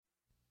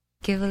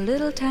Give a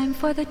little time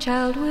for the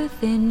child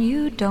within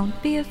you. Don't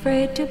be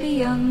afraid to be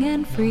young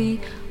and free.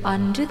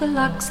 Undo the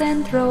locks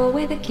and throw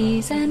away the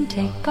keys and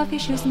take off your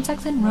shoes and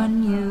socks and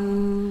run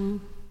you.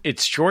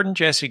 It's Jordan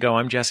Jesse Go.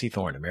 I'm Jesse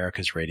Thorne,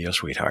 America's radio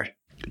sweetheart.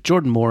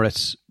 Jordan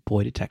Morris,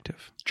 boy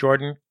detective.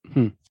 Jordan,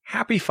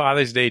 happy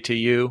Father's Day to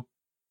you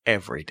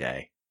every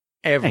day.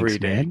 Every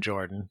day, man.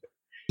 Jordan.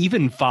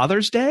 Even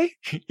Father's Day?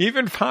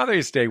 Even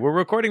Father's Day. We're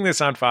recording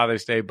this on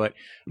Father's Day, but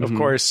of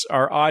course,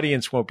 our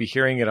audience won't be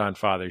hearing it on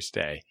Father's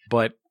Day.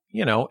 But,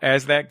 you know,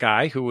 as that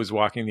guy who was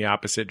walking the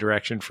opposite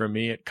direction from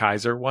me at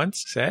Kaiser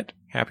once said,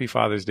 happy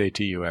Father's Day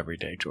to you every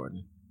day,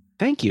 Jordan.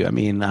 Thank you. I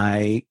mean,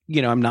 I'm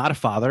not a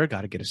father.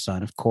 Got to get a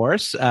son, of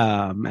course.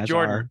 As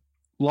Jordan, our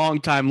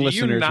longtime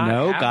listeners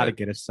know, got to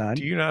get a son.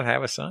 Do you not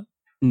have a son?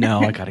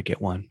 No, I got to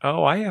get one.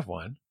 Oh, I have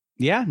one.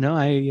 Yeah, no,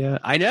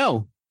 I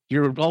know.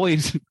 You're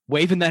always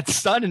waving that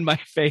sun in my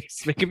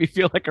face, making me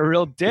feel like a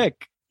real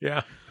dick.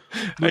 Yeah.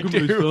 Look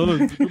at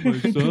my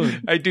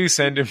son. I do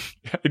send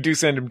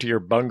him to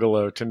your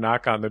bungalow to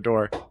knock on the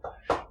door.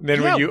 And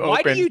then when you why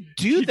open, do you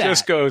do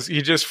that?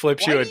 He just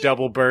flips you a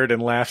double bird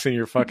and laughs in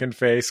your fucking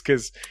face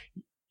because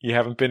you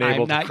haven't been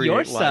able to create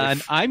life. I'm not your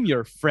son. I'm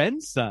your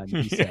friend's son,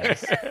 he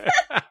says.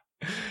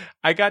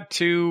 I got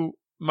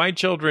my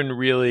children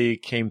really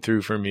came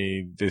through for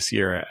me this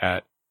year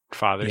at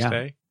Father's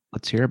Day.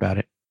 Let's hear about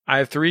it. I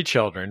have 3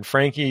 children.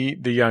 Frankie,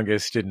 the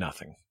youngest, did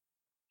nothing.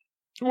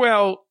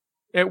 Well,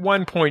 at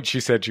one point she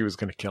said she was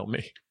going to kill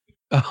me.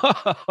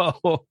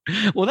 Oh,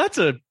 well, that's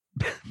a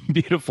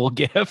beautiful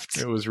gift.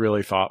 It was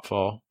really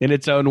thoughtful. In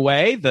its own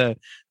way, the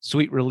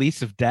sweet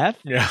release of death.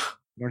 Yeah.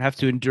 You don't have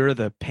to endure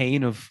the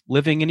pain of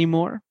living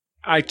anymore.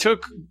 I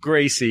took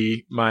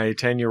Gracie, my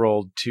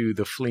 10-year-old, to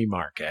the flea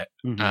market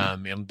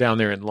down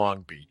there in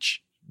Long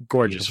Beach.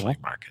 Gorgeous flea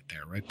market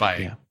there, right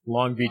by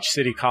Long Beach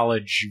City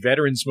College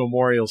Veterans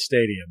Memorial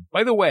Stadium.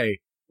 By the way,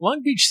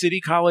 Long Beach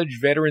City College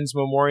Veterans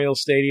Memorial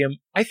Stadium,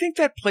 I think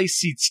that place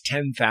seats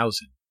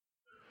 10,000.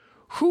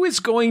 Who is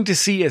going to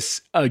see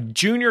a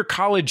junior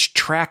college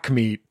track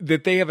meet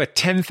that they have a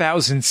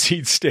 10,000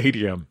 seat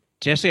stadium?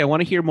 Jesse, I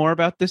want to hear more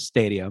about this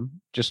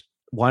stadium. Just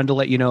wanted to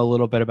let you know a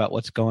little bit about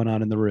what's going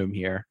on in the room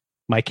here.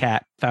 My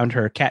cat found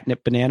her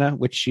catnip banana,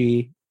 which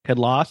she had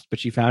lost, but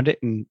she found it,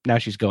 and now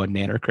she's going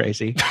nanner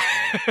crazy.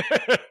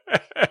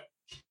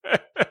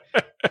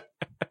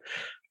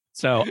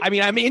 So, I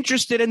mean, I'm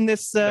interested in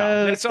this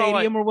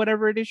stadium or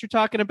whatever it is you're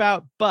talking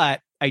about, but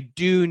I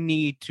do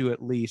need to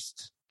at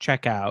least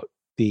check out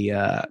the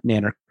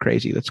nanner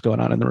crazy that's going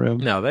on in the room.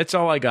 No, that's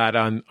all I got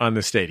on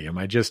the stadium.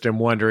 I just am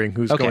wondering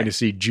who's going to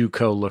see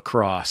JUCO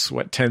lacrosse.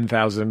 What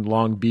 10,000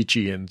 Long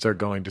Beachians are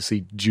going to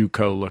see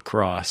JUCO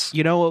lacrosse?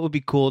 You know what would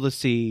be cool to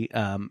see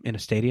in a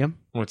stadium?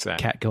 What's that?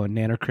 Cat going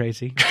nanner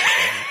crazy.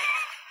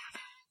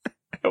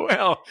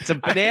 Well, it's a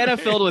banana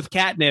filled with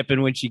catnip,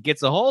 and when she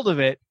gets a hold of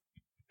it,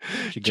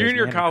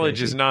 junior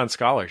college is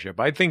non-scholarship.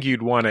 I think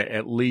you'd want to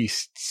at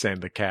least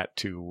send the cat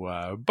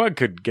to Bug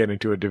could get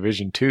into a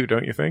Division II,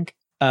 don't you think?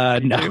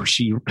 No,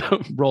 she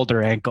rolled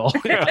her ankle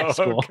in high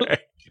school. Okay.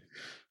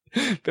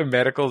 The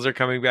medicals are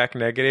coming back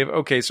negative.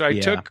 Okay, so I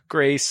took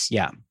Grace.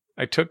 Yeah.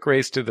 I took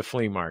Grace to the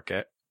flea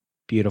market.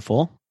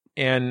 Beautiful.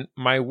 And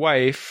my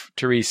wife,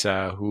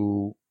 Teresa,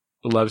 who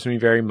loves me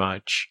very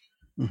much,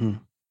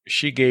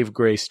 she gave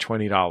Grace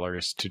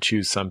 $20 to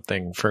choose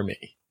something for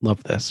me.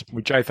 Love this.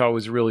 Which I thought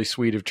was really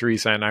sweet of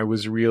Teresa, and I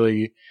was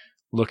really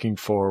looking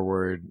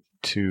forward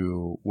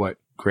to what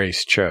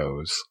Grace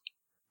chose.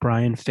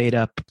 Brian, fade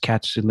up,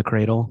 Cats in the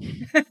Cradle.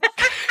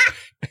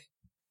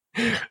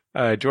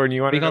 Jordan,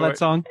 you want to know that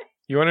song?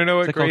 You want to know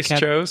what Grace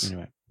chose?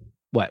 Anyway.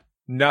 What?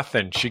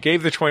 Nothing. She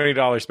gave the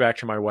 $20 back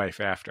to my wife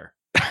after.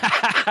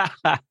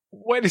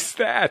 What is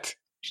that?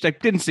 She's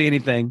like, didn't see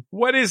anything.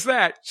 What is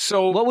that?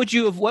 So what would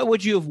you have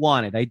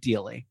wanted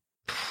ideally?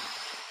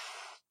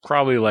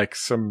 Probably like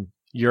some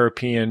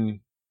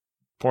European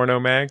porno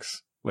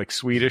mags, like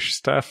Swedish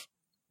stuff.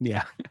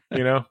 Yeah.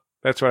 You know,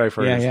 that's what I've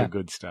heard is the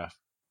good stuff.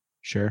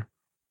 Sure.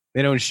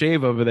 They don't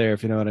shave over there,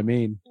 if you know what I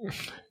mean.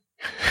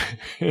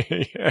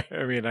 Yeah,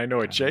 I mean, I know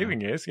what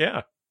shaving is.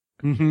 Yeah.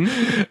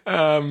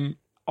 Mm-hmm.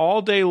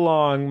 All day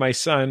long, my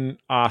son,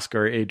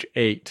 Oscar, age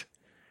 8,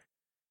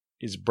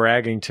 is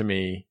bragging to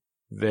me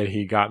that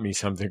he got me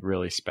something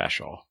really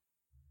special.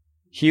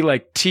 He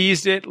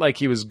teased it like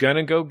he was going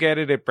to go get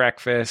it at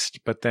breakfast,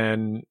 but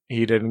then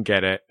he didn't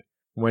get it.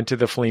 Went to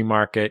the flea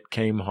market,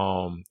 came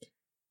home.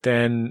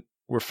 Then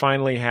we're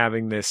finally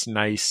having this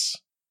nice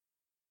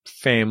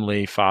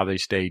family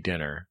Father's Day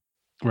dinner.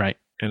 Right.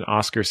 And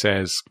Oscar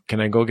says, "Can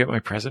I go get my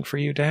present for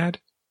you, Dad?"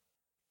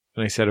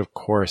 And I said, "Of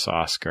course,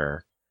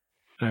 Oscar."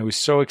 And I was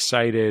so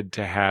excited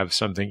to have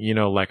something,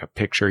 like a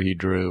picture he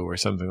drew or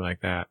something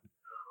like that.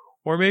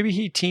 Or maybe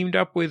he teamed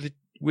up with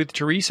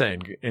Teresa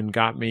and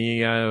got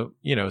me,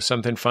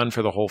 something fun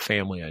for the whole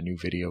family, a new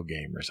video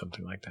game or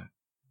something like that.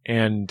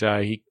 And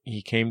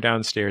he came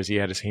downstairs. He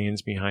had his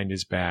hands behind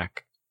his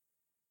back.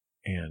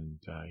 And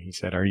he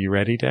said, "Are you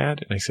ready,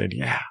 Dad?" And I said,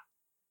 "Yeah."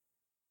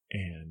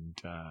 And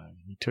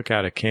he took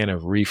out a can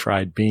of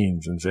refried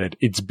beans and said,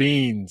 "It's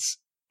beans."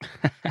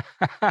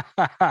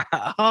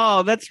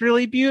 Oh, that's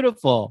really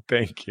beautiful.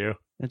 Thank you.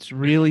 That's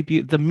really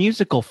beautiful. The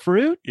musical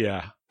fruit?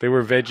 Yeah. They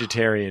were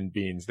vegetarian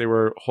beans. They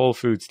were Whole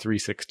Foods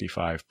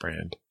 365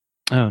 brand.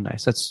 Oh,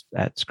 nice.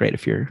 That's great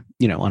if you're,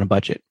 on a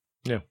budget.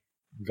 Yeah.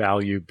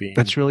 Value beans.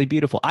 That's really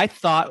beautiful. I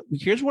thought,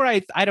 here's where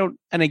I don't,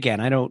 and again,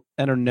 I don't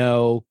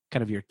know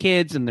kind of your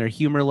kids and their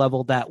humor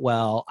level that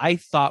well. I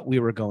thought we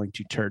were going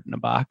to turd in a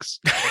box.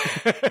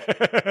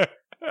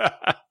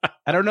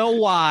 I don't know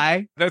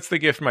why. That's the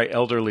gift my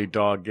elderly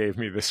dog gave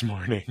me this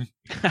morning.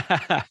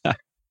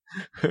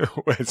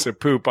 It's a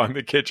poop on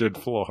the kitchen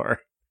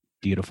floor.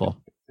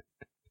 Beautiful.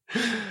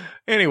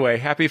 Anyway,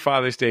 happy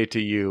Father's Day to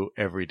you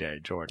every day,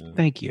 Jordan.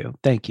 Thank you.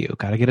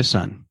 Gotta get a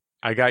son.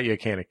 I got you a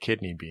can of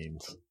kidney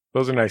beans.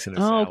 Those are nice in a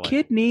salad. Oh,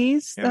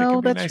 kidneys. Yeah,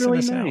 Oh, be that's nice really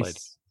in a salad.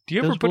 nice. Do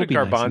you ever Those put will a be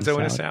nice garbanzo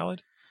in a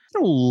salad? I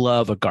don't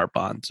love a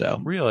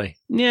garbanzo. Really?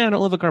 Yeah, I don't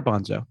love a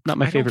garbanzo. Not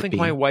my favorite I don't think bean.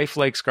 my wife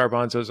likes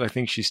garbanzos. I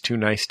think she's too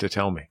nice to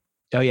tell me.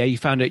 Oh yeah, you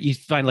find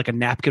like a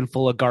napkin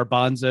full of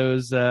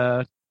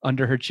garbanzos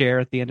under her chair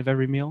at the end of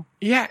every meal.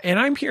 Yeah, and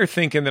I'm here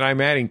thinking that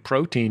I'm adding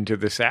protein to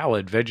the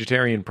salad,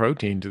 vegetarian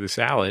protein to the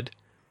salad,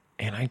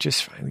 and I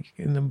just find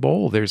in the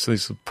bowl there's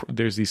these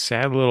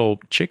sad little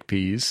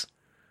chickpeas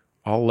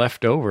all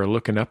left over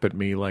looking up at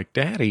me like,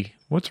 Daddy,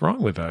 what's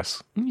wrong with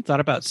us? You thought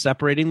about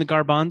separating the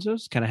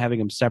garbanzos, kind of having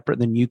them separate,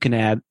 then you can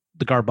add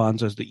the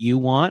garbanzos that you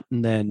want,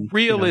 and then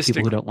people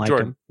who don't like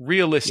Jordan, them.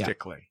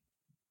 realistically,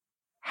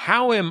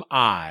 how am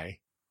I,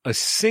 a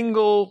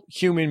single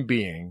human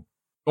being,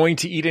 going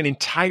to eat an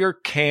entire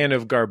can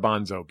of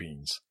garbanzo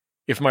beans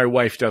if my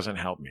wife doesn't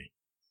help me?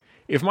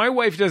 If my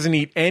wife doesn't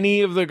eat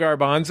any of the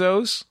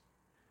garbanzos,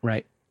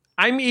 Right.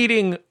 I'm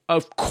eating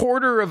a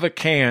quarter of a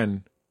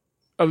can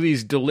of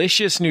these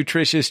delicious,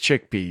 nutritious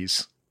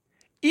chickpeas.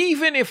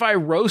 Even if I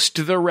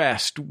roast the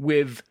rest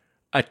with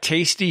a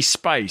tasty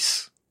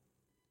spice,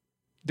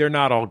 they're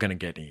not all going to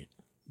get eaten.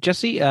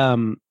 Jesse,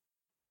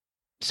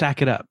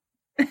 sack it up.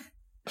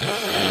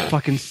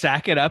 Fucking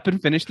sack it up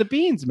and finish the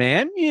beans,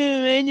 man.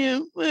 Yeah,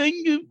 you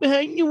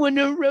want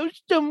to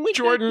roast them with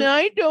Jordan,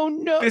 I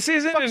don't know. This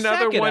isn't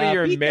another one of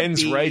your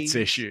men's rights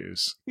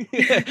issues.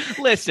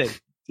 Listen,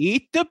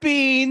 eat the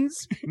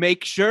beans.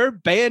 Make sure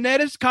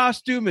Bayonetta's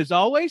costume is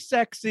always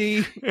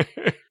sexy.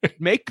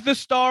 Make the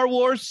Star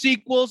Wars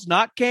sequels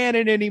not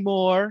canon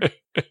anymore.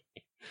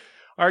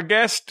 Our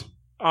guest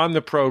on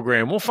the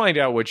program, we'll find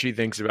out what she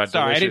thinks about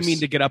Sorry, delicious... I didn't mean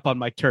to get up on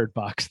my turd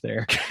box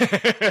there.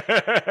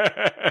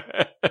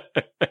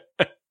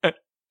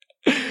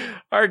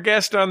 Our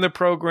guest on the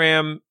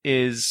program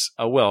is,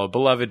 a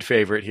beloved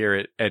favorite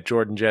here at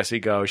Jordan Jesse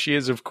Go. She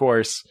is, of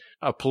course,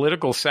 a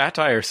political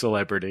satire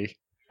celebrity.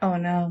 Oh,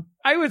 no.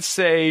 I would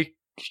say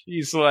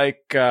she's like,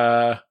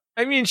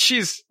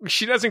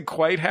 she doesn't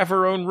quite have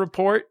her own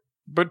report,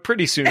 but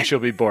pretty soon she'll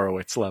be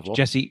Borowitz level.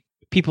 Jesse,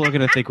 people are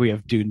going to think we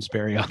have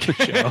Doonesbury on the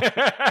show.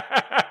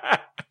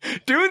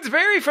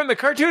 Doonesbury from the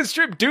cartoon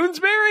strip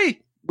Doonesbury?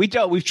 We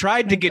don't. We've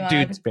tried to get God.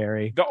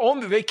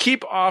 Doonesbury. They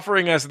keep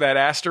offering us that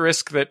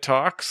asterisk that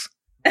talks.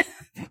 Right.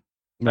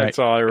 That's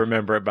all I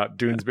remember about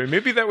Doonesbury.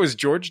 Maybe that was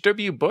George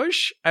W.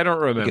 Bush? I don't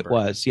remember. It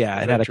was, yeah.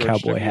 Was It had a that George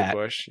cowboy W. hat.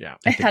 Bush? Yeah.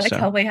 I had a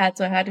cowboy hat,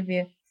 so it had to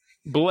be.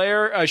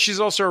 Blair, she's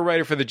also a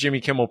writer for the Jimmy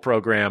Kimmel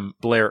program,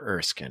 Blair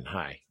Erskine.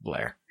 Hi,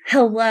 Blair.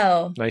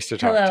 Hello. Nice to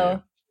talk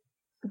to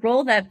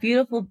Roll that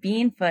beautiful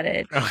bean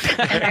footage. you.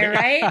 Am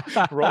I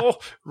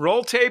right?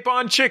 roll tape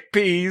on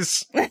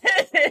chickpeas.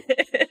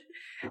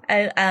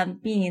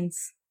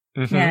 Beans.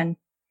 Mhm. Man,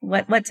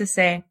 what to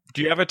say?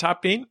 Do you have a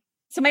top bean?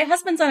 So my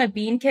husband's on a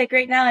bean kick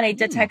right now, and I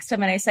did text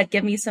him and I said,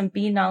 give me some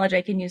bean knowledge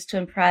I can use to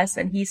impress.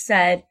 And he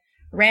said,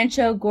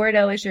 Rancho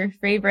Gordo is your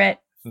favorite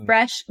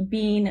fresh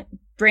bean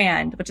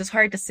brand, which is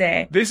hard to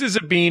say. This is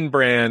a bean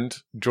brand,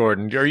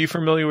 Jordan. Are you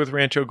familiar with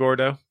Rancho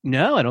Gordo?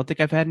 No, I don't think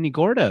I've had any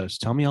Gordos.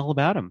 Tell me all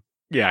about them.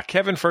 Yeah,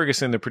 Kevin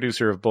Ferguson, the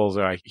producer of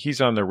Bullseye,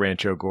 he's on the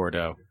Rancho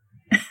Gordo.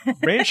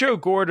 Rancho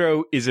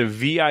Gordo is a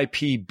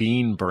VIP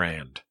bean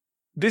brand.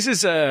 This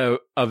is a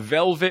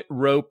velvet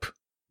rope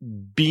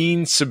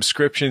bean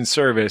subscription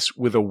service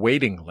with a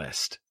waiting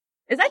list.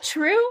 Is that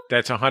true?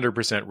 That's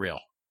 100% real.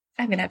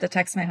 I'm going to have to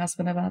text my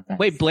husband about that.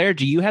 Wait, Blair,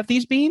 do you have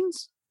these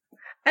beans?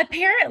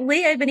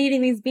 Apparently, I've been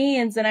eating these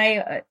beans, and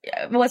I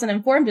wasn't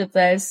informed of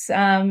this.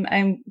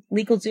 I'm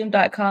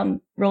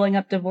LegalZoom.com rolling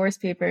up divorce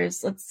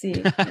papers. Let's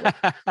see.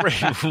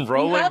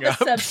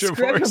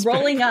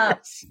 rolling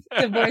up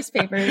divorce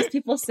papers.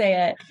 People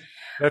say it.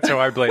 That's how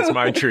I blaze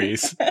my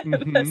trees.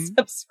 The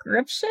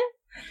subscription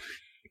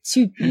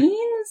to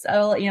beans?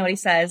 Oh, you know what he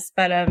says,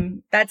 but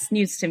that's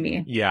news to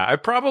me. Yeah,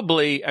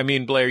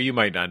 Blair, you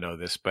might not know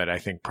this, but I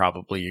think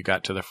probably you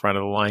got to the front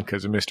of the line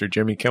because of Mr.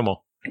 Jimmy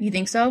Kimmel. You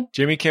think so?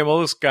 Jimmy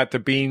Kimmel's got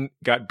bean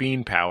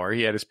power.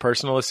 He had his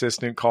personal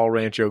assistant call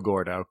Rancho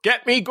Gordo.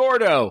 Get me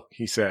Gordo,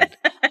 he said.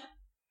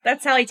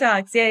 That's how he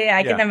talks. Yeah.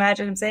 I can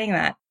imagine him saying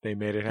that. They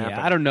made it happen.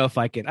 Yeah, I don't know if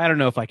I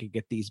could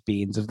get these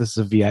beans if this is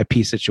a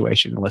VIP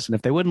situation. Listen,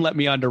 if they wouldn't let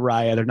me onto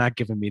Raya, they're not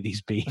giving me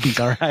these beans.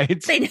 All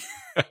right. They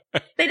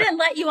didn't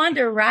let you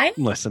under, right?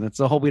 Listen,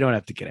 we don't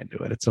have to get into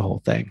it. It's a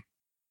whole thing.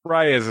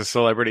 Raya is a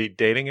celebrity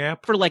dating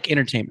app. For like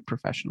entertainment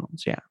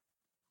professionals. Yeah.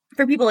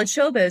 For people in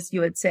showbiz,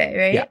 you would say,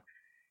 right? Yeah.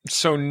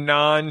 So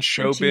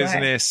non-show Which you are.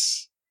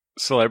 business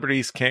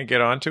celebrities can't get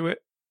onto it?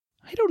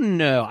 I don't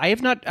know. I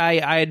have not. I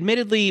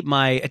admittedly,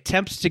 my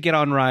attempts to get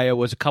on Raya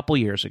was a couple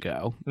years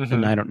ago, Mhm.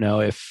 and I don't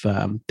know if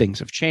things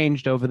have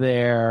changed over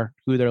there,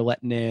 who they're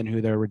letting in,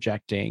 who they're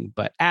rejecting.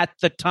 But at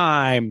the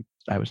time,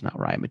 I was not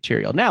Raya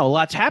material. Now, a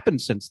lot's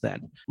happened since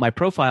then. My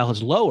profile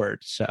has lowered,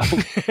 so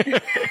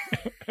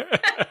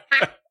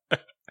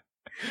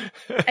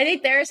I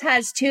think theirs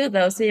has too,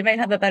 though, so you might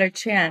have a better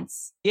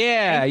chance.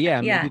 yeah.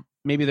 Yeah.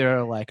 Maybe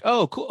they're like,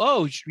 oh, cool.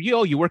 Oh,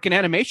 you work in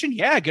animation?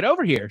 Yeah, get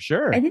over here.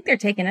 Sure. I think they're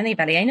taking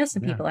anybody. I know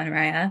some Yeah. people on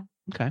Raya.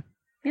 Okay.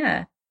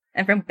 Yeah.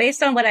 And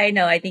based on what I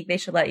know, I think they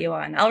should let you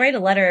on. I'll write a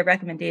letter of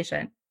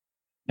recommendation.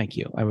 Thank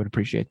you. I would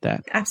appreciate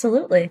that.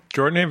 Absolutely.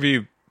 Jordan, have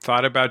you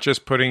thought about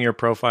just putting your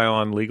profile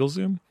on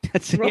LegalZoom?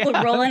 That's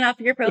Rolling up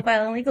your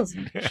profile on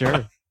LegalZoom.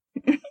 Sure.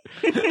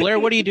 Blair,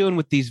 what are you doing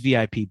with these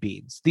VIP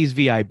beans? These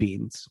VI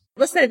beans?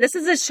 Listen, this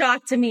is a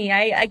shock to me.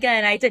 I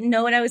didn't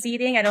know what I was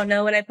eating. I don't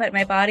know what I put in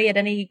my body at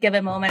any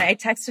given moment. I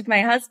texted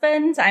my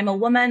husband. I'm a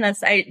woman.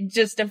 I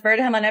just defer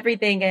to him on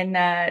everything.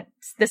 And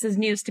this is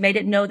news to me. I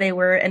didn't know they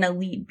were an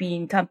elite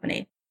bean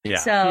company. Yeah.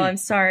 So I'm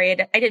sorry.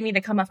 I didn't mean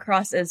to come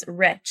across as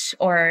rich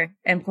or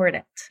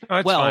important. Oh,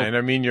 that's Well- fine.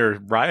 I mean, you're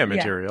Raya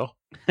material.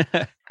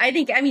 I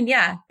think,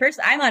 yeah. First,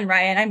 I'm on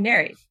Raya and I'm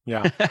married.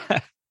 Yeah.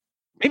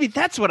 Maybe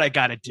that's what I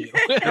got to do.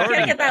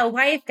 Gotta get that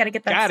wife. Gotta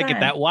get that Gotta son. get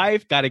that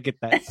wife. Gotta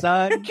get that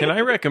son. Can I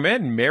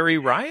recommend Marry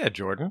Raya,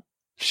 Jordan?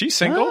 She's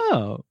single.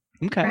 Oh,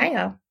 okay.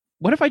 Raya.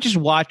 What if I just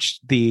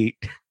watched the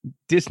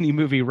Disney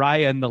movie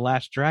Raya and the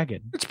Last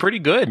Dragon? It's pretty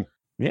good.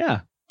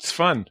 Yeah, It's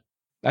fun.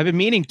 I've been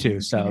meaning to.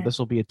 So Yeah. this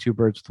will be a two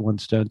birds with one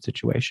stone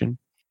situation.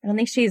 I don't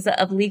think she's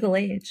of legal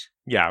age.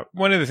 Yeah.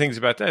 One of the things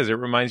about that is it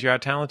reminds you how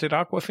talented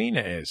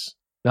Aquafina is.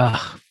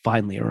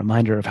 Finally, a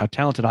reminder of how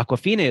talented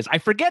Aquafina is. I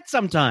forget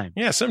sometimes.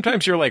 Yeah.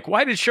 Sometimes you're like,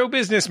 why did show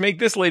business make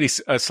this lady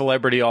a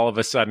celebrity all of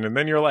a sudden? And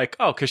then you're like,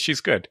 oh, because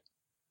she's good.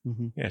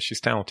 Mhm. Yeah,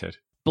 she's talented.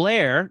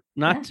 Blair,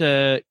 not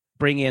to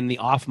bring in the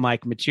off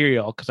mic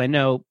material, because I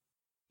know,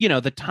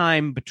 the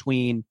time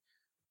between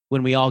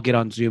when we all get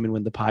on Zoom and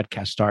when the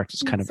podcast starts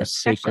is kind of a It's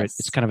sacred. precious.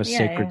 It's kind of a Yeah,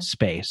 sacred yeah.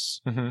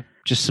 space. Mm-hmm.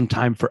 Just some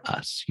time for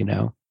us,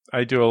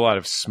 I do a lot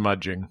of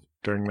smudging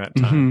during that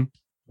time. Mhm.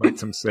 Like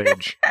some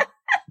sage.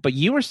 But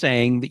you were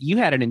saying that you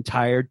had an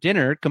entire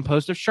dinner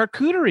composed of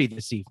charcuterie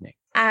this evening.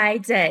 I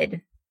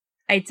did.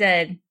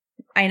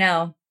 I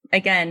know.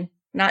 Again,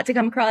 not to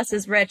come across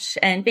as rich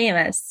and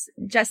famous.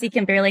 Jesse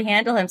can barely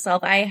handle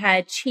himself. I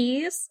had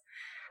cheese.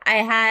 I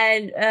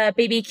had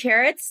baby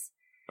carrots.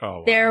 Oh,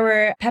 wow. There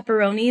were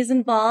pepperonis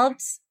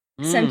involved.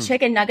 Some Mm.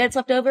 chicken nuggets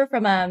left over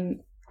from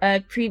a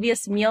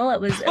previous meal.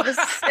 It was you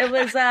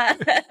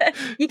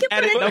can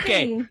put anything.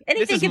 Okay, Anything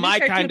This is can be my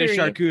kind of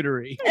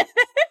charcuterie.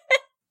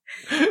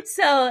 charcuterie.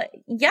 So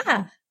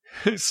yeah.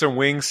 Some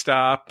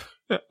Wingstop.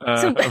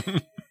 Some-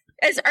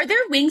 Are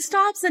there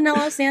Wingstops in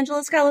Los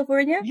Angeles,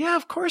 California? Yeah,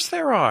 of course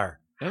there are.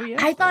 Oh yeah.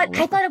 I thought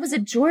it was a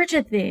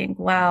Georgia thing.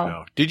 Wow.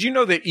 No. Did you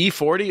know that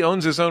E40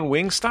 owns his own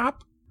Wingstop?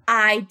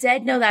 I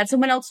did know that.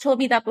 Someone else told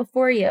me that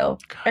before you.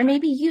 Or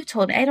maybe you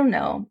told me. I don't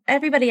know.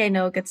 Everybody I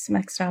know gets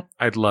mixed up.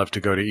 I'd love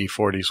to go to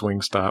E40's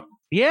Wingstop.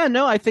 Yeah,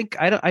 no, I think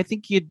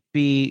you'd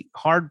be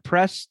hard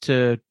pressed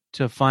to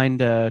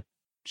find a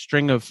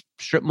string of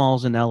strip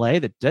malls in LA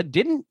that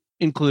didn't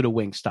include a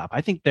Wingstop.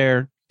 I think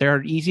they're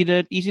easy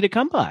to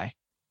come by.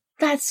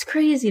 That's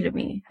crazy to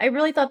me. I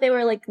really thought they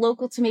were like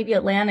local to maybe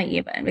Atlanta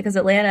even, because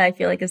Atlanta I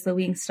feel like is the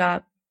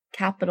Wingstop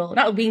capital.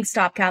 Not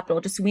Wingstop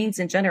capital, just wings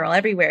in general,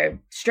 everywhere.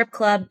 Strip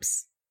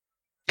clubs.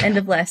 End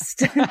of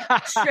list.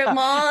 Strip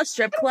mall,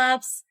 strip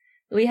clubs.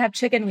 We have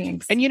chicken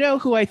wings. And you know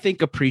who I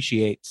think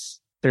appreciates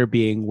there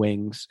being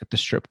wings at the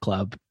strip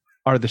club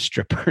are the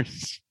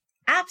strippers.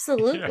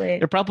 Absolutely.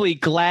 They're probably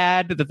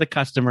glad that the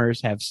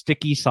customers have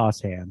sticky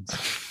sauce hands.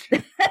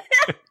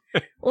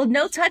 Well,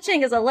 no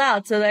touching is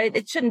allowed, so that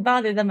it shouldn't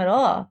bother them at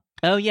all.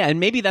 Oh yeah, and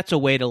maybe that's a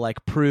way to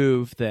like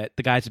prove that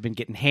the guys have been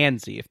getting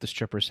handsy if the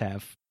strippers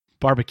have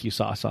barbecue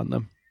sauce on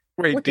them.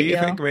 Wait, Look do at you you.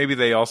 think maybe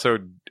they also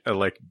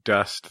like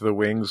dust the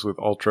wings with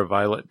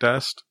ultraviolet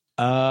dust?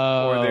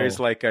 Oh,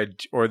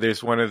 Or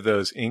there's one of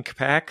those ink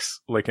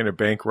packs, like in a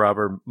bank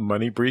robber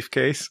money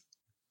briefcase.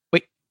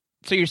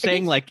 so you're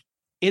saying like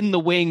in the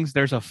wings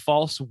there's a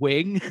false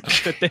wing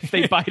that if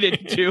they bite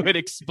into it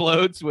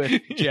explodes with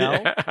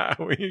gel? Yeah,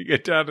 when you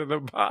get down to the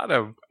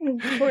bottom.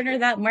 Corner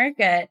that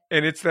market.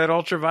 And it's that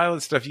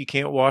ultraviolet stuff you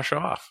can't wash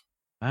off.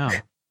 Wow.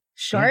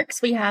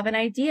 Sharks, we have an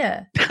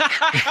idea. Take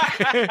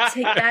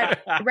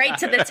that right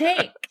to the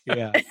tank.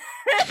 Yeah.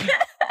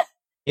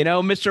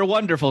 Mr.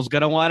 Wonderful's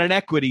going to want an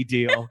equity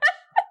deal.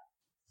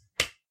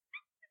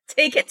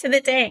 Take it to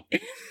the tank.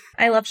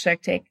 I love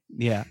Shark Tank.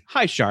 Yeah.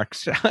 Hi,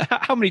 Sharks.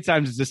 How many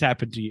times has this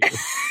happened to you?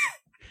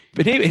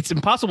 But it's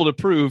impossible to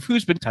prove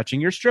who's been touching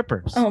your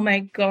strippers. Oh my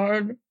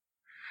God.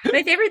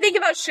 My favorite thing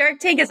about Shark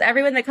Tank is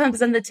everyone that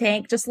comes in the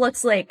tank just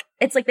looks like,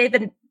 it's like they've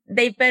been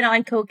they've been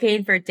on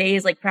cocaine for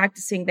days, like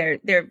practicing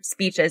their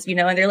speeches,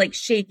 and they're like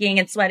shaking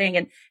and sweating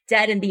and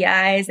dead in the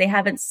eyes. They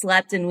haven't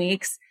slept in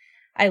weeks.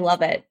 I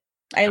love it.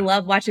 I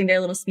love watching their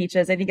little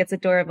speeches. I think it's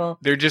adorable.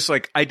 They're just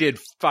like, I did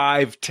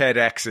 5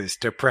 TEDx's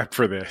to prep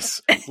for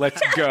this.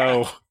 Let's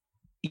go.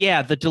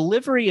 Yeah, the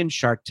delivery in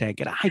Shark Tank.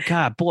 And I've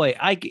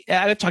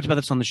talked about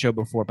this on the show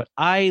before, but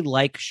I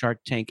like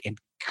Shark Tank and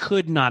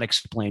could not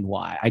explain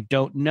why. I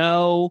don't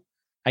know.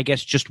 I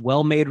guess just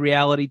well-made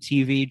reality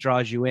TV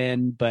draws you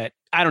in, but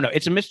I don't know.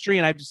 It's a mystery,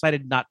 and I've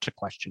decided not to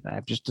question it.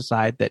 I've just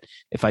decided that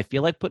if I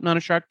feel like putting on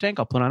a Shark Tank,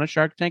 I'll put on a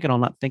Shark Tank, and I'll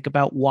not think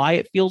about why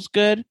it feels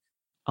good.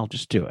 I'll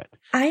just do it.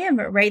 I am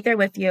right there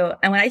with you.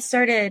 And when I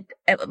started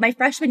my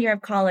freshman year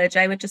of college,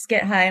 I would just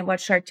get high and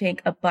watch Shark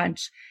Tank a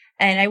bunch.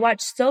 And I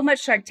watched so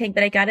much Shark Tank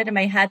that I got it in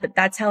my head that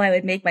that's how I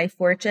would make my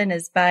fortune,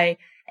 is by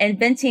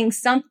inventing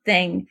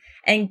something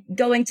and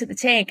going to the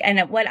tank.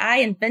 And what I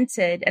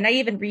invented, and I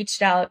even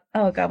reached out.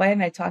 Oh God, why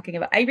am I talking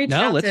about?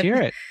 Let's hear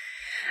it.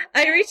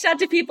 I reached out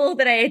to people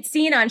that I had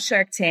seen on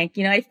Shark Tank.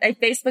 I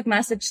Facebook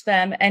messaged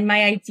them, and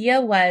my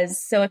idea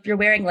was, so if you're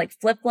wearing like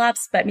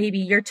flip-flops, but maybe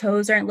your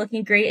toes aren't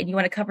looking great and you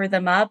want to cover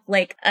them up,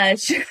 like,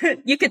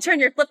 you could turn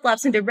your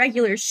flip-flops into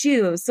regular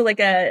shoes. So like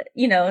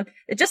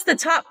just the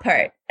top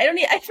part.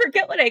 I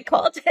forget what I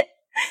called it.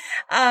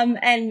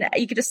 And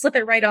you could just slip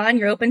it right on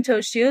your open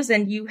toe shoes,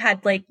 and you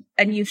had like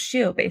a new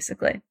shoe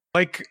basically.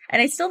 Like,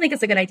 and I still think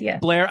it's a good idea.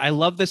 Blair, I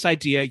love this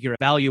idea. Your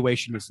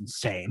evaluation is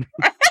insane.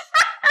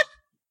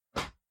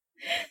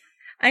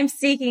 I'm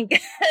seeking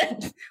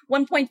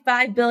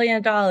 $1.5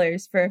 billion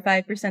for a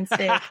 5%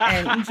 stake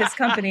in this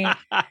company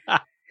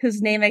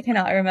whose name I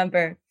cannot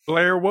remember.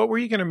 Blair, what were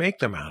you going to make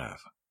them out of?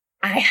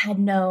 I had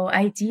no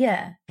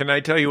idea. Can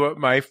I tell you what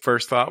my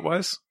first thought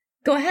was?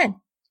 Go ahead.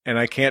 And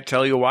I can't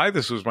tell you why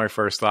this was my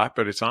first thought,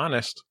 but it's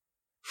honest.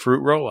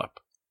 Fruit roll-up.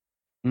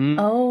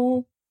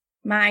 Oh,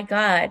 my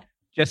God.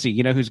 Jesse,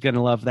 you know who's going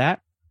to love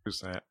that?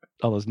 Who's that?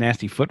 All those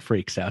nasty foot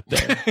freaks out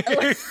there.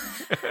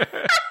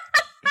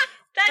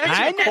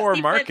 That's a core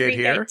market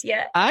here.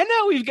 Idea. I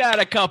know we've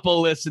got a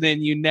couple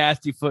listening, you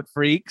nasty foot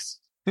freaks.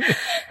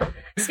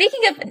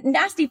 Speaking of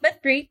nasty foot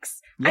freaks,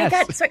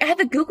 yes. I have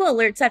a Google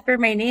alert set for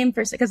my name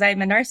because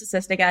I'm a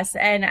narcissist, I guess.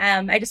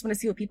 And I just want to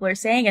see what people are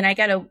saying. And I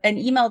got an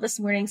email this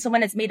morning.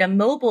 Someone has made a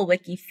mobile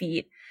wiki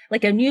feed,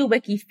 like a new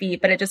wiki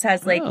feed, but it just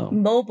has like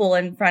mobile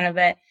in front of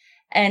it.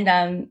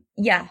 And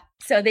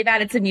so they've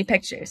added some new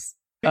pictures.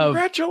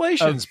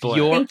 Congratulations,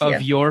 Blair.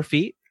 Of your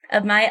feet?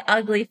 Of my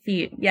ugly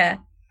feet, yeah.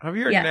 Of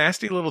your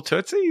nasty little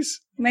tootsies?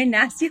 My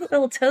nasty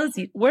little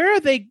toesies. Where are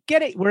they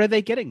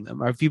getting them?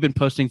 Have you been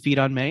posting feet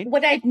on Maine?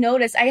 What I've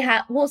noticed,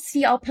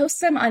 I'll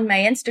post them on my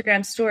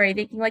Instagram story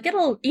thinking like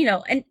it'll,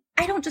 and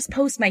I don't just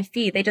post my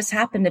feet. They just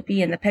happen to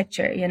be in the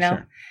picture,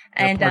 Sure.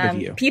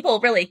 And people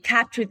really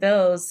capture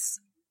those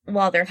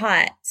while they're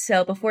hot.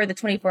 So before the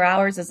 24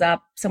 hours is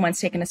up, someone's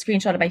taken a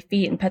screenshot of my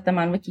feet and put them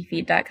on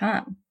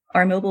wikifeed.com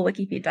or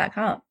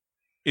mobilewikifeed.com.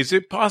 Is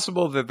it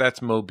possible that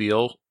that's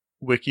Mobile?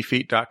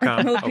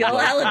 Wikifeet.com. Mobile,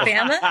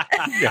 Alabama.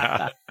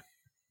 Yeah.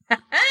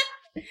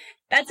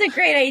 That's a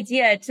great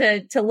idea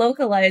to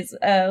localize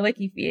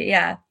Wikifeet.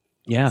 Yeah.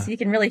 Yeah. So you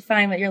can really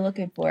find what you're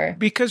looking for.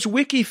 Because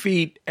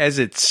Wikifeet, as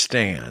it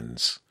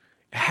stands,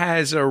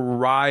 has a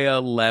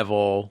Raya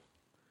level,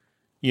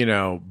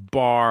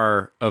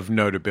 bar of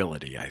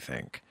notability, I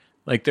think.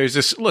 Like there's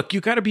this, look,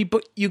 you gotta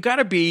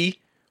be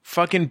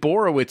fucking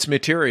Borowitz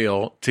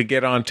material to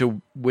get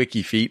onto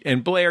Wikifeet.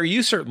 And Blair,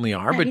 you certainly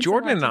are, but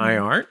Jordan and I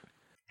aren't.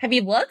 Have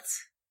you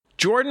looked?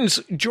 Jordan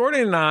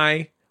and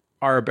I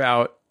are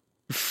about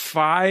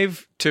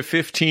 5 to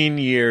 15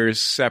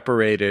 years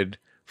separated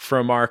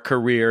from our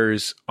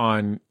careers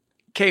on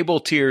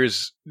cable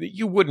tiers that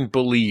you wouldn't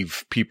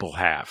believe people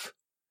have.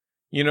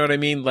 You know what I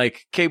mean?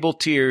 Like cable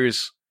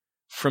tiers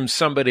from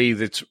somebody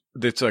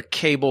that's a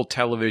cable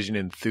television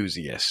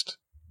enthusiast.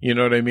 You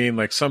know what I mean?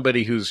 Like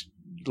somebody who's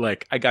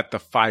like, I got the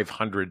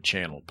 500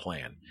 channel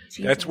plan.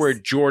 Jesus. That's where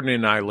Jordan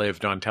and I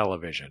lived on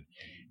television.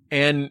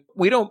 And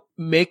we don't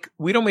make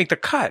the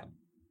cut.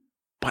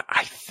 But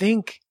I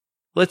think,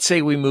 let's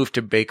say we move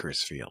to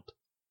Bakersfield.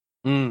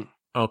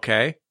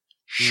 Okay.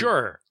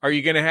 Sure. Are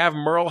you going to have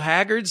Merle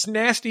Haggard's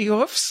nasty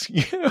hoofs?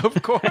 Yeah,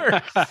 of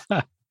course.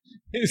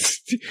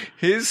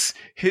 his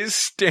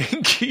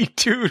stanky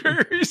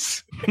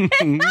tutors. I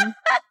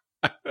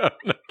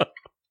don't know.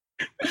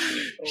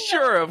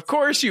 Sure. Of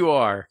course you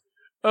are.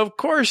 Of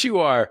course you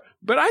are.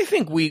 But I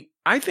think we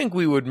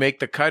would make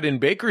the cut in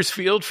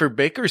Bakersfield for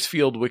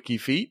Bakersfield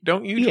Wikifeet,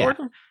 don't you,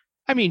 Jordan?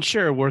 I mean,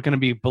 sure, we're going to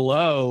be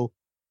below,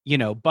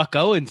 Buck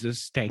Owens'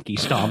 stanky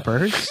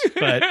stompers,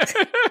 but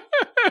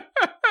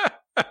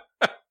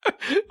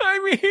I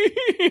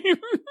mean,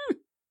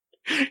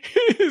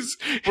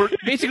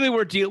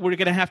 we're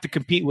going to have to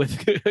compete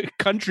with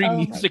country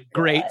music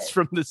greats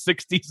from the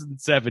 60s and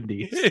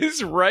 70s.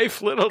 His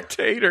rife little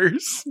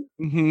taters.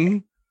 Mm-hmm.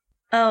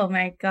 Oh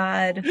my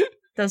God.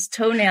 Those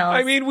toenails.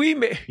 I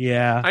mean,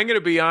 yeah. I'm going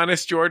to be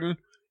honest, Jordan.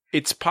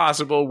 it's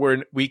possible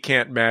we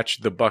can't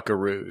match the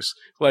Buckaroos.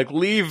 Like,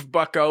 leave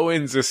Buck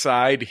Owens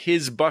aside,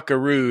 his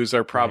Buckaroos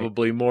are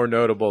probably more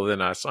notable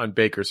than us on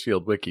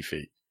Bakersfield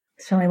WikiFeet.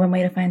 There's only one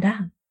way to find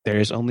out.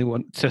 There's only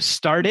one to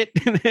start it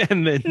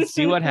and then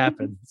see what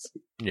happens.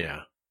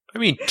 Yeah. I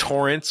mean,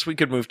 Torrance, we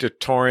could move to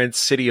Torrance,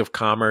 City of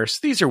Commerce.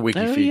 These are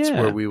WikiFeets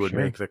where we would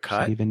make the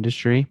cut. City of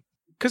Industry.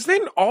 Because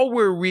then all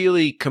we're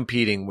really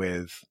competing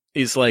with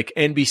is like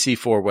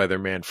NBC4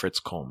 weatherman Fritz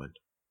Coleman.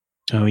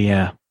 Oh,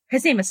 yeah.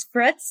 His name is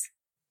Fritz.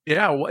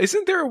 Yeah, well,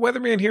 isn't there a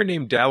weatherman here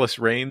named Dallas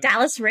Raines?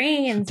 Dallas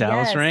Raines.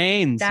 Dallas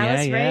Raines.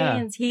 Dallas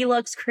Raines. He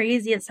looks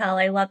crazy as hell.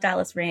 I love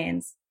Dallas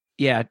Raines.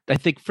 Yeah, I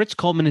think Fritz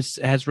Coleman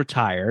has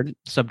retired.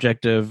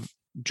 Subject of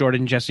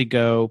Jordan Jesse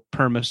Go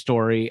perma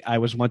story. I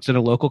was once in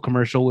a local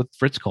commercial with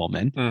Fritz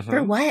Coleman. Mm-hmm.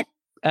 For what?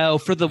 Oh,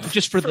 for the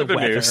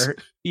weather. News.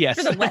 Yes,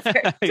 for the weather.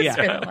 Just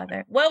for the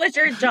weather. What was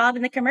your job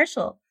in the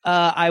commercial?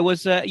 I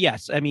was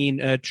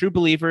True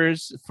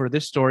Believers. For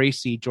this story,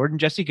 see Jordan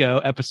Jesse Go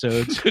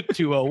episodes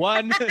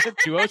 201,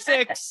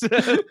 206,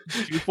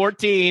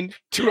 214,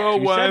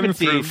 201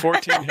 through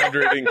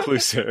 1400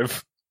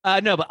 inclusive.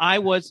 No, but I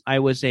was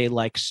a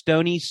like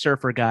stony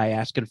surfer guy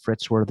asking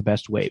Fritz where the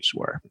best waves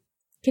were.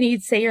 Can you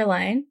say your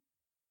line?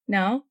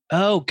 No.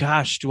 Oh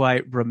gosh, do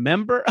I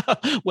remember?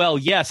 Well,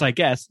 yes, I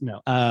guess.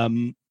 No.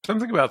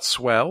 Something about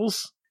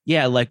swells.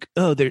 Yeah, like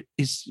there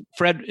is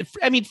Fred.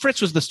 I mean,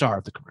 Fritz was the star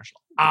of the commercial.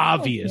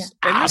 Obvious.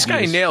 Yeah. And this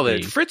guy nailed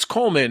it. Fritz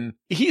Coleman,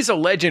 he's a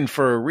legend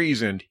for a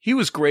reason. He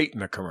was great in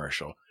the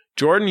commercial.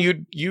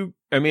 Jordan,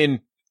 I mean,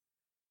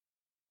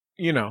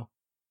 you know,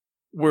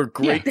 we're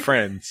great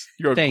friends.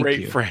 You're a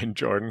great friend,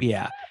 Jordan.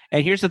 Yeah.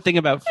 And here's the thing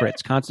about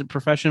Fritz. Constant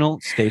professional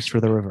stays for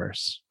the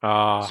reverse.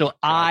 So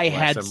I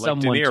had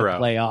someone to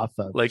play off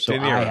of.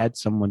 I had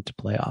someone to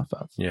play off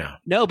of. Yeah.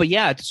 No, but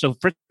yeah. So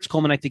Fritz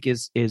Coleman, I think,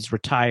 is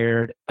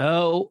retired.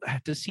 Oh,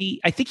 does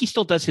he? I think he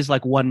still does his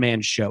like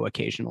one-man show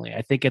occasionally.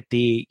 I think at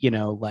the,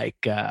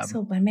 it's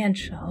a one-man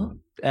show.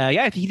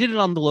 Yeah, he did it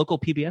on the local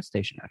PBS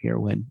station out here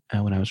when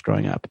I was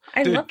growing up.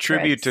 I love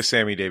tribute Fritz. to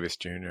Sammy Davis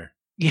Jr.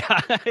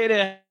 Yeah,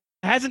 it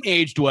hasn't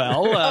aged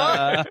well.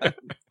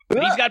 But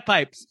he's got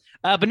pipes.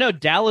 But no,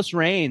 Dallas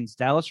Raines.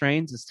 Dallas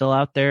Raines is still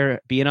out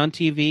there being on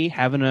TV,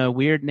 having a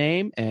weird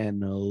name,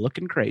 and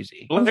looking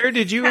crazy. Blair,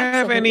 did you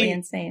have any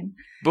insane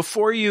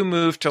before you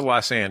moved to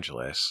Los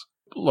Angeles?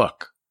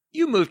 Look,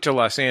 you moved to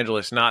Los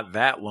Angeles not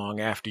that long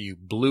after you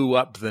blew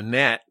up the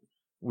net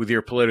with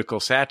your political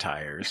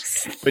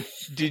satires. But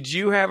did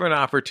you have an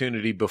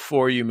opportunity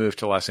before you moved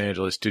to Los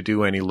Angeles to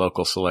do any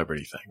local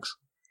celebrity things?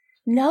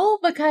 No,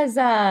 because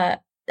I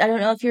don't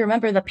know if you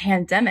remember the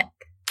pandemic.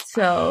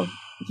 So,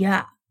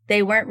 yeah,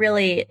 they weren't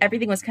really,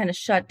 everything was kind of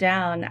shut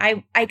down.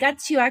 I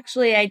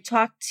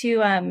talked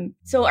to,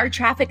 so our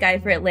traffic guy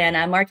for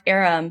Atlanta, Mark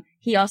Aram,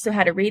 he also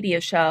had a radio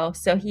show.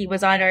 So he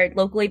was on our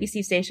local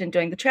ABC station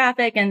doing the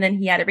traffic, and then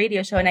he had a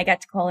radio show, and I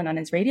got to call in on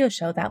his radio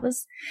show. That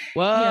was,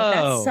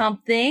 that's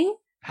something.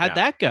 How'd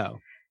that go?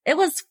 It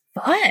was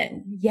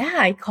fun. Yeah,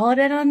 I called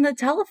it on the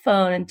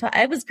telephone, and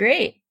it was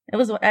great.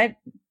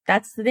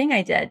 That's the thing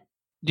I did.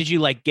 Did you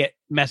like get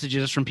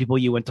messages from people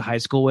you went to high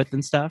school with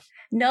and stuff?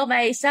 No,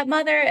 my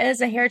stepmother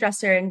is a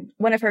hairdresser, and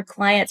one of her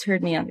clients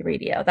heard me on the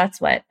radio. That's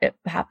what it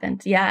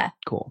happened. Yeah.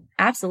 Cool.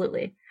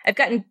 Absolutely. I've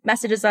gotten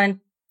messages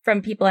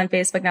from people on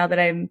Facebook now that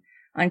I'm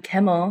on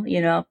Kimmel,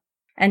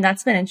 and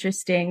that's been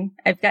interesting.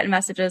 I've gotten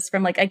messages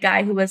from like a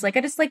guy who was like,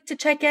 I just like to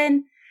check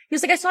in. He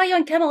was like, I saw you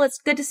on Kimmel. It's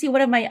good to see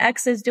one of my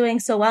exes doing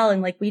so well.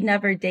 And like, we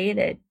never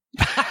dated.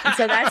 And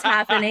so that's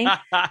happening.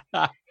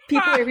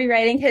 People are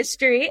rewriting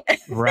history.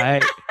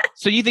 Right.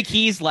 So you think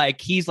he's like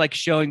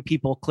showing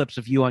people clips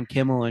of you on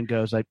Kimmel and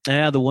goes like,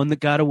 the one that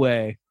got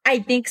away. I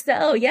think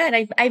so. Yeah.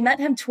 And I met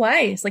him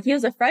twice. Like, he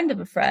was a friend of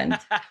a friend.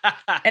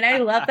 And I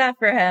love that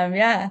for him.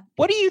 Yeah.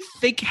 What do you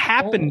think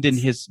happened in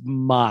his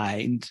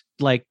mind?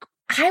 Like,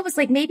 I was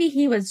like, maybe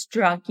he was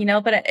drunk,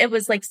 but it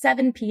was like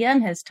 7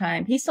 p.m. his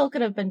time. He still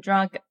could have been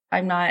drunk.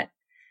 I'm not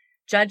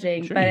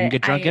judging, sure, but you can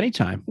get drunk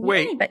anytime.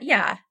 Wait, but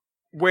yeah.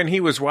 When he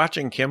was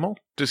watching Kimmel,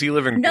 does he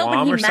live in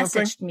Guam or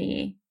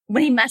something?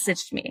 When he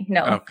messaged me.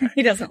 No, okay.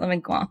 He doesn't live in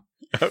Guam.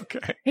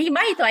 Okay. He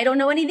might, though. I don't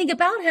know anything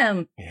about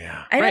him.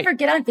 Yeah. I never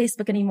get on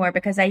Facebook anymore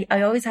because I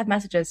always have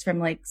messages from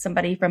like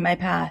somebody from my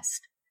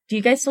past. Do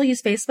you guys still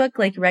use Facebook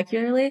like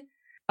regularly?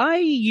 I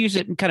use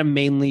it kind of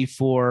mainly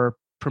for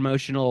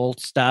promotional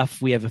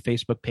stuff. We have a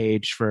Facebook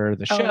page for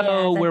the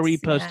show where we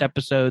post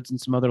episodes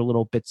and some other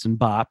little bits and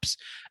bops.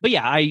 But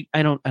yeah, I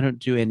don't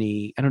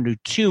do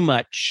too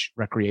much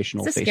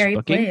recreational Facebooking. It's a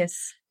scary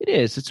place. It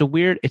is. It's a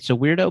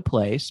weirdo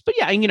place. But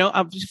yeah,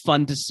 it's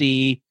fun to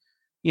see,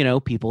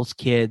 people's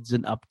kids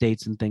and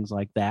updates and things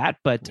like that.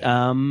 But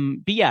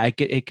yeah,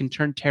 it can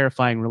turn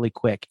terrifying really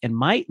quick. And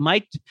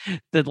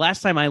the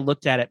last time I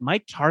looked at it, my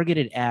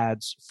targeted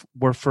ads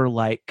were for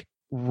like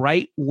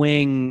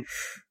right-wing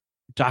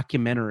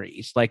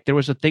documentaries. Like there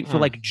was a thing for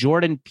like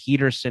Jordan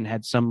Peterson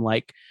had some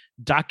like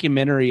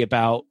documentary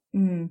about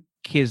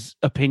his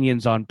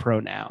opinions on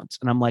pronouns.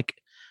 And I'm like,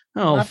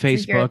 oh,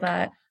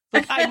 Facebook.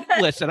 Like,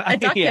 listen, A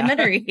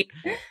documentary.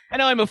 I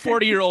know I'm a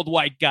 40-year-old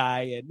white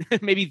guy,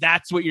 and maybe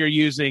that's what you're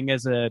using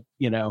as an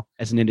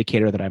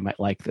indicator that I might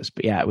like this.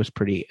 But yeah, it was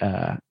pretty,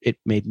 it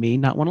made me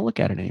not want to look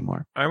at it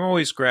anymore. I'm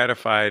always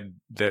gratified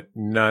that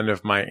none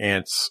of my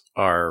aunts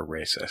are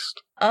racist.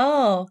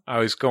 Oh. I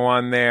always go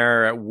on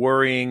there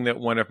worrying that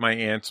one of my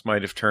aunts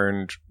might have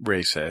turned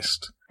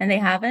racist. And they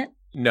haven't?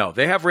 No,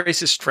 they have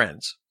racist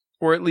friends,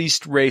 or at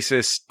least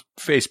racist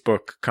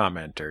Facebook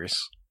commenters.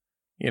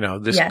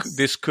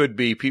 This could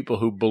be people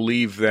who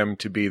believe them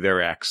to be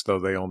their ex, though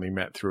they only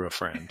met through a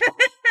friend.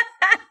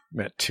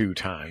 Met 2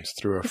 times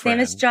through a friend.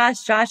 His name is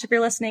Josh. Josh, if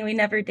you're listening, we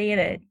never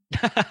dated.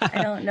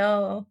 I don't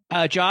know.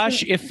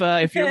 Josh, if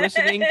you're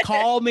listening,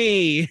 call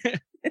me.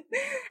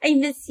 I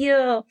miss you.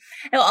 No,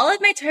 all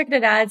of my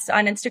targeted ads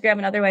on Instagram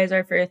and otherwise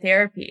are for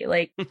therapy,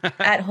 like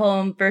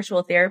at-home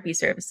virtual therapy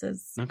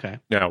services. Okay.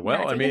 Yeah,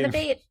 well, I mean,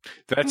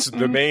 that's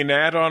the main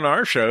ad on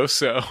our show,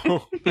 so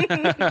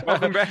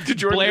welcome back to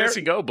Jordan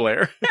Jesse Go,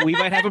 Blair. We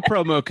might have a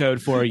promo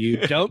code for you.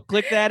 Don't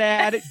click that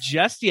ad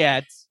just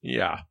yet.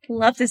 Yeah.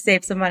 Love to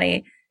save some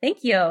money.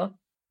 Thank you.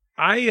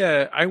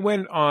 I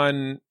went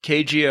on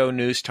KGO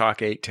News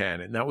Talk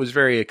 810, and that was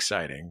very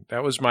exciting.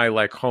 That was my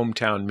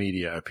hometown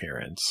media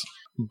appearance.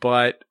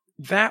 But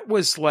that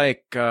was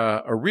like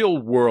a real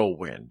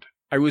whirlwind.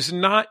 I was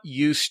not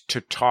used to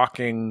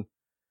talking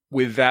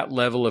with that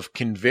level of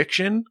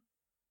conviction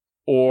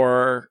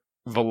or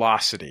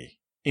velocity.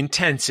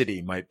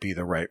 Intensity might be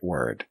the right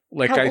word.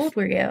 How old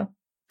were you?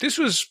 This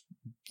was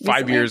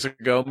 5 years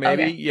ago,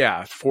 maybe. Okay.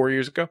 Yeah, 4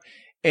 years ago.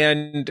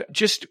 And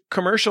just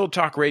commercial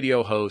talk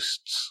radio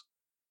hosts,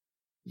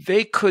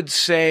 they could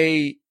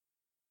say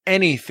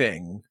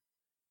anything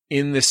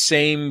in the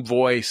same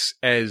voice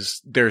as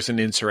there's an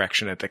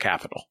insurrection at the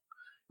Capitol.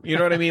 You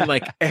know what I mean?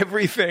 Like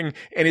everything,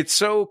 and it's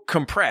so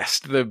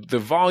compressed. The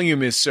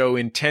volume is so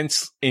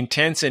intense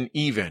and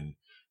even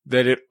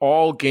that it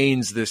all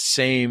gains the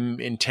same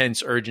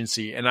intense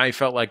urgency. And I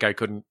felt like I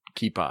couldn't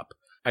keep up.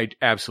 I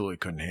absolutely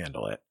couldn't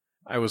handle it.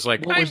 I was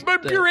like, I'm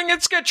appearing at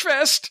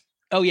Sketchfest.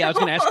 Oh yeah, I was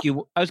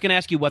going to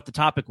ask you what the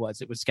topic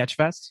was. It was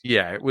Sketchfest?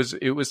 Yeah, it was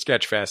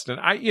Sketchfest, and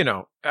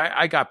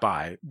I got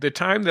by. The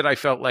time that I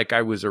felt like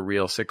I was a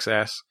real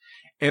success,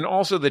 and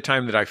also the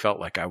time that I felt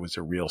like I was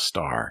a real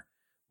star,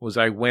 was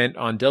I went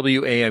on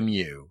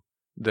WAMU,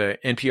 the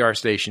NPR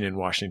station in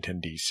Washington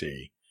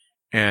D.C.,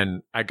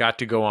 and I got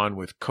to go on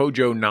with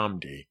Kojo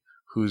Nnamdi,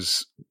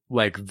 who's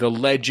like the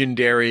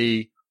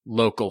legendary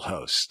local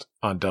host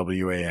on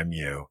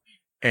WAMU,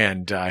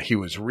 and he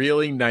was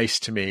really nice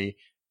to me.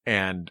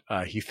 And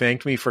he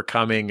thanked me for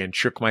coming and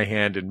shook my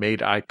hand and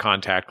made eye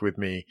contact with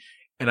me.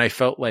 And I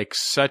felt like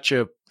such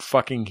a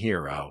fucking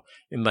hero.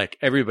 And like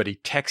everybody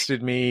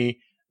texted me,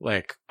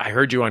 like, I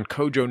heard you on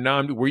Kojo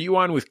Nnamdi. Were you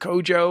on with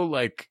Kojo?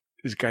 Like,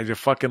 this guy's a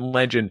fucking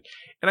legend.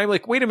 And I'm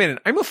like, wait a minute.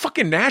 I'm a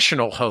fucking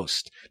national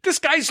host. This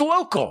guy's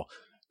local.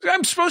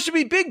 I'm supposed to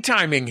be big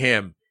timing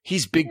him.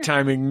 He's big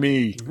timing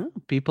me.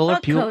 People are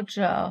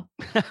Kojo.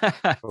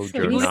 Kojo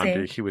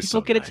Nnamdi. He was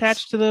people get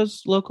attached to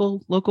those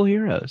local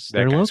heroes.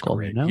 They're local.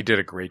 Great. He did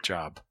a great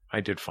job. I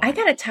did fine. I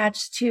got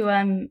attached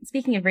to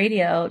speaking of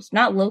radio,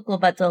 not local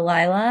but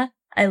Delilah.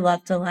 I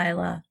love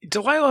Delilah.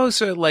 Delilah was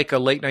like a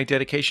late night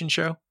dedication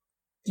show.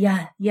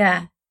 Yeah,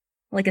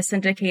 like a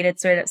syndicated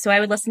sort of. So I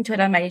would listen to it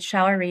on my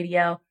shower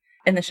radio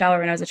in the shower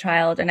when I was a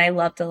child, and I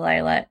loved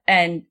Delilah.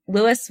 And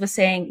Louis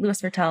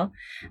Vertel,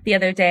 the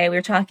other day, we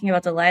were talking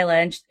about Delilah,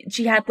 and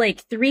she had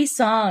like 3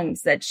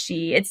 songs that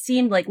it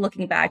seemed like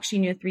looking back, she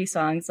knew 3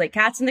 songs. Like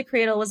Cats in the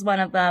Cradle was one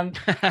of them.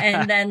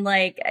 And then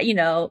like,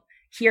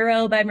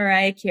 Hero by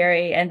Mariah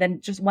Carey, and then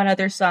just one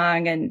other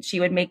song, and she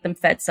would make them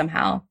fit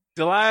somehow.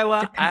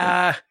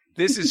 Delilah,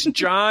 this is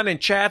John in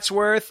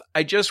Chatsworth.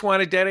 I just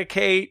want to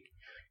dedicate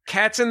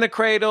Cats in the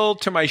Cradle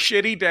to my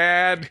shitty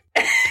dad.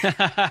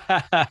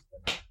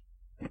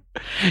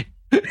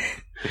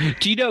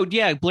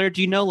 Blair,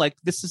 do you know, like,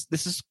 this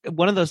is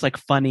one of those like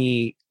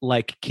funny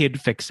like kid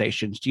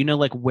fixations. Do you know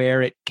like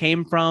where it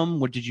came from?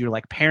 What did your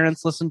like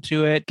parents listen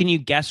to it? Can you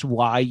guess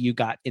why you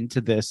got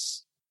into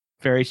this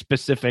very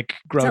specific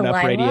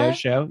grown-up radio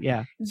show?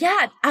 Yeah.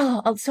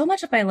 Oh, so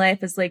much of my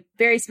life is like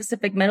very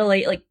specific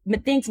middle-aged, like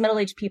things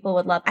middle-aged people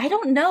would love. I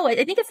don't know. I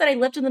think it's that I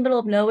lived in the middle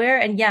of nowhere,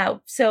 and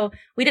so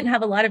we didn't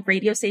have a lot of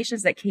radio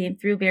stations that came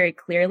through very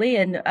clearly.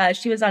 And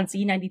she was on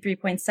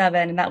Z93.7,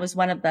 and that was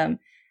one of them.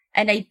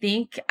 And I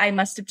think I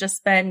must have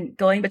just been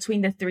going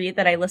between the 3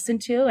 that I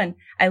listened to, and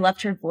I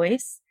loved her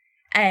voice,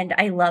 and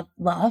I love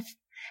love.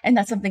 And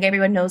that's something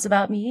everyone knows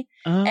about me.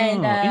 Oh,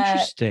 and,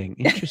 interesting.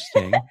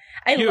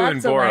 I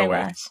love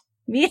Delilah.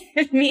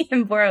 Me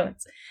and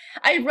Borowitz.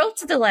 I wrote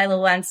to Delilah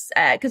once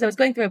because I was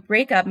going through a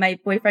breakup. My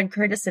boyfriend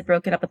Curtis had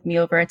broken up with me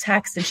over a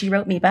text, and she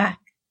wrote me back.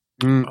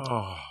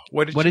 Oh,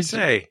 what did she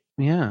say?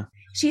 Yeah.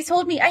 She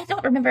told me, I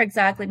don't remember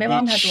exactly. My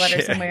mom has a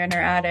letter somewhere in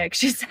her attic.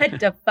 She said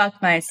to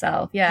fuck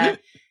myself. Yeah.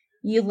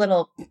 You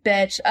little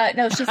bitch.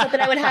 No, she said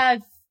that I would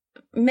have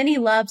many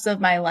loves of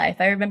my life.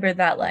 I remember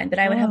that line, that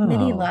I would have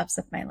many loves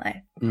of my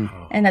life,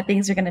 and that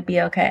things are going to be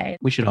okay.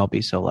 We should all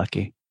be so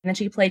lucky. then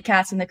she played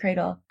Cats in the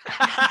Cradle.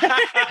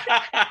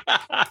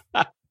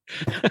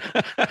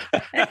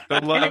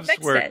 The Loves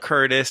were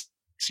Curtis,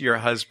 your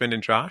husband,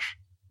 and Josh.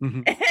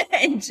 Mhm.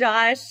 And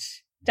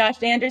Josh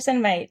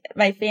Anderson,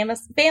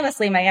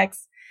 famously my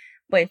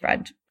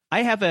ex-boyfriend.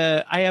 I have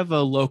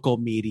a local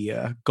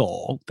media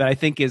goal that I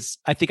think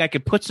I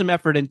could put some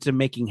effort into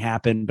making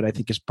happen, but I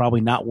think is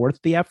probably not worth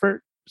the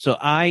effort. So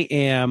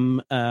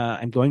I'm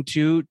going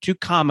to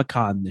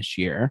Comic-Con this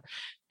year,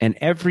 and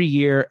every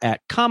year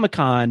at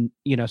Comic-Con,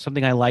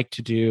 something I like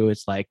to do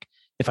is like,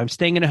 if I'm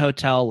staying in a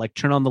hotel, like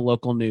turn on the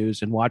local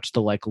news and watch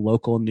the like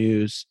local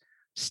news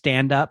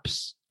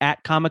stand-ups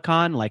at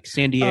Comic-Con, like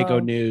San Diego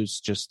news,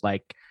 just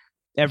like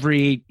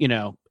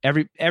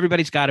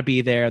everybody's got to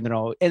be there, and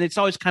and it's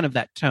always kind of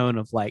that tone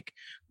of like,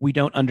 we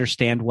don't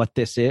understand what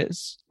this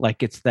is.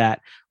 Like, it's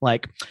that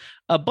like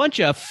a bunch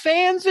of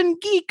fans and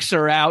geeks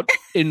are out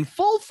in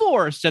full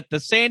force at the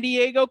San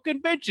Diego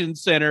Convention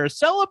Center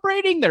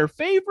celebrating their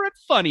favorite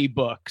funny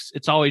books.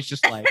 It's always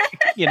just like,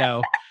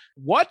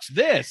 what's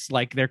this?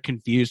 Like, they're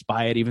confused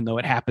by it, even though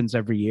it happens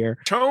every year.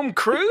 Tom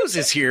Cruise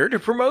is here to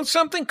promote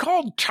something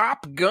called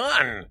Top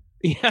Gun.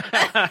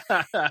 Yeah.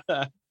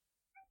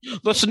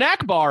 The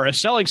snack bar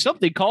is selling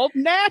something called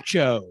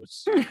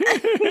nachos.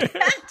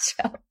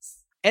 Nachos.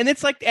 And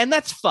it's like, and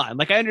that's fun.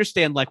 Like, I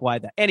understand like why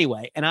that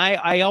anyway. And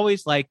I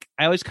always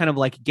kind of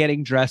like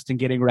getting dressed and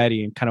getting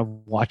ready and kind of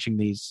watching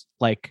these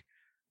like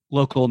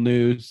local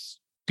news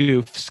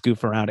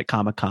goof around at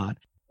Comic-Con.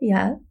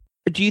 Yeah.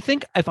 Do you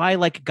think if I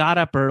like got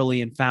up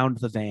early and found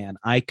the van,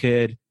 I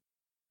could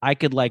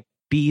like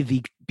be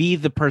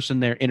the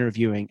person they're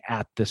interviewing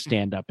at the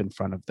stand up in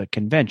front of the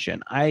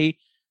convention?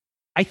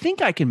 I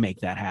think I can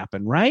make that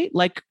happen, right?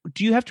 Like,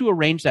 do you have to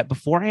arrange that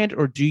beforehand,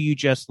 or do you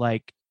just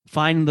like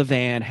find the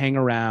van, hang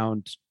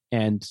around,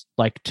 and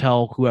like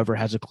tell whoever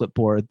has a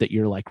clipboard that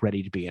you're like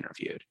ready to be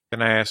interviewed?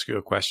 Can I ask you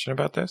a question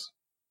about this?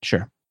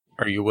 Sure.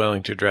 Are you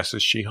willing to dress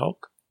as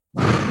She-Hulk?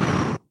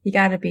 You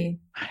gotta be.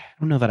 I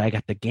don't know that I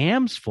got the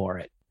gams for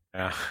it.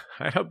 I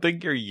don't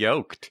think you're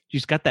yoked.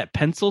 She's got that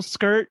pencil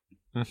skirt.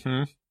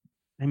 Mm-hmm.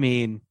 I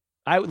mean,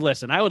 I would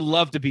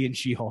love to be in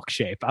She-Hulk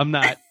shape. I'm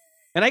not.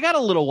 And I got a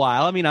little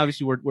while. I mean,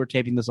 obviously we're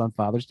taping this on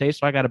Father's Day,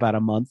 so I got about a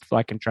month so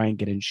I can try and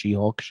get in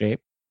She-Hulk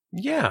shape.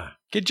 Yeah.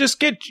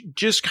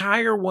 Just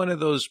hire one of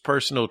those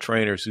personal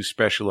trainers who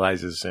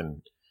specializes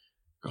in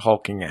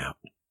hulking out.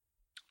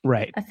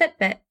 Right. A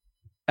Fitbit.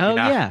 Oh,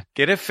 yeah.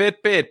 Get a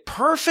Fitbit.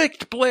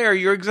 Perfect, Blair.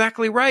 You're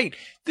exactly right.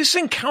 This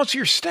thing counts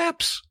your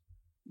steps.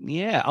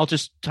 Yeah. I'll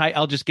just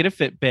get a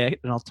Fitbit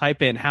and I'll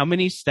type in how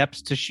many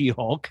steps to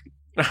She-Hulk.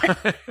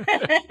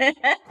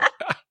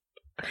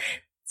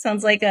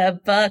 Sounds like a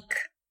book.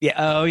 Yeah.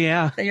 Oh,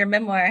 yeah. Your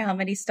memoir, How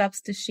Many Steps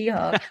to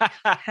She-Hulk?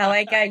 How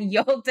I Got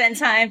Yoked in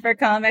Time for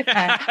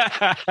Comic-Con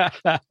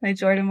by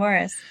Jordan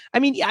Morris. I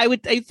mean, I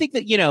think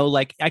that,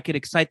 like I could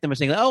excite them by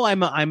saying, oh,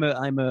 I'm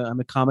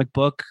a comic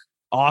book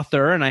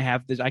author and I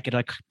have this, I could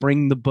like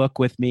bring the book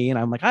with me, and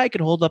I'm like, I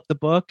could hold up the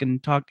book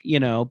and talk,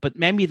 but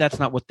maybe that's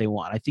not what they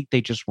want. I think they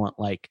just want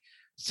like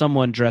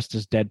someone dressed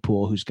as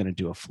Deadpool who's going to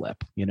do a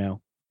flip,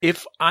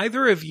 If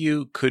either of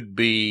you could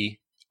be,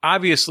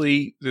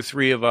 obviously the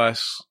three of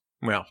us,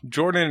 well,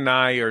 Jordan and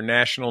I are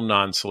national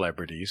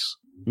non-celebrities.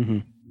 Mm-hmm.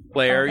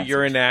 Blair,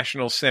 you're a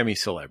national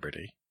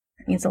semi-celebrity.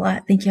 That means a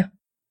lot. Thank you.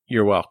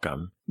 You're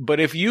welcome. But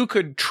if you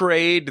could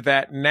trade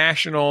that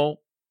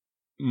national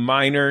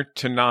minor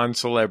to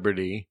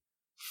non-celebrity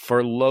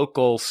for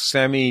local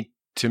semi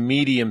to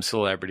medium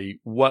celebrity,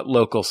 what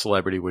local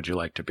celebrity would you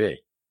like to be?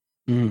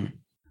 Mm.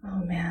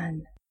 Oh,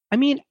 man. I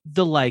mean,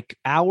 the like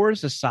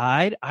hours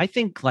aside, I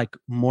think like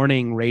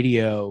morning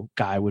radio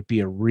guy would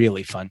be a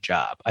really fun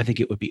job. I think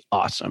it would be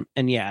awesome.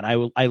 And yeah,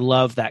 and I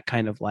love that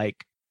kind of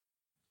like,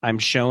 I'm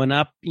showing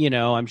up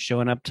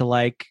to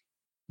like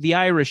the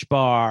Irish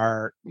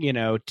bar,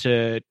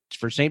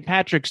 for St.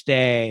 Patrick's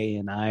Day,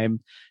 and I'm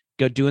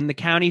doing the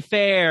county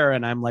fair,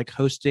 and I'm like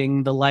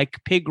hosting the like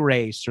pig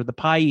race or the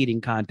pie eating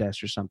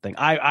contest or something.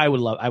 I would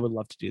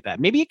love to do that.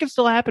 Maybe it can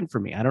still happen for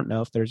me. I don't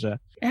know if there's I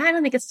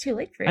don't think it's too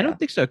late for you. I don't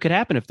think so. It could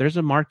happen. If there's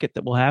a market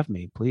that will have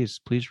me, please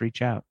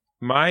reach out.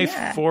 My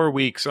 4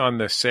 weeks on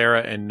the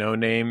Sarah and No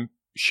Name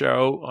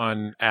show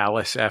on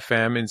Alice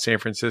FM in San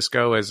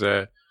Francisco as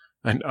an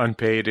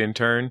unpaid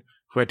intern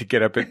who had to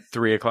get up at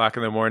 3:00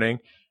 in the morning.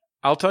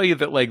 I'll tell you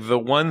that like the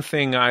one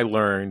thing I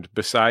learned,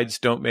 besides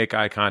don't make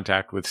eye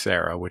contact with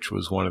Sarah, which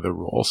was one of the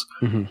rules,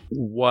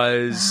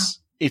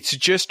 was it's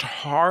just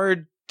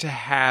hard to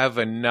have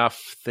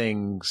enough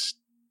things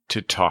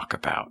to talk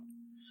about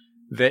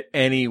that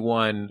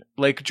anyone,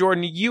 like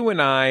Jordan, you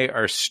and I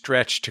are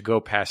stretched to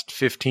go past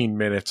 15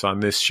 minutes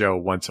on this show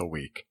once a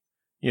week.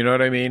 You know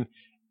what I mean?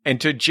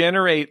 And to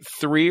generate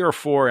 3 or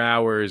 4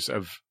 hours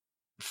of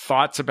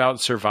thoughts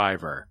about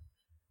Survivor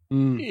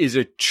is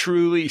a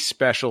truly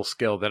special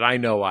skill that I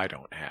know I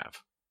don't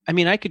have. I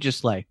mean, I could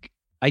just like,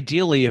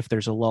 ideally, if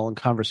there's a lull in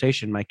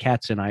conversation, my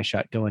cat's in eye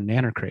shot going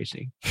nana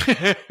crazy.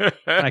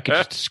 I could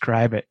just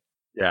describe it.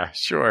 Yeah,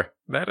 sure.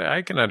 That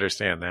I can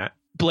understand that.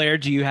 Blair,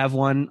 do you have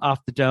one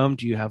off the dome?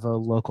 Do you have a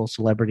local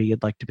celebrity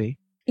you'd like to be?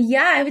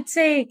 Yeah, I would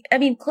say, I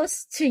mean,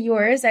 close to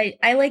yours.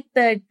 I like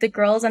the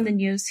girls on the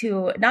news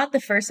who, not the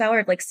first hour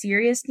of like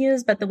serious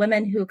news, but the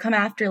women who come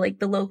after like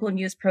the local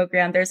news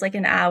program. There's like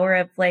an hour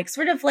of like,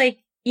 sort of like,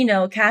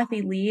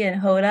 Kathy Lee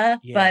and Hoda,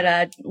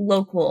 but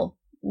local.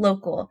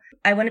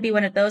 I want to be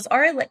one of those.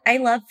 Or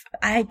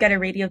I got a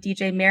radio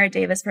DJ, Mara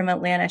Davis from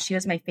Atlanta. She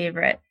was my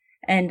favorite.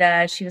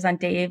 And she was on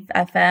Dave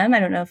FM. I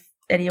don't know if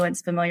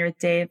anyone's familiar with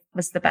Dave,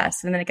 was the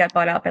best. And then it got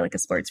bought out by like a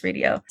sports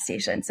radio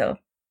station. So,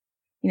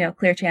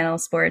 Clear Channel,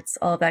 sports,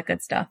 all of that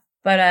good stuff.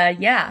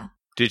 But yeah.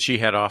 Did she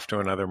head off to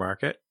another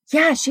market?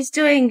 Yeah, she's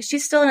still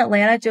in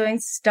Atlanta doing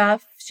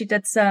stuff.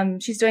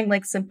 She's doing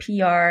like some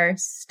PR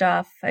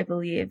stuff, I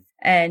believe.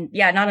 And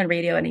yeah, not on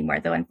radio anymore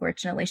though,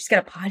 unfortunately. She's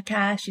got a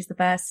podcast. She's the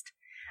best.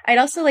 I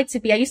used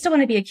to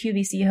want to be a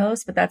QVC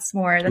host, but that's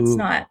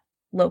not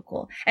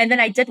local. And then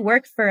I did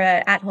work for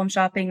a at-home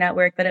shopping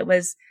network, but it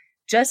was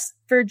just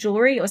for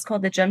jewelry. It was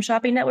called the Gem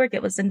Shopping Network.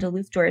 It was in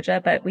Duluth,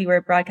 Georgia, but we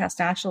were broadcast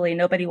nationally.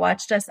 Nobody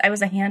watched us. I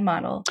was a hand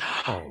model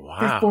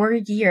for 4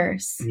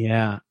 years.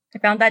 Yeah. I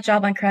found that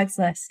job on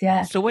Craigslist.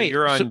 Yeah. So wait,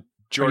 you're on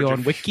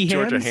Georgia Wiki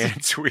Georgia Hands?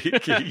 Hands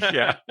Wiki.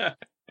 Yeah.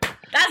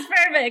 That's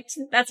perfect.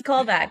 That's a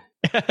callback.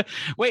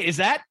 Wait, is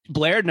that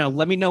Blair? No,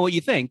 let me know what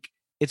you think.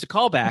 It's a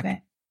callback.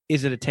 Okay.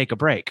 Is it a take a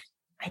break?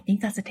 I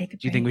think that's a take a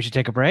break. Do you think we should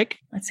take a break?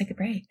 Let's take a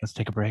break. Let's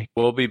take a break.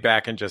 We'll be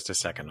back in just a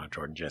second on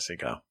Jordan Jesse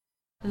Go.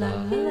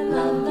 Love you,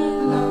 love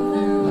you, love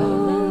you,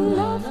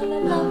 love you, love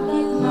you, love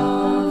you,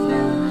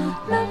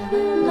 love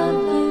you, love you,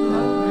 love you,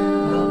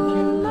 love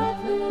you,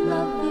 love you,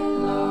 love you,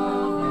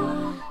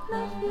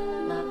 love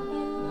you,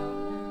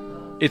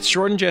 love you. It's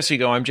Jordan Jesse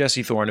Go. I'm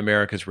Jesse Thorne,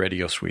 America's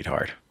radio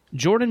sweetheart.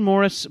 Jordan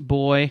Morris,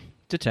 boy,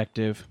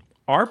 detective.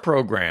 Our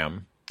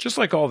program, just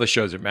like all the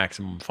shows at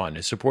Maximum Fun,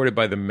 is supported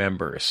by the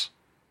members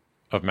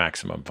of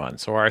Maximum Fun.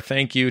 So our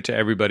thank you to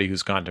everybody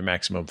who's gone to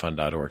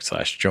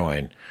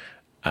MaximumFun.org/join.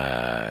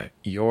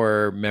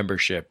 Your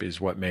membership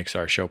is what makes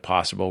our show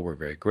possible. We're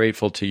very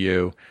grateful to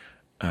you.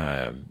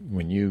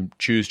 When you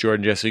choose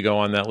Jordan Jesse Go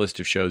on that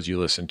list of shows you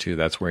listen to,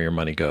 that's where your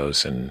money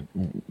goes, and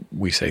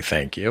we say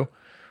thank you.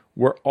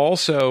 We're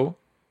also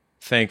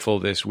thankful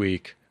this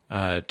week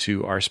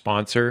to our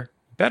sponsor,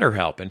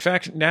 BetterHelp. In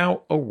fact,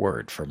 now a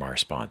word from our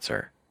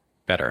sponsor,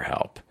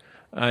 BetterHelp.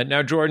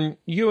 Now, Jordan,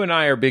 you and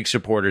I are big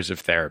supporters of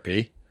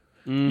therapy.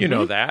 Mm-hmm. You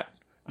know that.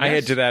 Yes. I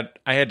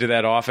head to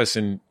that office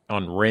on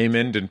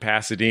Raymond in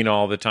Pasadena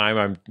all the time.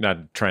 I'm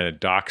not trying to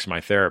dox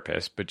my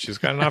therapist, but she's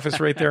got an office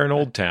right there in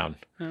Old Town.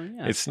 Oh,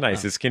 yeah. It's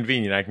nice. Oh. It's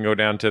convenient. I can go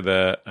down to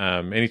the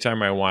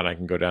anytime I want. I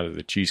can go down to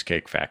the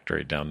Cheesecake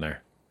Factory down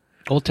there.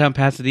 Old Town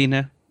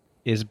Pasadena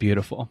is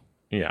beautiful.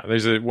 Yeah,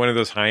 there's one of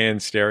those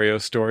high-end stereo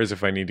stores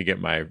if I need to get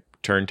my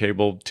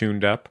turntable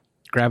tuned up.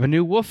 Grab a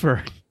new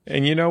woofer.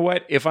 And you know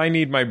what? If I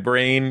need my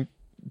brain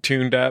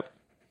tuned up,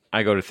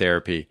 I go to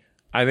therapy.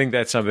 I think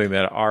that's something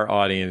that our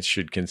audience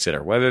should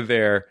consider. Whether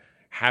they're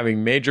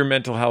having major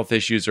mental health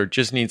issues or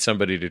just need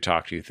somebody to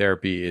talk to,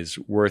 therapy is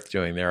worth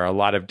doing. There are a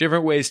lot of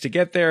different ways to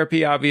get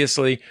therapy,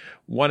 obviously.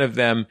 One of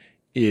them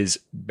is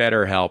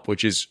BetterHelp,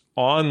 which is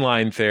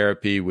online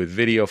therapy with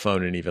video,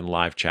 phone, and even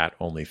live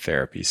chat-only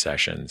therapy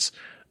sessions.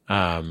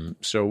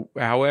 So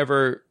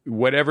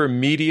whatever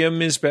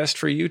medium is best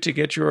for you to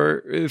get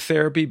your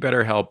therapy,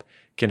 BetterHelp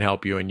can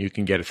help you, and you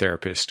can get a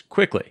therapist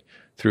quickly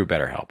through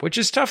BetterHelp, which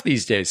is tough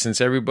these days since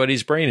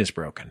everybody's brain is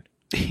broken.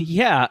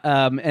 Yeah,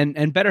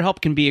 and BetterHelp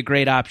can be a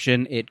great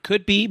option. It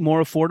could be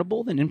more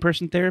affordable than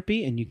in-person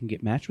therapy, and you can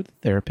get matched with a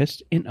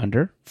therapist in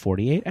under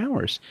 48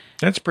 hours.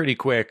 That's pretty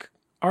quick.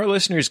 Our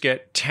listeners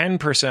get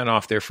 10%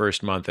 off their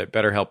first month at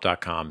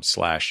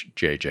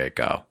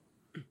BetterHelp.com/JJGo.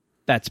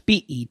 That's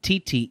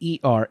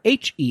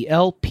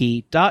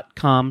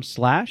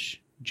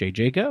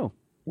BetterHelp.com/JJGo.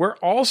 We're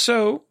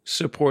also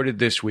supported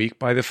this week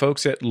by the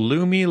folks at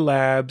Lumi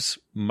Labs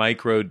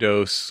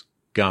Microdose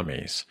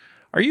Gummies.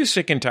 Are you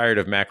sick and tired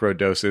of macro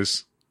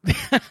doses?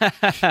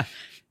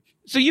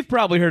 So you've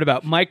probably heard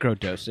about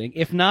microdosing.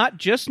 If not,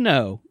 just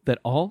know that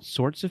all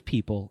sorts of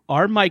people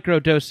are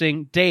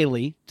microdosing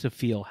daily to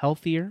feel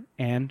healthier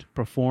and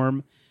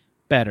perform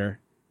better.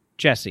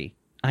 Jesse,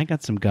 I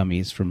got some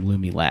gummies from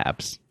Lumi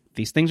Labs.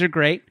 These things are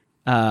great.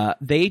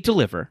 They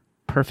deliver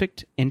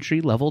perfect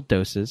entry-level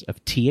doses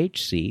of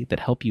THC that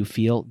help you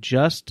feel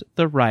just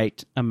the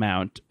right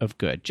amount of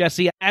good.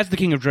 Jesse, as the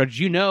king of drugs,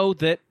 you know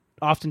that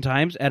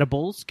oftentimes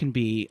edibles can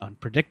be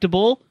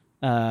unpredictable.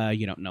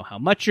 You don't know how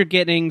much you're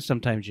getting.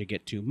 Sometimes you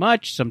get too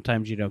much.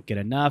 Sometimes you don't get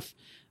enough.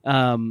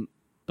 But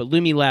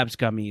Lumi Labs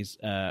gummies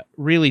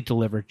really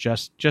deliver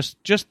just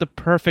the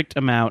perfect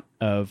amount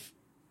of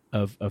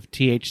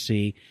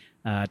THC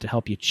to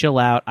help you chill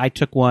out. I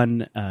took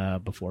one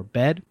before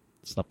bed.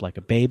 Slept like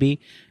a baby.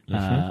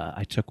 Mm-hmm.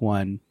 I took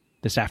one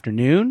this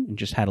afternoon and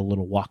just had a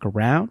little walk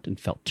around and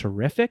felt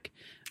terrific.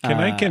 Can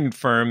I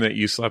confirm that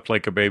you slept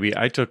like a baby?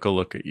 I took a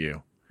look at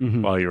you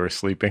while you were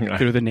sleeping.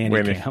 Through the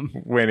nanny cam.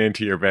 Went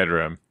into your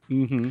bedroom,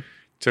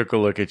 took a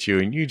look at you,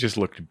 and you just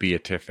looked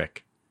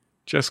beatific.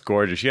 Just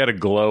gorgeous. You had a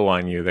glow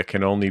on you that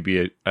can only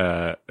be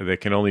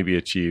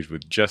achieved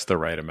with just the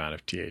right amount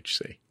of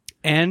THC.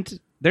 And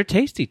They're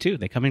tasty too.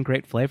 They come in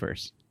great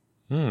flavors.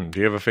 Do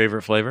you have a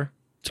favorite flavor?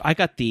 So I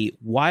got the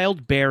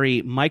Wild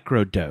Berry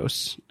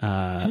Microdose.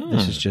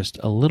 This is just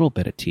a little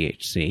bit of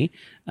THC.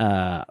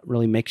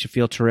 Really makes you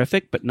feel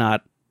terrific, but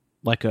not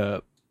like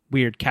a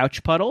weird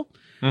couch puddle.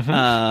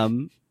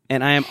 And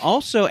I am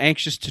also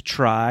anxious to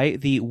try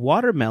the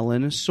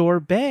Watermelon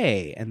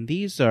Sorbet. And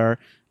these are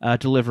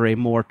deliver a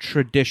more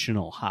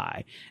traditional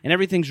high. And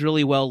everything's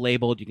really well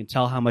labeled. You can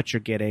tell how much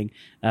you're getting.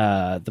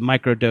 The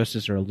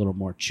microdoses are a little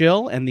more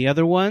chill. And the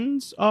other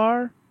ones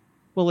are,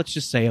 well, let's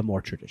just say a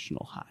more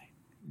traditional high.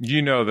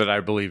 You know that I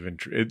believe in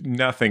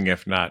nothing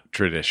if not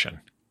tradition.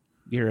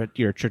 You're a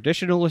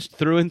traditionalist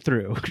through and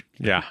through.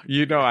 Yeah,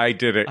 you know I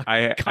did it.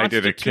 I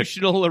did a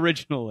constitutional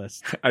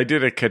originalist. I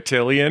did a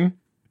cotillion.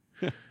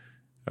 I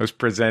was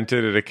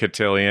presented at a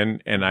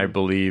cotillion, and I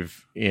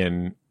believe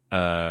in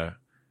a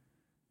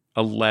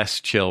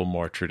less chill,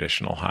 more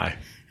traditional high.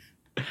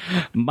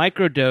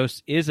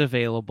 Microdose is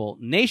available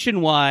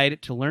nationwide.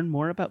 To learn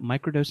more about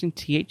microdosing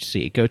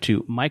THC, go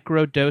to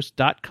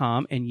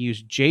microdose.com and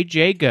use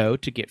JJGO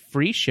to get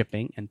free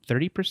shipping and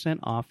 30%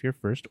 off your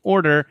first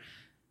order.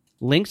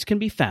 Links can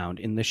be found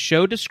in the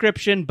show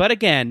description, but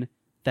again,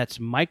 that's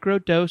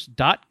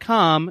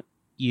microdose.com.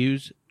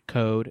 Use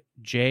code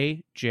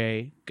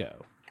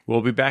JJGO.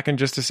 We'll be back in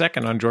just a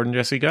second on Jordan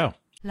Jesse Go.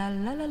 La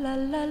la la la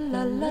la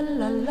la la la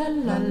la la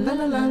la la.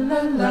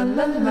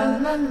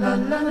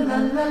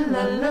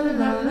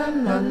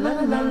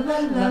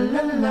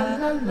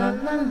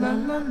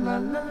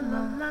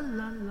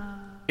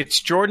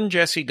 It's Jordan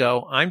Jesse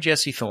Go. I'm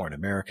Jesse Thorne,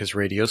 America's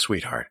radio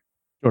sweetheart.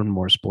 Jordan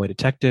Moore's boy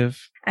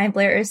detective. I'm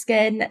Blair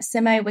Erskine,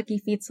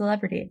 semi-WikiFeed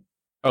celebrity.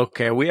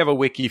 Okay, we have a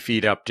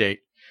WikiFeed update.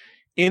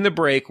 In the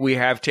break, we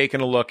have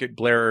taken a look at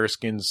Blair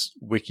Erskine's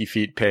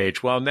WikiFeed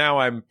page. Well, now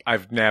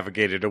I've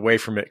navigated away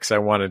from it because I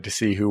wanted to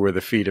see who were the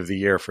feed of the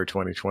year for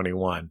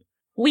 2021.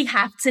 We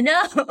have to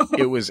know.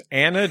 It was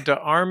Anna de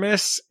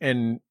Armas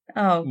and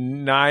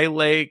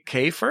Nile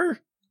Kafer.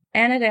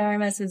 Anna de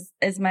Armas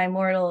is my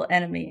mortal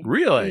enemy.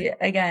 Really?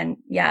 Again,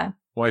 yeah.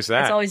 Why is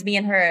that? It's always me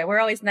and her. We're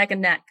always neck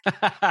and neck.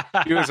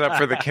 She was up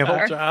for the Kimmel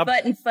Or job.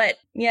 Foot and foot.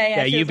 Yeah.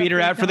 Yeah, she you was beat up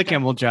her out for the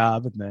Kimmel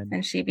job.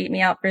 And she beat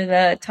me out for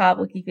the top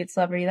WikiFeed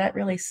celebrity. That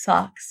really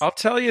sucks. I'll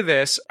tell you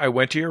this. I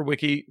went to your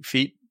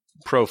WikiFeed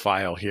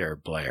profile here,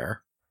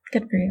 Blair.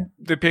 Good for you.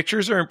 The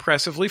pictures are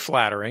impressively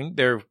flattering.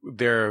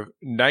 They're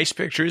nice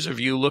pictures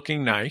of you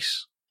looking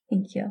nice.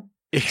 Thank you.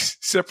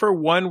 Except for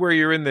one where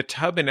you're in the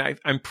tub, and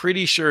I'm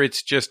pretty sure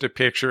it's just a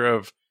picture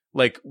of,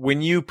 like,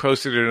 when you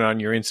posted it on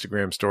your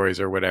Instagram stories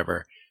or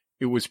whatever,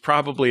 it was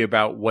probably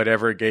about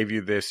whatever gave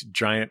you this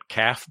giant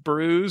calf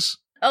bruise.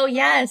 Oh,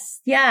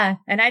 yes. Yeah.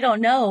 And I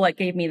don't know what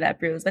gave me that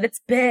bruise, but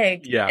it's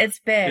big. Yeah. It's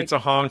big. It's a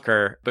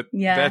honker, but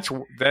yeah.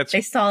 that's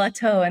They saw a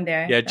toe in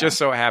there. Yeah, it just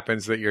so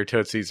happens that your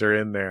tootsies are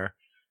in there.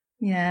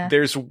 Yeah.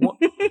 There's one,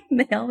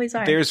 They always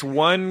are. There's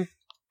one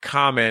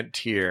comment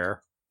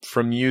here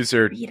from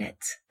user Read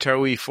it.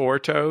 Toey Four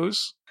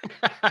Toes.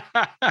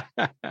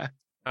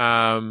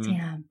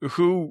 Damn.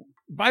 Who,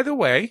 by the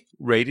way,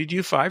 rated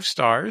you 5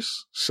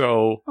 stars.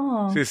 So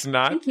Oh, it's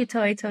not. thank you,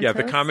 Toy Toes. Yeah,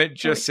 the comment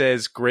just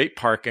says great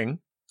parking.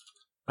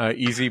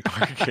 Easy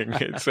parking,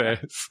 it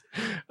says.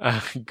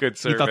 Good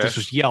service. You thought this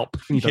was Yelp.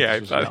 Yeah, I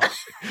thought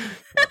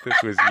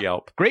this was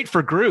Yelp. Great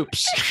for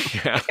groups.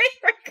 Yeah.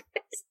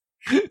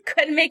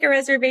 Couldn't make a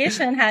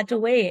reservation, had to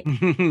wait.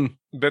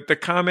 But the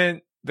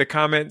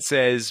comment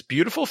says,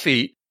 beautiful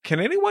feet. Can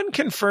anyone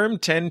confirm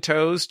 10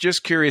 toes?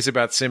 Just curious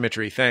about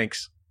symmetry.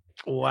 Thanks.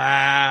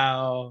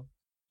 Wow.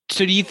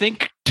 So do you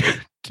think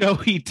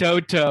Toei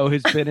Toto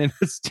has been in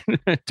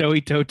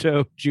Toei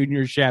Toto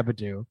Junior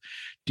Shabadoo?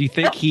 Do you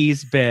think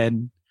he's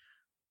been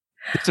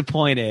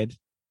disappointed?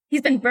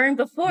 He's been burned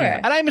before.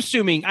 Yeah. And I'm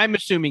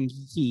assuming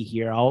he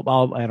here. I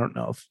don't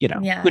know if,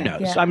 Yeah, who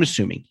knows? yeah. I'm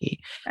assuming he.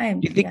 Do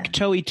you think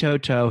Toei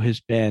Toto has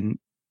been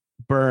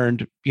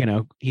burned?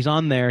 He's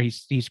on there.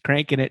 He's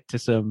cranking it to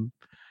some,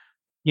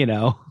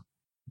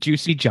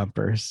 juicy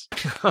jumpers.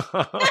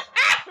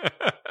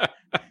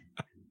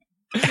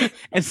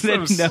 And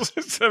then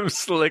some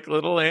slick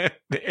little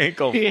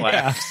ankle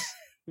flaps.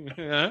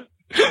 Yeah.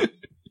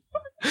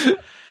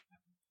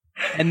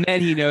 And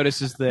then he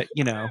notices that,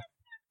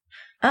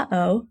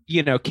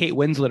 Kate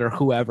Winslet or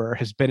whoever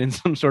has been in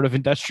some sort of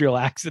industrial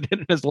accident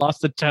and has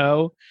lost a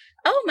toe.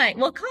 Oh my,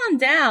 well, calm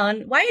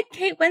down. Why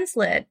Kate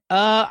Winslet?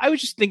 I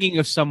was just thinking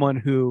of someone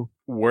who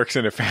works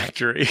in a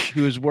factory.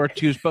 Who's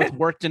both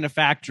worked in a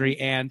factory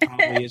and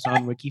probably is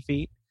on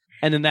WikiFeet.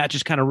 And then that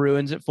just kind of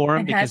ruins it for him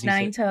And because has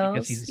 9 toes.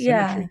 Because he's a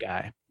symmetry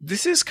guy.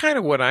 This is kind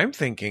of what I'm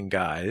thinking,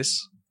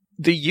 guys.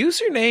 The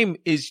username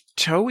is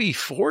Toei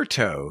Four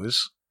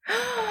Toes.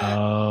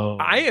 Oh.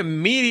 I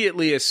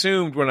immediately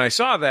assumed when I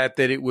saw that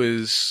it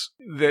was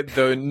that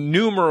the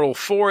numeral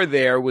 4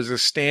 there was a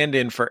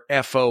stand-in for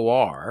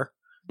FOR.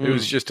 It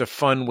was just a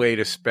fun way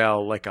to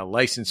spell, like a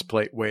license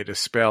plate way to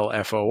spell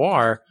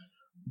FOR.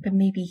 But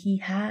maybe he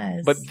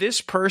has. But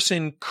this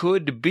person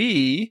could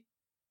be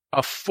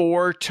a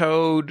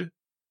 4-toed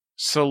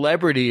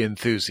celebrity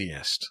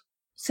enthusiast.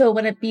 So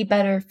would it be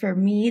better for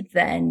me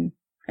then?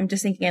 I'm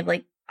just thinking of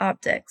like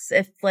optics.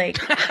 If like,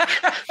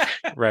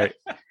 Right.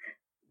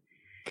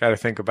 Got to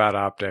think about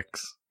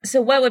optics.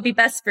 so what would be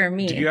best for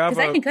me? Do you have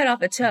Because I can cut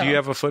off a toe. Do you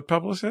have a foot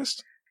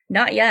publicist?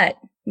 Not yet.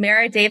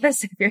 Mara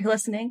Davis, if you're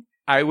listening.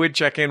 I would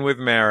check in with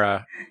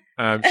Mara.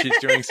 She's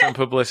doing some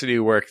publicity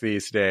work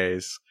these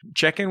days.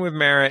 Check in with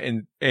Mara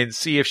and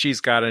see if she's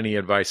got any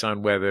advice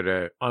on whether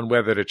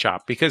to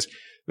chop. Because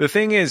the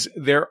thing is,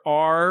 there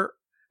are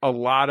a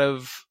lot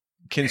of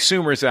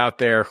consumers out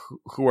there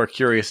who are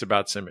curious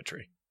about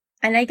symmetry.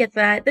 And I get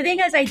that. The thing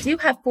is, I do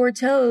have 4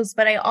 toes,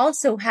 but I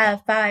also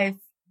have 5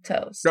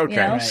 toes. Okay, You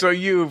know? Right. so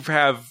you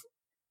have,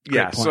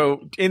 yeah. Great point.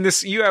 So in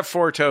this, you have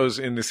 4 toes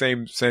in the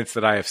same sense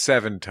that I have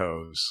 7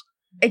 toes.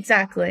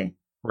 Exactly.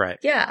 Right.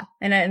 Yeah.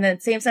 And in the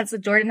same sense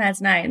that Jordan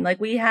has 9.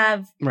 Like we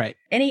have Right.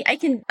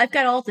 I've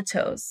got all the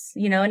toes,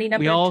 you know, any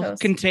number We of all toes.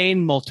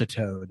 contain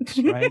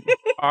multitoads, right?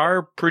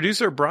 Our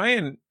producer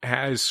Brian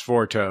has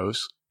 4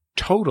 toes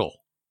total,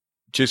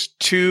 just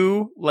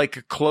 2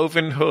 like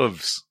cloven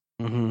hooves.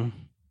 Mm-hmm.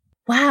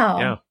 Wow.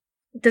 Yeah.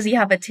 Does he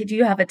have do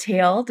you have a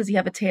tail? Does he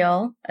have a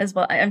tail as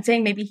well? I'm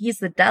saying maybe he's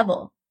the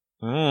devil.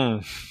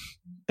 Mm.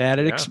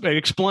 That'd Yeah.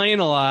 explain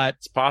a lot.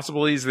 It's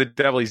possible he's the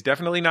devil. He's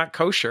definitely not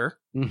kosher.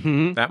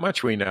 Mm-hmm. That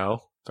much we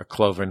know. The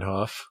cloven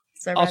hoof.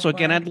 It's a red Also,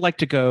 again, flag. I'd like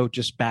to go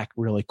just back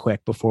really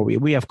quick before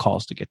we have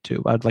calls to get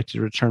to. I'd like to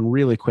return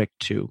really quick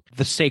to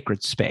the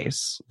sacred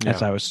space,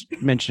 as Yeah. I was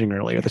mentioning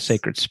earlier, the Yes.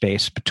 sacred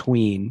space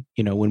between,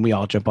 when we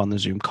all jump on the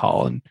Zoom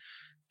call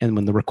and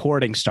when the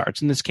recording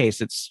starts. In this case,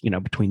 it's,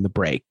 between the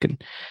break.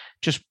 And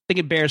just think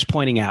it bears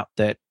pointing out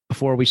that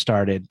before we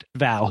started,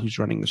 Val, who's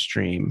running the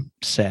stream,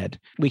 said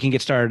we can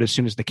get started as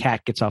soon as the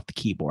cat gets off the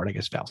keyboard. I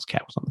guess Val's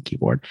cat was on the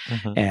keyboard.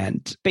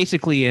 And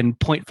basically in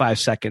 0.5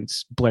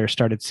 seconds, Blair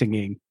started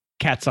singing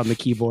Cats on the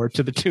Keyboard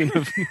to the tune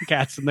of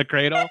Cats in the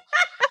Cradle.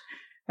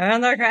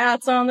 And the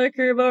cats on the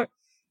keyboard.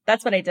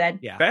 That's what I did.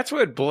 Yeah. That's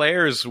what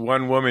Blair's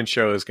one-woman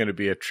show is going to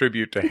be, a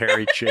tribute to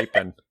Harry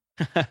Chapin.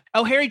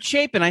 Oh, Harry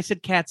Chapin. I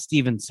said Cat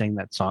Stevens sang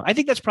that song. I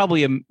think that's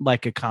probably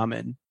a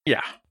common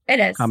Yeah. It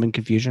is.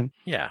 confusion.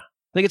 Yeah.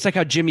 I think it's like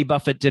how Jimmy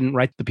Buffett didn't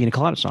write the Pina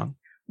Colada song.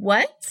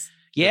 What?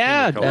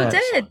 Yeah. Pina Colada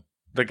Who did? song.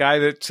 The guy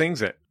that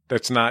sings it.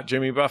 That's not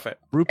Jimmy Buffett.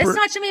 Rupert, It's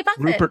not Jimmy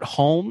Buffett. Rupert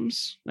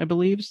Holmes, I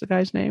believe, is the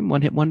guy's name.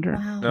 One Hit Wonder.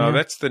 Wow. No, Yeah.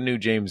 that's the new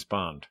James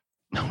Bond.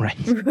 Right.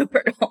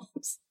 Rupert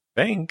Holmes.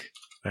 Think.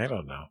 I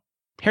don't know.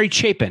 Harry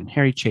Chapin.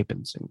 Harry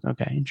Chapin sings.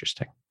 Okay,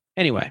 interesting.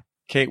 Anyway.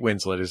 Kate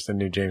Winslet is the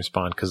new James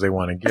Bond because they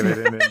want to give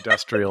it an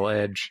industrial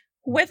edge.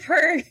 With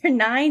her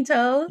 9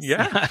 toes.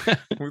 Yeah.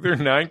 With her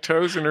 9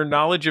 toes and her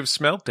knowledge of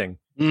smelting.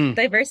 Mm,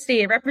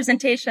 Diversity,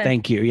 representation.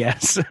 thank you.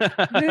 Yes.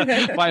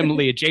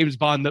 Finally, a James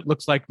Bond that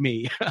looks like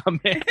me. A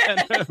man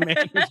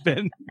who's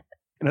been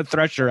in a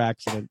thresher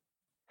accident.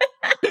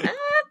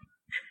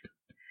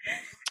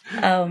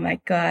 Oh my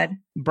God.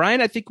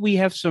 Brian, I think we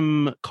have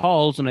some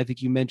calls, and I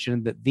think you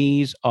mentioned that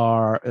these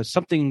are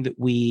something that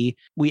we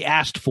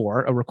asked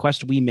for, a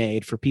request we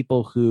made for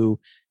people who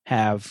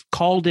have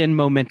called in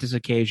momentous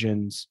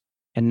occasions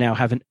and now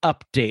have an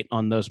update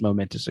on those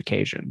momentous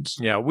occasions.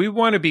 Yeah, we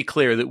want to be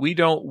clear that we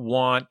don't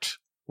want,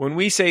 when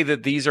we say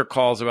that these are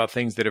calls about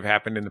things that have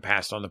happened in the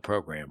past on the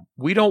program,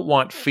 we don't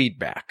want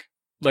feedback.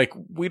 Like,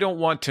 we don't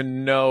want to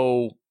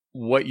know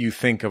what you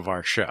think of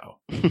our show.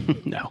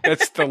 No.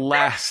 That's the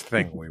last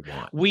thing we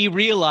want. We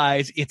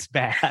realize it's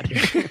bad.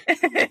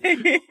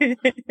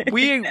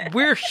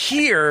 We're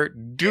here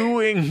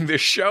doing the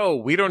show.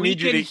 We don't We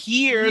need you can to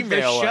hear the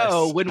email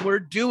show us when we're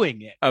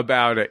doing it.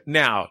 about it.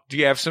 Now, do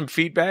you have some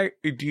feedback?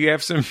 Do you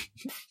have some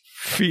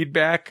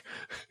feedback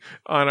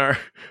on our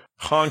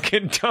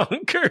honkin'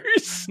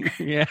 donkers?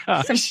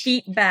 Yeah. Some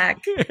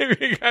feedback.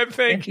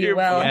 Thank If you you.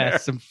 will. Blair. Yeah,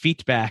 some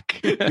feedback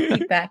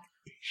Feedback.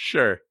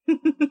 Sure.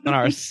 on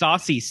our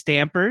saucy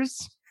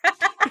stampers.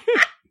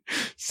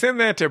 Send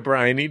that to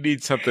Brian. He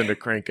needs something to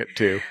crank it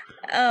to.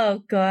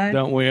 Oh God.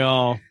 Don't we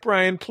all?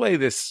 Brian, play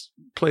this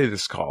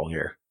call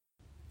here.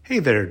 Hey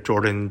there,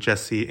 Jordan,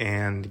 Jesse,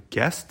 and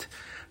guest.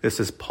 This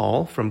is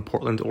Paul from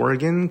Portland,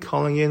 Oregon,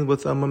 calling in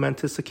with a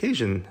momentous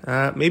occasion.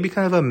 Maybe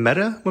kind of a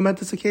meta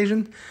momentous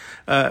occasion.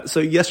 So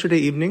yesterday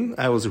evening,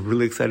 I was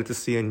really excited to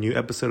see a new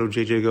episode of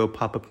JJ Go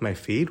pop up in my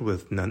feed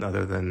with none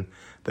other than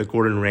the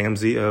Gordon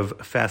Ramsay of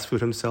fast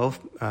food himself,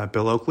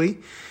 Bill Oakley.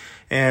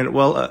 And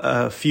well,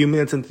 a few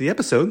minutes into the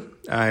episode,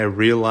 I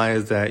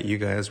realized that you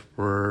guys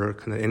were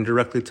kind of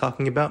indirectly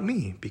talking about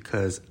me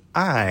because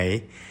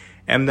I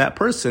am that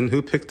person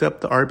who picked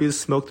up the Arby's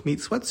smoked meat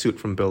sweatsuit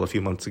from Bill a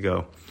few months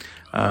ago.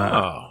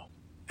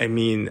 I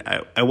mean,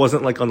 I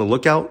wasn't like on the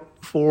lookout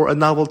for a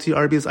novelty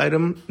Arby's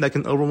item that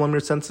can overwhelm your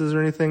senses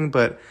or anything,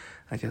 but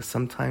I guess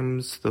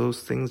sometimes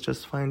those things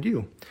just find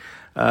you.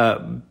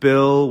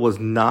 Bill was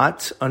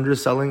not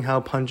underselling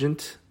how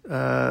pungent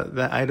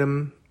that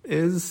item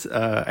is.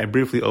 I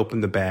briefly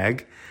opened the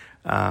bag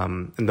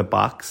in the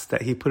box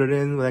that he put it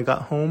in when I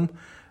got home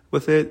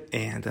with it,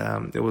 and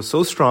it was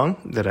so strong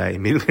that I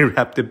immediately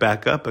wrapped it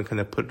back up and kind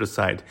of put it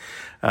aside.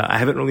 I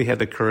haven't really had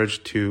the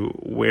courage to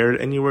wear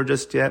it anywhere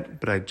just yet,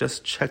 but I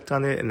just checked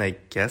on it, and I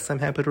guess I'm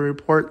happy to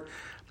report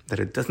that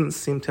it doesn't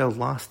seem to have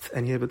lost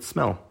any of its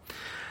smell.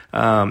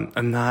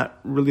 I'm not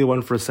really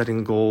one for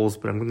setting goals,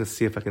 but I'm going to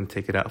see if I can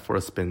take it out for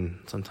a spin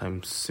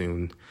sometime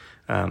soon.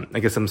 I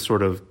guess I'm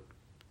sort of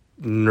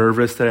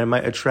nervous that I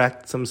might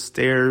attract some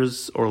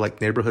stares or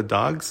like neighborhood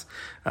dogs.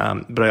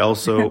 But I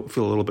also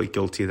feel a little bit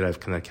guilty that I've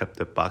kind of kept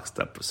it boxed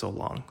up for so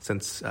long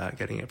since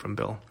getting it from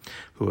Bill,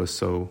 who was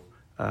so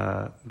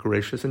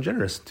gracious and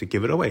generous to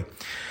give it away.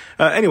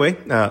 Anyway,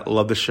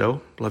 love the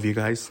show. Love you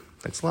guys.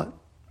 Thanks a lot.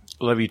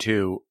 Love you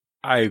too.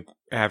 I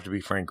have to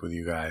be frank with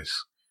you guys.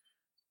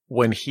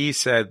 When he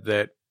said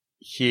that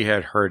he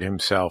had heard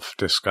himself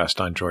discussed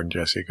on Jordan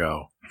Jesse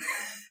Go,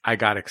 I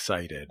got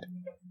excited.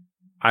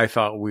 I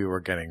thought we were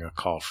getting a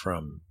call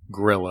from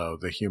Grillo,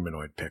 the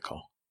humanoid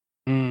pickle.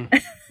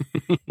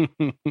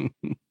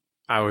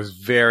 I was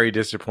very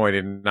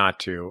disappointed not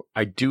to.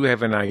 I do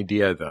have an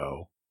idea,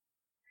 though,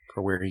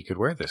 for where he could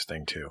wear this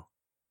thing to.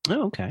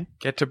 Oh, okay.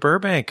 Get to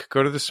Burbank.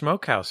 Go to the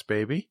smokehouse,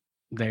 baby.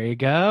 There you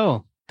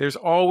go. There's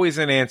always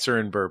an answer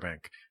in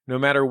Burbank. No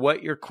matter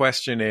what your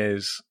question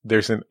is,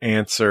 there's an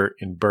answer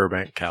in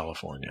Burbank,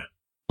 California.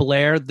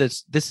 Blair,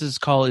 this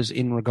call is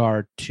in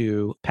regard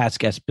to past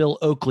guest Bill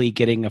Oakley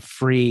getting a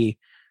free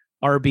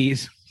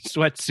Arby's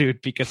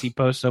sweatsuit because he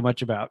posts so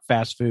much about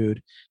fast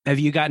food. Have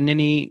you gotten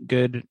any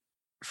good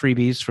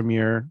freebies from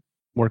your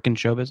work in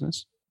show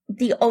business?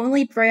 The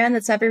only brand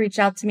that's ever reached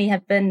out to me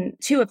have been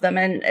two of them,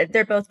 and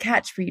they're both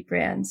cat treat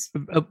brands.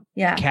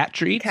 Yeah. Cat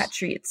treats? Cat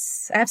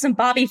treats. I have some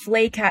Bobby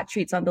Flay cat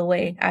treats on the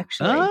way,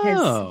 actually.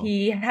 Oh.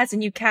 He has a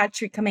new cat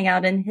treat coming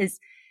out, and his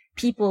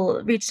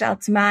people reached out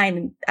to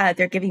mine, and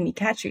they're giving me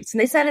cat treats. And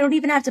they said I don't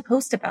even have to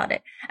post about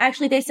it.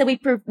 Actually, they said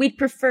we'd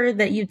prefer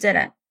that you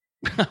didn't.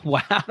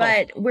 Wow.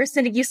 But we're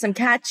sending you some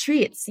cat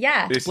treats.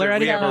 Yeah. They said Blair, I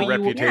we didn't have a know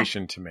you-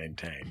 reputation to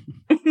maintain.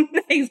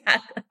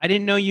 Exactly. I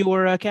didn't know you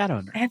were a cat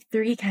owner. I have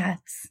 3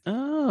 cats.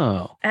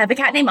 Oh. I have a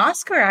cat named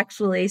Oscar,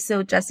 actually.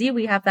 So, Jesse,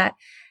 we have that.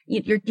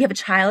 You have a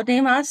child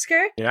named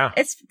Oscar? Yeah.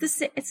 It's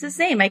the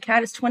same. My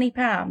cat is 20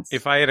 pounds.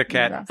 If I had a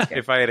cat, Oscar.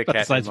 if I had a cat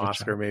Besides named my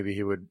Oscar, child. maybe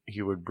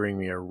he would bring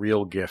me a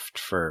real gift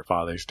for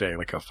Father's Day,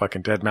 like a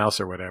fucking dead mouse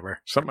or whatever,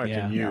 something I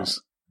can Yeah.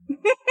 use.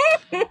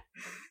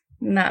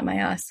 Not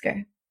my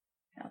Oscar.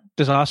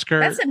 Does Oscar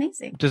That's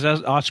amazing. does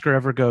Oscar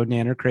ever go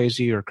nanner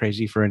crazy or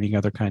crazy for any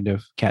other kind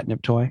of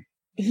catnip toy?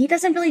 He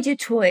doesn't really do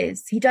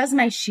toys. He does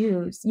my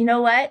shoes. You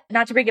know what?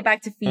 Not to bring it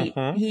back to feet.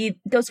 Mhm. He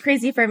goes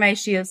crazy for my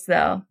shoes,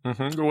 though.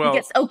 Well, He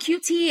gets,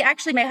 QT.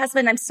 Actually, my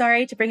husband, I'm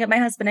sorry to bring up my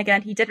husband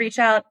again. He did reach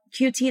out.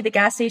 QT, the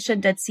gas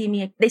station, did see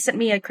me. They sent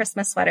me a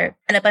Christmas sweater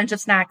and a bunch of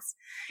snacks.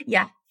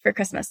 Yeah, for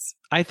Christmas.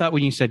 I thought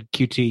when you said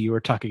QT, you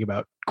were talking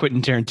about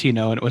Quentin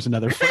Tarantino and it was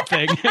another foot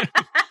thing.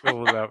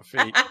 all about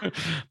feet.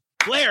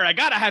 Blair, I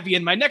gotta have you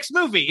in my next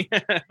movie.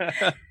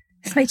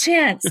 It's my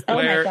chance. Oh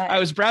my Blair, God. I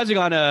was browsing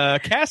on a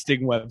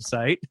casting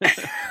website.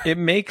 It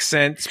makes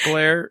sense,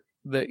 Blair,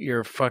 that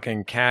your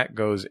fucking cat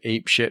goes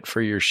ape shit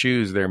for your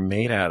shoes. They're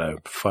made out of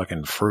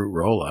fucking fruit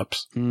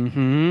roll-ups.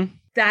 Mm-hmm.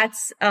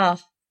 That's, oh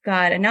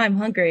God, and now I'm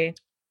hungry.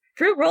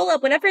 Fruit roll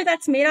up, whatever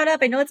that's made out of.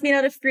 I know it's made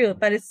out of fruit,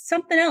 but it's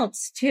something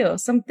else too.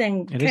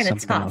 Something It is kind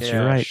of something tough. else. Yeah,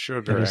 You're right.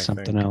 sugar, It is I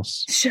something think.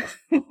 else.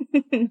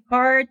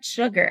 Hard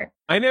sugar.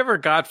 I never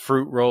got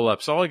fruit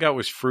roll-ups. All I got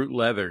was fruit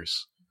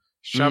leathers.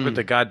 Shop at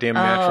the goddamn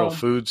natural Oh.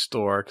 food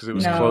store because it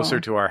was No. closer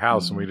to our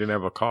house and we didn't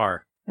have a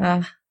car.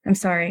 I'm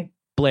sorry.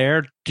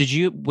 Blair, did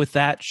you, with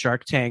that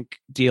Shark Tank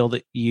deal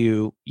that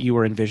you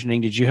were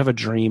envisioning, did you have a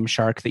dream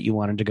shark that you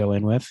wanted to go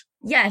in with?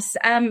 Yes.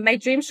 My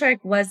dream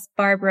shark was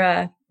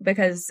Barbara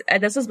because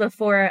this was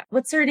before,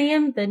 what's her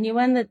name? The new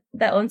one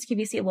that owns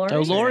QVC, Lori?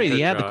 Oh, Lori, Sandra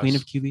yeah, the Joss. queen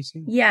of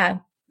QVC. Yeah.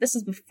 This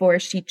was before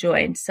she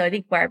joined. So I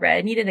think Barbara,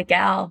 I needed a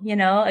gal,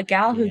 a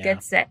gal who Yeah.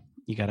 gets it.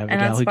 You gotta have a And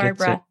gal that's who gets it.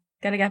 Barbara.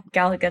 Gotta get a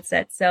gal who gets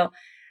it. So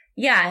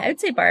yeah, I'd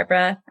say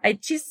Barbara.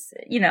 She's,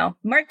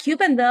 Mark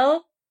Cuban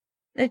though,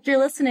 if you're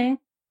listening,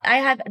 I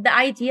have the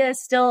idea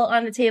still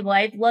on the table.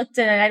 I've looked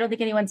and I don't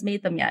think anyone's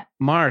made them yet.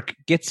 Mark,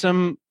 get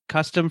some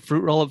custom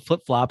fruit roll-up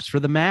flip-flops for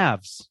the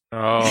Mavs.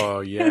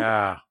 Oh,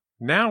 yeah.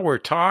 Now we're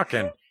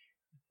talking.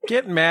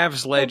 Get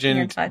Mavs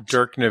legend touch.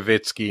 Dirk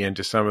Nowitzki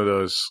into some of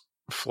those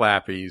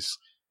flappies.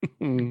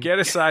 Get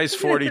a size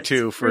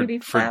 42 Fruity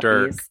for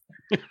Dirk. flappies.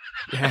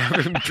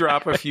 Have him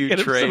drop a few Get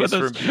him some trays of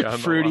those from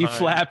beyond fruity the line.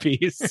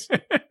 flappies.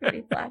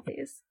 Fruity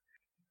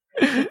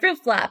flappies. Fruit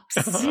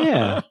flaps.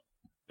 Yeah.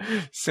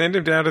 Send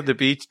him down to the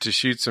beach to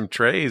shoot some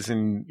trays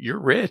and you're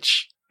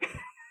rich.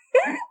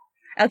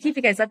 I'll keep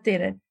you guys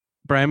updated.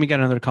 Brian, we got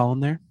another call in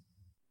there.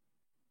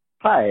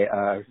 Hi,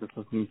 I was just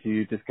listening to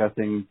you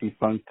discussing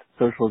defunct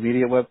social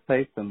media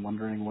websites and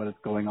wondering what is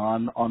going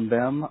on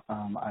them.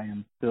 I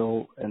am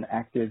still an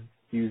active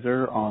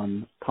user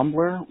on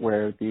Tumblr,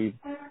 where the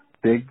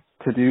big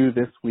to-do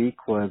this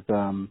week was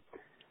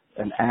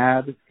an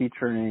ad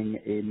featuring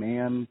a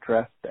man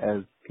dressed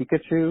as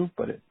Pikachu,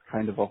 but it's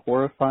kind of a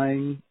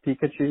horrifying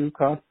Pikachu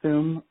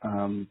costume.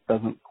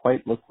 Doesn't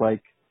quite look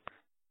like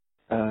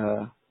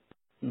the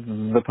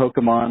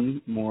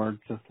Pokemon, more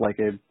just like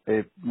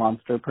a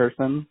monster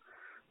person.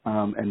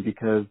 And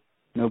because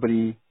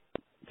nobody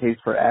pays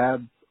for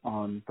ads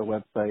on the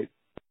website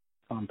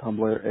on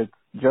Tumblr, it's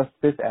just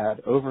this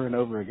ad over and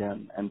over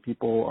again, and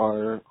people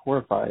are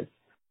horrified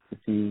to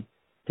see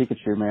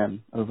Pikachu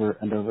Man over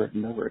and over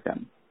and over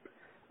again.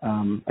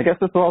 I guess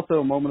this is also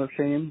a moment of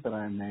shame that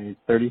I'm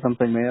a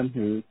 30-something man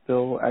who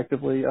still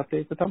actively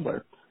updates the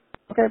Tumblr.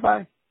 Okay,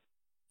 bye.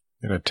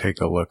 I'm going to take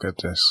a look at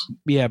this.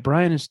 Yeah,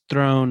 Brian has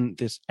thrown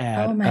this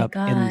ad Oh my up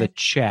in God. the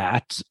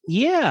chat.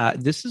 Yeah,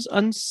 this is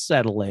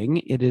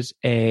unsettling. It is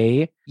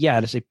a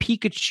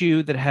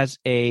Pikachu that has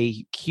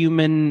a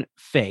human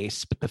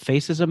face, but the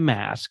face is a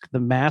mask. The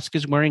mask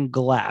is wearing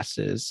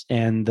glasses,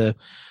 and the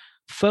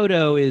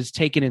photo is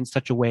taken in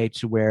such a way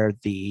to where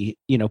the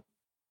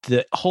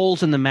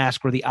holes in the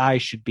mask where the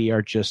eyes should be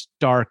are just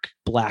dark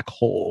black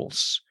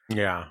holes.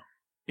 Yeah.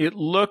 It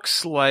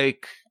looks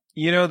like,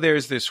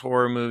 there's this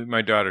horror movie.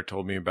 My daughter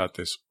told me about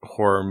this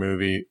horror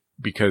movie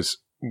because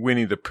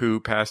Winnie the Pooh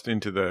passed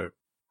into the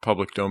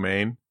public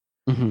domain,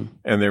 Mm-hmm.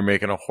 and they're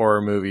making a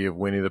horror movie of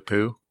Winnie the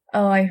Pooh.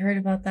 Oh, I heard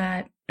about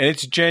that. And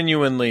it's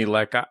genuinely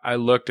like, I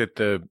looked at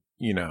the,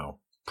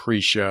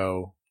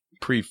 pre-show,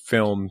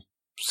 pre-film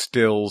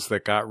stills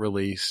that got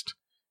released.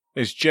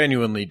 It's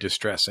genuinely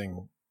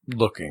distressing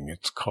looking.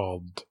 It's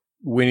called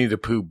Winnie the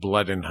Pooh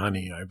Blood and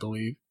Honey, I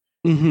believe.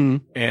 Mm-hmm.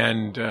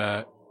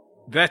 And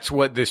that's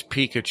what this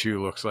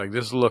Pikachu looks like.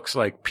 This looks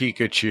like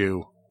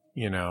Pikachu,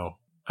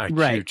 I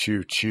Right.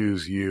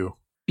 choose you.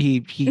 He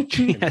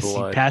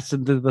blood. passed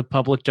into the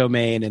public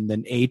domain, and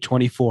then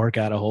A24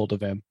 got a hold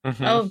of him.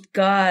 Mhm. Oh,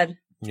 God.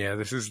 Yeah,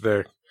 this is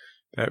the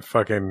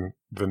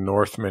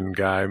Northman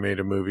guy made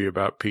a movie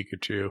about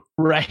Pikachu.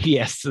 Right.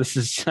 Yes, this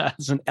is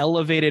it's an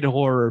elevated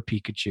horror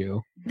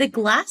Pikachu. The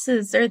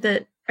glasses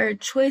are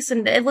choice,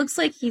 and it looks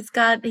like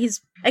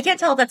I can't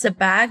tell if that's a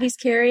bag he's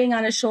carrying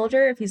on his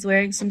shoulder, if he's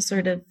wearing some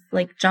sort of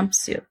like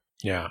jumpsuit.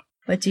 Yeah.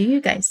 What do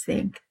you guys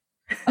think?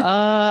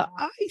 I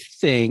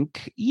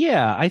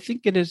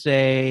think it is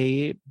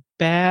a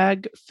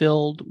bag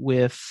filled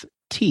with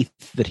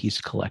teeth that he's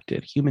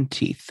collected, human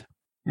teeth.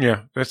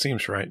 Yeah, that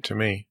seems right to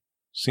me.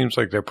 Seems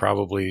like there are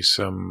probably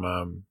some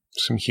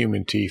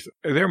human teeth.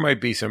 There might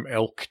be some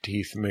elk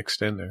teeth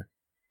mixed in there.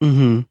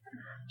 Mm-hmm.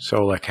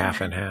 So like half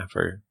and half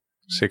or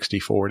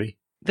 60-40.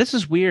 This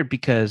is weird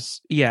because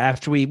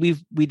after we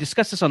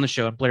discussed this on the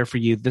show at Blair for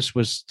You, this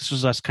was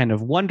us kind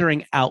of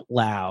wondering out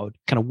loud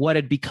kind of what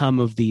had become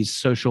of these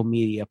social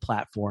media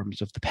platforms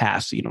of the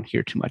past that you don't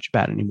hear too much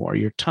about anymore.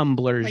 Your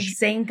Tumblrs,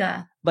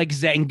 Like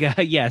Zanga.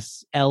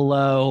 yes,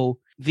 LO,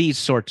 these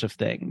sorts of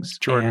things.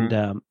 Jordan.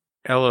 And,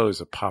 ELO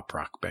is a pop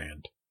rock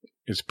band.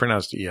 It's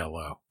pronounced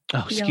ELO.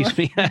 oh, excuse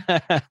me.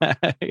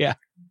 Yeah.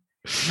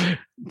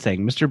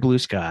 Saying Mr. Blue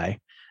Sky.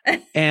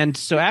 And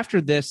so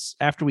after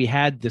we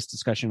had this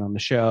discussion on the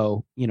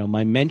show,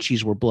 my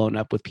menchies were blown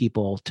up with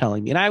people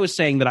telling me, and I was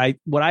saying that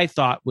what I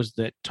thought was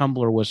that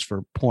Tumblr was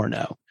for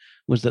porno,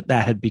 was that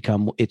had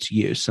become its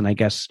use. And I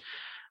guess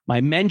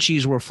my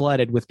menchies were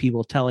flooded with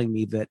people telling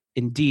me that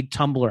indeed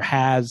Tumblr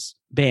has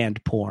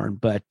banned porn,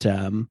 but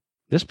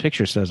this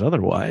picture says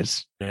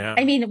otherwise. Yeah.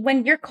 I mean,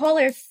 when your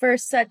caller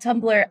first said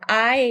Tumblr,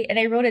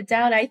 I wrote it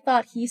down. I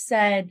thought he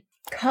said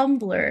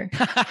Cumbler.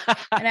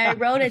 And I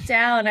wrote it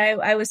down.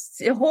 I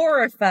was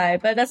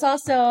horrified, but that's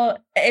also,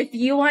 if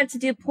you want to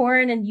do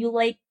porn and you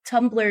like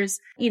Tumblr's,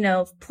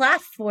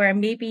 platform,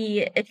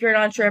 maybe if you're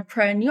an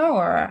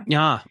entrepreneur,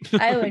 Yeah.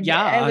 I would an create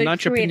a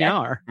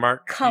entrepreneur.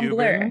 Mark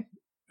Cumbler.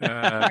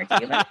 Cuban, Mark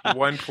Cuban. Hi,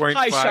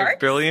 1.5 Sharks.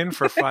 billion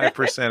for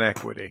 5%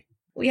 equity.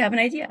 We have an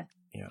idea.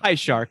 Hi,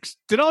 Sharks.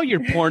 Did all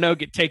your porno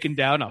get taken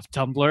down off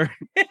Tumblr?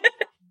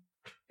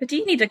 But do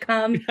you need to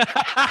come?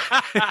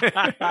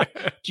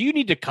 Do you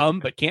need to come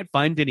but can't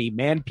find any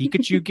man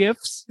Pikachu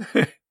gifts?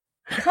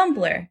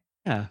 Cumbler.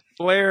 Yeah.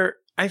 Blair,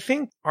 I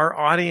think our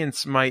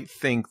audience might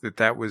think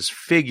that was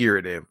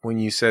figurative when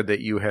you said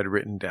that you had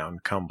written down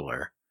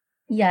Cumbler.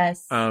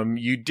 Yes.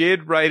 You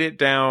did write it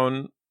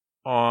down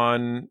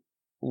on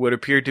what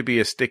appeared to be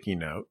a sticky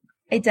note.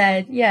 I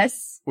did.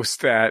 Yes. Was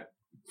that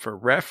for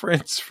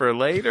reference for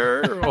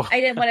later? Or- I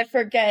didn't want to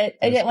forget.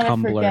 I It's didn't want to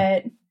Cumbler.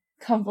 forget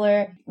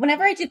Cumbler.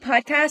 Whenever I do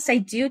podcasts, I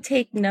do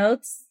take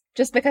notes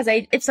just because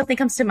if something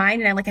comes to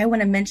mind and I'm like, I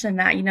want to mention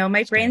that,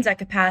 my brain's at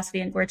capacity,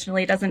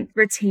 unfortunately, it doesn't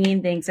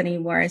retain things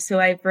anymore. So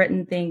I've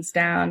written things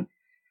down.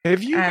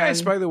 Have you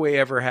guys, by the way,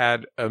 ever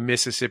had a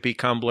Mississippi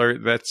Cumbler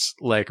that's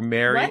like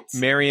What?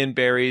 Marion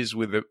berries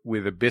with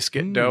a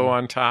biscuit dough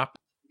on top?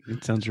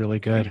 It sounds really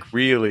good.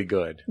 Really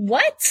good.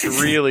 What?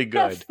 Really The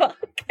good. fuck?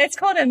 It's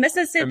called a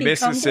Mississippi A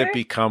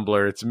Mississippi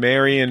Cumbler. It's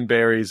Marion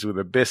berries with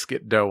a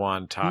biscuit dough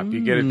on top.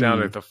 You get it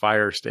down at the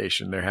fire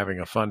station. They're having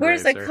a fundraiser.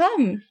 Where's it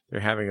come?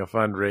 They're having a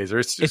fundraiser.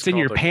 It's in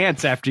your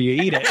pants after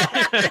you eat it.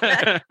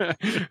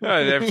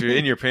 After you're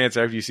in your pants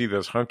after you see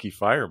those hunky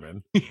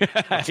firemen.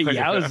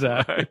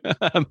 Yowza.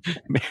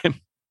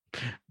 Man,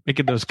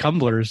 making those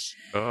cumblers.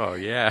 Oh,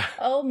 yeah.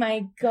 Oh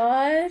my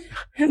God.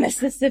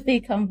 Mississippi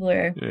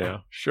Cumbler. Yeah,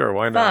 sure.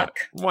 Why not? Fuck.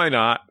 Why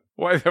not?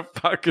 Why the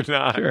fuck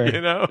not? Sure.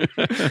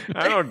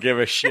 I don't give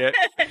a shit.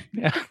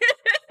 Yeah.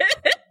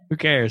 Who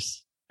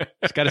cares?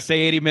 Just got to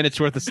say 80 minutes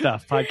worth of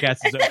stuff. Podcast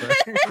is over.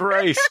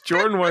 Christ,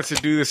 Jordan wants to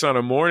do this on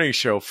a morning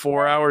show,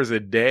 4 hours a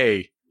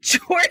day.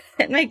 Jordan,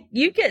 like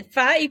you get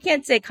five. You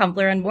can't say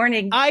Cumbler on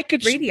morning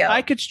radio.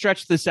 I could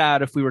stretch this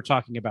out if we were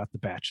talking about The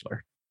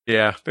Bachelor.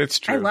 Yeah, that's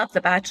true. I love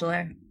The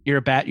Bachelor.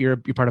 You're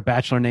part of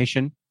Bachelor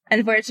Nation.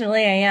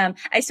 Unfortunately, I am.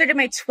 I started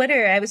my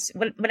Twitter.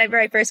 Whenever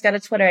I first got a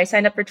Twitter, I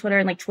signed up for Twitter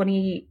in like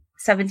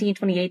 2017,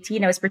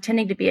 2018. I was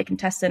pretending to be a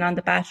contestant on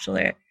The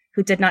Bachelor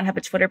who did not have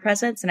a Twitter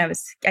presence. And I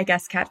was, I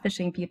guess,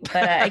 catfishing people.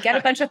 But I got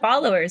a bunch of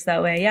followers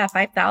that way. Yeah,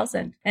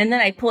 5,000. And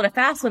then I pulled a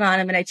fast one on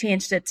him and I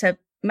changed it to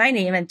my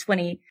name in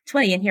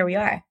 2020. And here we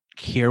are.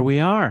 Here we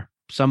are.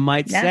 Some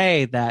might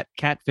say that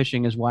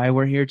catfishing is why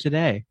we're here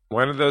today.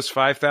 One of those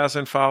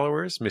 5,000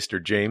 followers,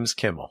 Mr. James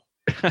Kimmel.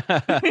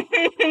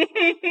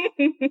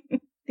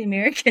 The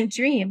American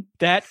dream.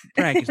 That,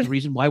 Frank, is the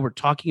reason why we're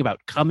talking about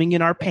coming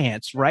in our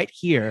pants right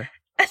here.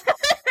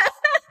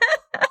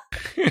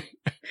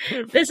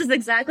 This is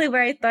exactly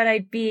where I thought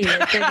I'd be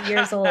at 30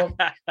 years old.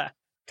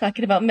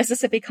 Talking about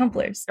Mississippi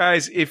cumblers.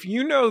 Guys, if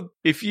you know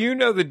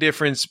the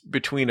difference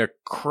between a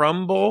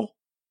crumble,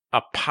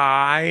 a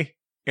pie,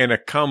 and a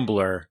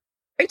cumbler.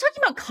 Are you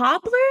talking about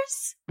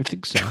cobblers? I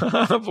think so.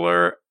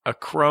 Cobbler, a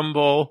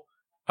crumble,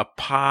 a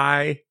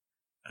pie.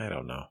 I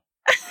don't know.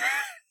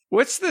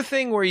 What's the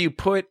thing where you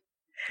put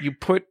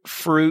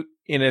fruit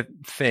in a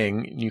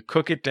thing and you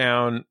cook it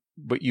down,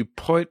 but you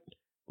put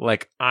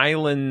like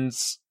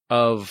islands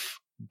of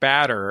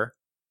batter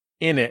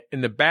in it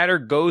and the batter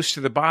goes to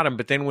the bottom,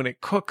 but then when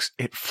it cooks,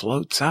 it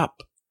floats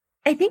up.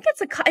 I think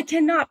it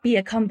cannot be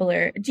a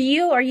cumbler.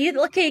 Are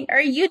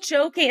you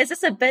joking? Is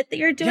this a bit that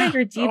you're doing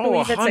or do you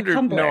believe it's a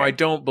cumbler? No, I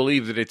don't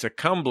believe that it's a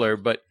cumbler,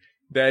 but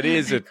that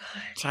is a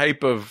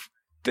type of,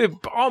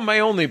 my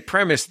only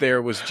premise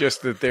there was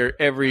just that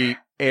every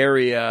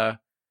area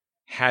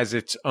has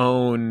its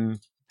own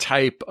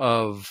type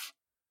of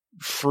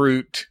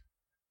fruit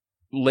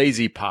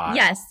lazy pie.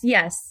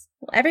 Yes.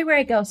 Well, everywhere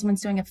I go,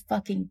 someone's doing a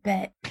fucking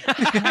bit.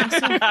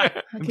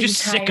 I'm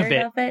just sick of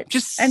it.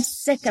 I'm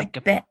sick of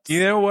bits. You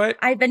know what?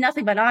 I've been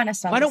nothing but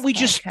honest on Why don't we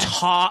this just podcast.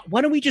 talk?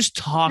 Why don't we just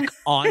talk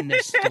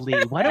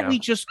honestly? Why don't we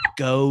just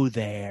go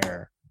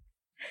there?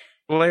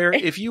 Blair,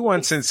 if you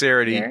want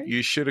sincerity, Blair?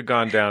 you should have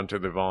gone down to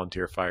the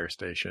volunteer fire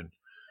station.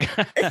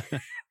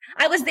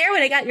 I was there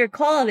when I got your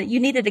call that you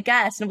needed a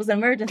guest and it was an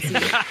emergency.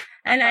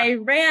 And I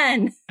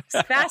ran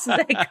as fast as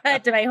I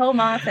could to my home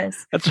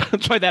office.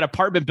 That's why that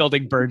apartment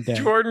building burned down.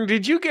 Jordan,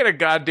 did you get a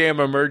goddamn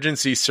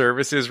emergency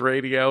services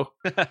radio?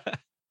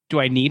 Do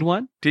I need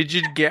one? Did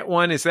you get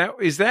one? Is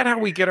that how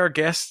we get our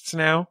guests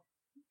now?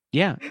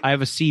 Yeah, I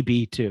have a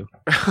CB too.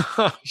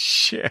 Oh,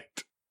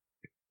 shit.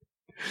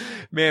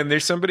 Man,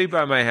 there's somebody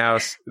by my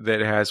house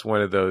that has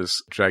one of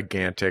those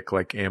gigantic,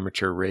 like,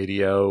 amateur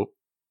radio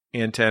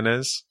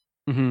antennas.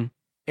 Mm-hmm.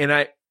 And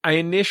I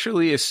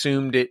initially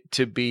assumed it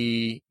to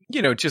be,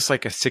 just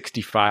like a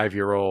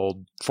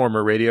 65-year-old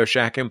former Radio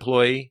Shack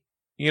employee.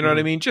 You know what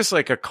I mean? Just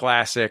like a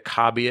classic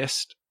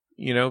hobbyist,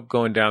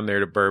 going down there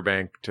to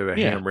Burbank to the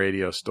ham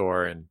radio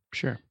store and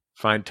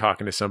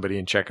talking to somebody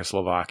in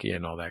Czechoslovakia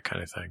and all that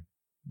kind of thing.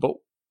 But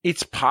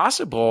it's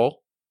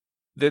possible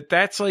that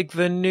that's like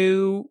the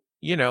new,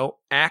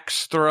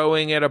 axe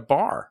throwing at a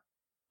bar.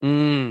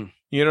 Mm.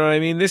 You know what I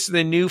mean? This is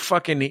the new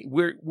fucking,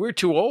 we're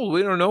too old.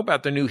 We don't know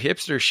about the new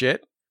hipster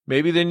shit.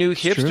 Maybe the new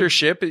hipster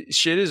shit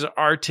is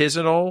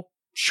artisanal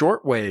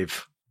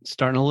shortwave.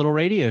 Starting a little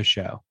radio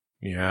show.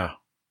 Yeah,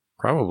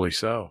 probably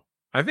so.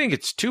 I think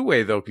it's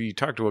two-way, though, because you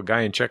talk to a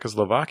guy in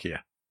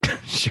Czechoslovakia.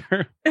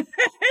 Sure.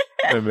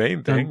 The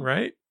main thing,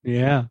 right?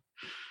 Yeah.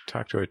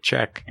 Talk to a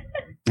Czech.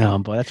 Oh,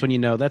 boy, that's when you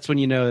know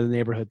the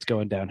neighborhood's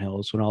going downhill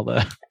is when all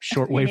the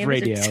shortwave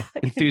radio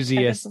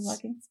enthusiasts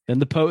then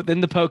the poke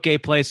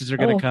places are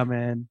going to come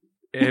in.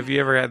 Have you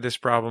ever had this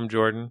problem,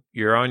 Jordan?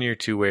 You're on your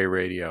two-way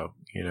radio,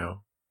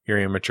 your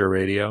amateur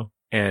radio,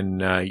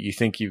 and you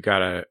think you've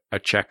got a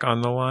Czech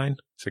on the line.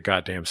 It's a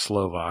goddamn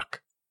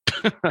Slovak.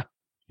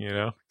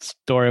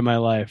 Story of my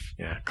life.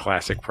 Yeah,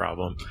 classic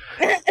problem.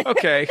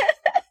 Okay.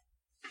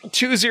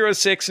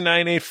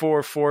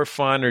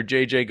 206-9844-FUN or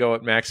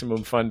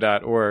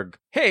jjgo@maximumfun.org.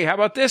 Hey, how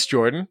about this,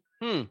 Jordan?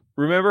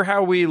 Remember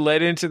how we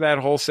led into that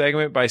whole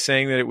segment by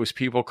saying that it was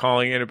people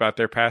calling in about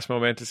their past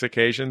momentous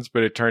occasions,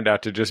 but it turned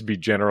out to just be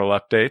general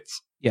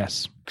updates?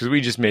 Yes. Because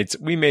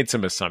we made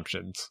some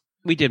assumptions.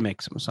 We did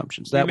make some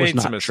assumptions. That was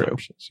not true.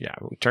 Yeah,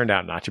 it turned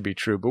out not to be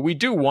true, but we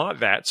do want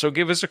that. So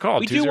give us a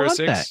call,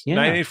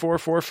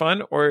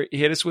 206-9844-FUN, or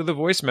hit us with a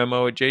voice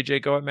memo at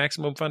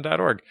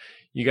jjgo@maximumfun.org.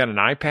 You got an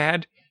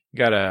iPad? You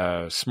got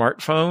a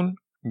smartphone?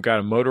 You got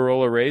a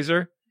Motorola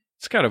Razr?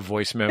 It's got a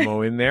voice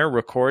memo in there.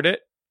 Record it.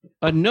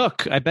 A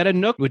Nook. I bet a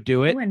Nook would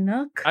do it. Ooh, a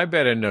Nook? I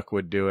bet a Nook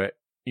would do it.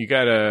 You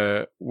got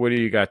what do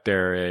you got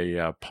there?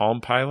 A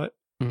Palm Pilot?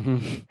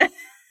 Mm-hmm.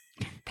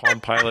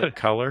 Palm Pilot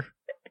Color?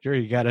 Sure,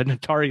 you got an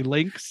Atari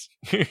Lynx.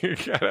 you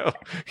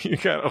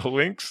got a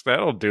Lynx.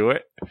 That'll do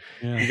it.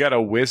 Yeah. You got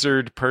a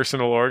Wizard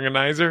personal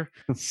organizer.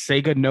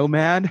 Sega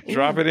Nomad.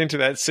 Drop it into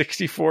that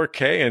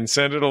 64K and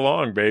send it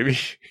along, baby.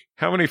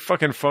 How many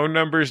fucking phone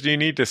numbers do you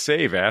need to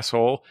save,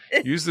 asshole?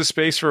 Use the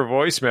space for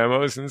voice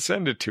memos and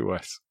send it to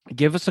us.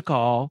 Give us a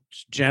call.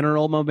 It's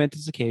general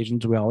momentous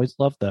occasions. We always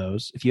love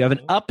those. If you have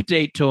an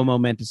update to a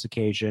momentous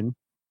occasion,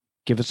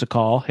 give us a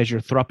call. Has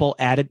your thruple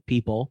added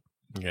people?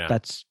 Yeah.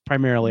 That's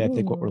primarily, I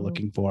think, what we're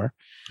looking for.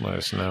 Let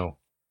us know.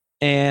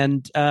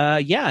 And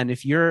and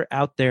if you're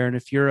out there, and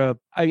if you're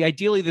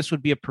ideally this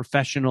would be a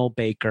professional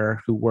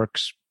baker who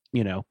works,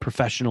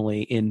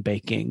 professionally in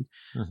baking,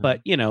 Mhm. but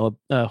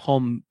a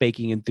home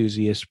baking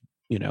enthusiast,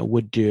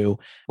 would do.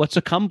 What's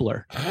a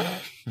cumbler?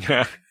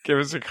 Yeah, give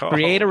us a call.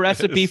 Create a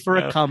recipe for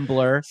Yeah. a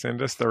cumbler.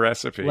 Send us the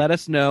recipe. Let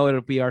us know.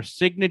 It'll be our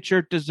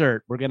signature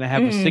dessert. We're going to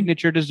have a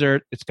signature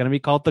dessert. It's going to be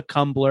called the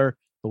cumbler,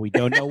 but we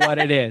don't know what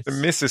it is. The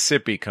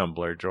Mississippi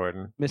Cumbler,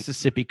 Jordan.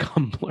 Mississippi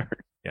cumbler.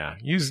 Yeah,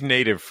 use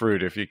native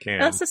fruit if you It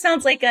can. also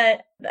sounds like an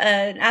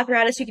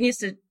apparatus you can use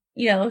to,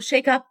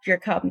 shake up your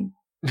cum.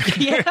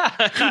 Yeah.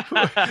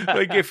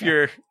 Like if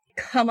you're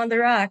Cum on the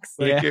rocks.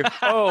 like Yeah.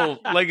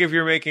 if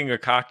you're making a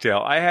cocktail.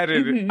 I had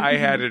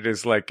it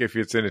as like if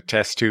it's in a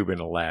test tube in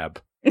a lab.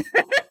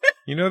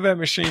 You know that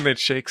machine that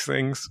shakes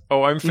things?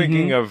 Oh, I'm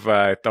thinking of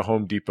at the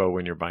Home Depot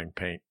when you're buying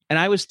paint. And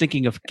I was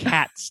thinking of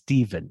Cat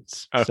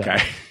Stevens. So, Okay.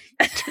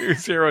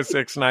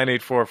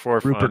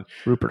 206-9844-FUN.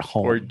 Rupert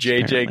Holmes. Or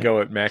JJ apparently.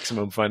 go at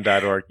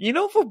MaximumFun.org.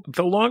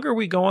 The longer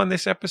we go on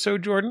this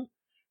episode, Jordan,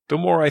 the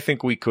more I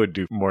think we could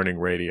do morning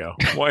radio.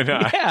 Why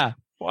not? Yeah.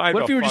 Why What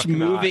the if we were just fuck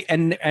not? moving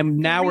and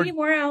now 3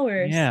 more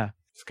hours. Yeah.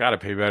 It's got to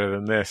pay better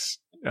than this.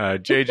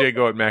 JJ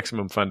go at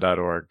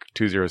MaximumFun.org.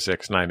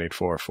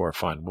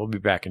 206-9844-FUN. We'll be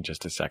back in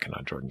just a second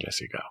on Jordan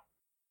Jesse Go.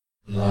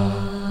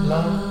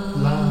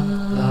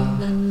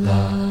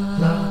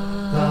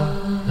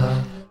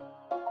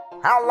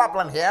 Hal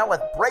Lublin here with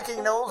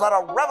breaking news on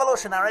a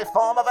revolutionary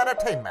form of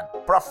entertainment,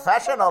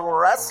 professional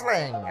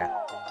wrestling.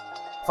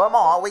 For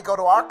more, we go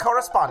to our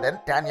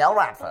correspondent, Danielle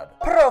Radford.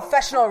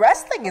 Professional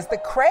wrestling is the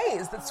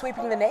craze that's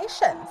sweeping the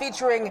nation,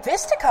 featuring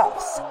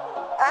fisticuffs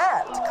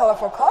and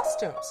colorful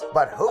costumes.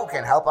 But who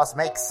can help us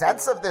make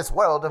sense of this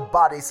world of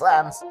body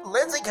slams?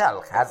 Lindsay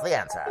Kelk has the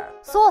answer.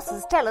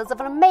 Sources tell us of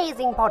an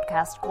amazing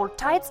podcast called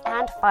Tights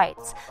and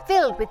Fights,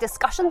 filled with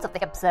discussions of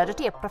the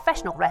absurdity of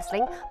professional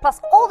wrestling, plus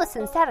all the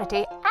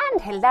sincerity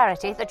and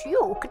hilarity that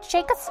you could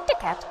shake a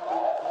stick at.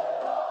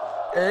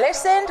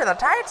 Listen to the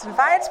Tights and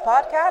Fights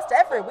podcast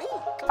every week.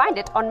 Find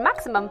it on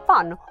Maximum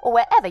Fun or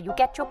wherever you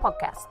get your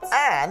podcasts.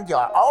 And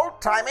your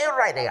old-timey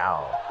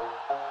radio.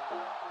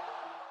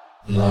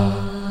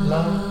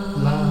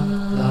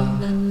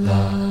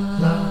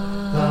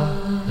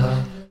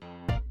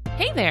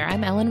 Hey there,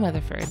 I'm Ellen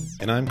Weatherford,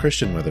 And I'm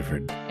Christian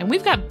Weatherford. and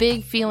we've got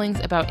big feelings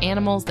about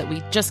animals that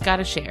we just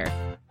gotta share.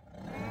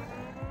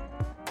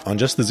 On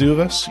Just the Zoo of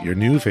Us, your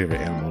new favorite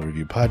animal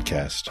review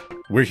podcast,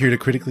 we're here to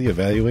critically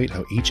evaluate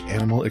how each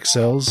animal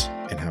excels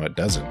and how it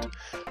doesn't,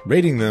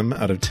 rating them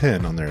out of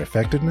 10 on their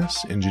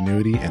effectiveness,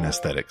 ingenuity, and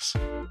aesthetics.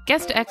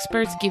 Guest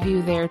experts give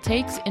you their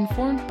takes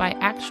informed by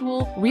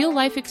actual,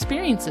 real-life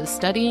experiences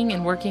studying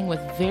and working with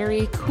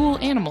very cool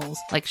animals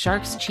like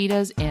sharks,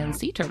 cheetahs, and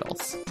sea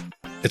turtles.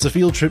 It's a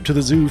field trip to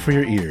the zoo for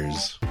your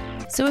ears.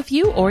 So if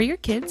you or your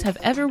kids have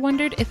ever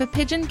wondered if a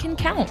pigeon can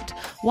count,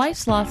 why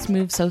sloths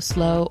move so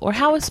slow, or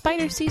how a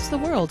spider sees the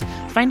world,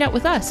 find out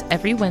with us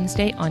every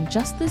Wednesday on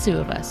Just the Zoo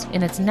of Us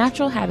in its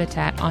natural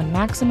habitat on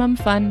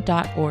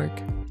MaximumFun.org.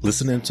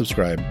 Listen and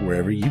subscribe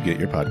wherever you get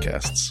your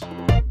podcasts.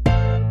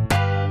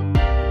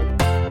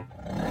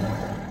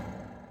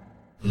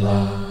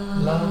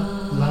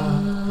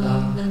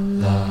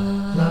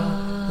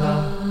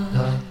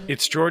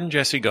 It's Jordan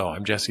Jesse Go.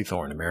 I'm Jesse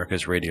Thorne,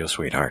 America's radio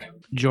sweetheart.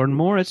 Jordan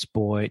Morris,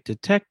 boy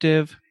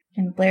detective.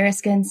 And Blair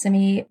Skin,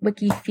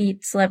 semi-wiki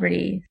feet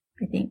celebrity,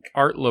 I think.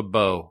 Art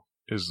LeBeau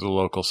is the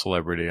local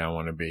celebrity I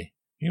want to be.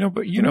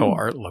 But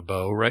Art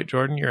LeBeau, right,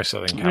 Jordan? You're a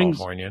Southern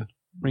Californian.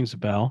 Rings a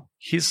bell.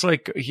 He's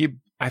like,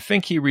 I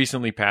think he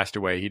recently passed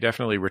away. He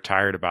definitely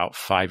retired about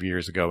 5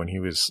 years ago when he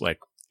was like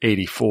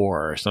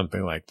 84 or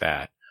something like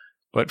that.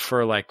 But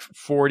for like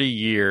 40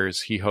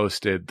 years, he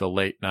hosted the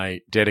late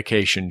night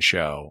dedication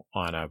show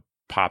on a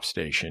pop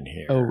station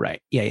here. Oh,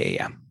 right.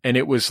 Yeah. And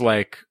it was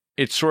like,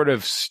 it's sort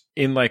of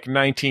in like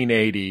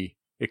 1980,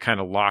 it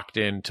kind of locked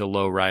into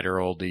lowrider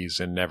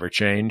oldies and never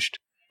changed.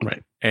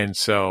 Right. And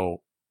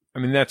so, I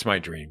mean, that's my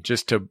dream,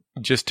 just to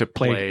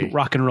play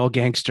rock and roll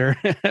gangster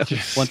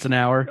once an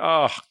hour.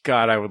 Oh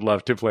God, I would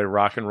love to play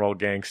Rock and Roll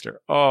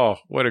Gangster. Oh,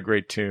 what a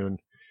great tune.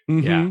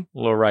 Mm-hmm. Yeah.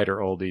 Lowrider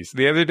oldies.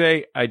 The other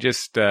day, I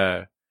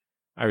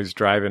was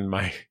driving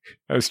my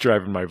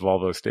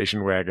Volvo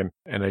station wagon,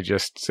 and I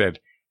just said,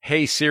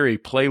 "Hey Siri,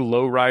 play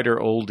Lowrider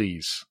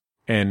Oldies,"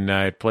 and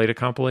I played a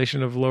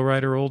compilation of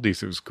Lowrider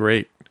Oldies. It was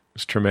great. It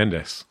was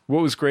tremendous.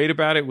 What was great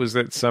about it was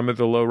that some of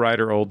the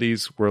Lowrider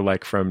Oldies were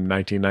like from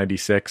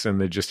 1996,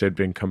 and they just had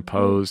been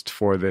composed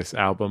for this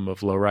album of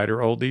Lowrider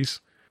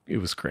Oldies. It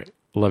was great.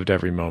 Loved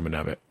every moment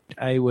of it.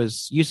 I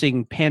was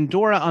using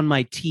Pandora on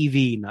my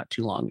TV not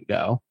too long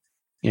ago.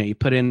 You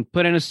put in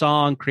a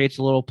song, creates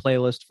a little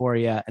playlist for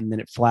you, and then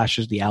it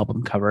flashes the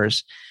album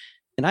covers.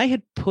 And I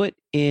had put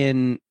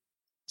in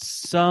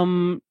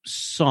some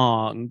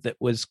song that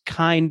was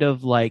kind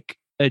of like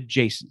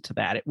adjacent to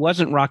that. It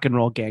wasn't Rock and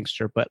Roll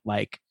Gangster, but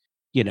like,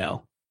 you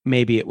know,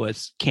 maybe it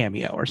was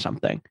Cameo or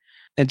something.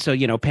 And so,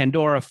 you know,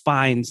 Pandora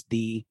finds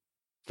the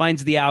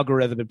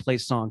algorithm and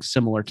plays songs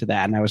similar to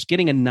that. And I was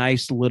getting a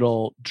nice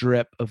little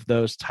drip of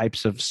those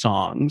types of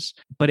songs,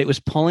 but it was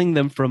pulling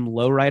them from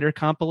lowrider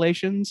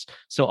compilations.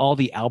 So all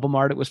the album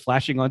art it was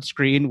flashing on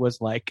screen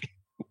was like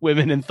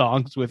women in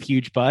thongs with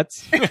huge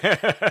butts.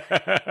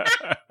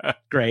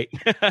 Great.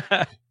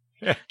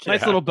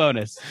 Nice little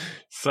bonus.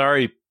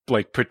 Sorry,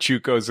 like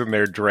Pachucos and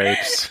their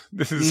drapes.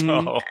 This is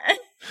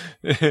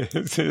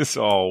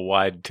all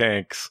wide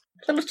tanks.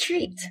 Little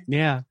treat.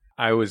 Yeah.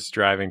 I was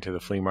driving to the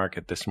flea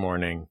market this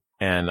morning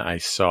and I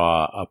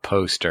saw a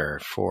poster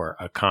for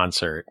a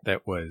concert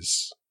that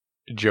was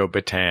Joe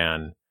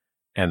Bataan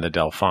and the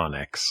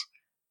Delphonics.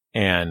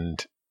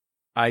 And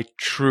I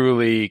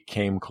truly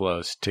came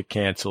close to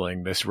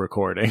canceling this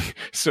recording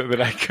so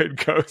that I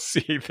could go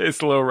see this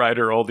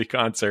lowrider oldie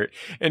concert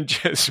and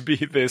just be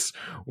this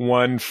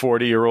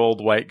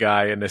 40-year-old white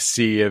guy in a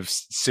sea of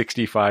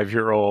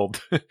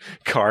 65-year-old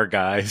car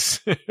guys.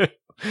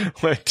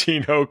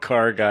 Latino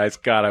car guys.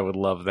 God, I would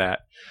love that.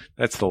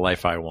 That's the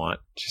life I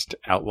want. Just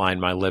outline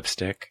my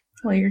lipstick.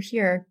 Well, you're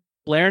here.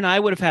 Blair and I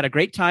would have had a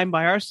great time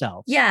by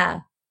ourselves.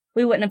 Yeah.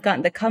 We wouldn't have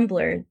gotten the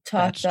Cumbler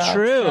talked That's up.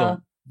 true. So.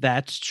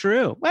 That's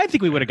true. I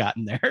think we would have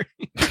gotten there.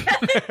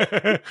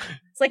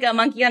 It's like a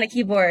monkey on a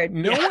keyboard.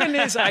 No one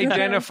has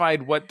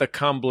identified what the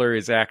Cumbler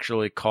is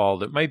actually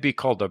called. It might be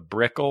called a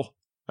brickle.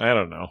 I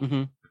don't know.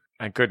 Mm-hmm.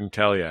 I couldn't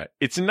tell you.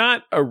 It's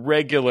not a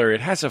regular.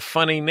 It has a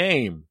funny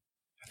name.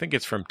 I think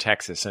it's from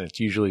Texas, and it's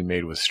usually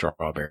made with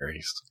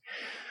strawberries.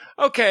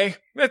 Okay,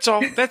 that's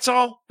all. That's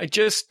all.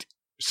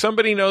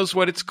 Somebody knows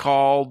what it's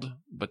called,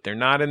 but they're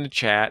not in the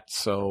chat,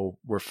 so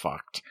we're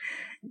fucked.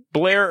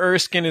 Blair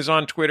Erskine is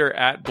on Twitter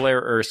at Blair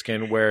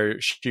Erskine,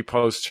 where she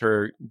posts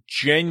her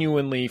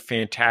genuinely,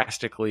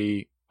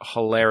 fantastically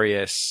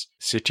hilarious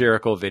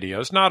satirical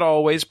videos. Not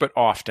always, but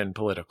often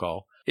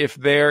political. If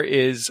there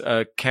is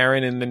a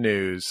Karen in the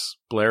news,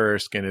 Blair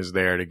Erskine is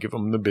there to give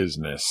them the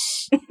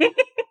business.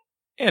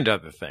 And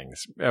other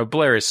things.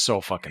 Blair is so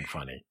fucking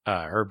funny.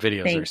 Her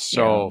videos are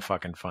so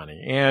fucking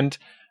funny. And,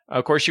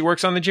 of course, she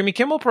works on the Jimmy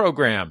Kimmel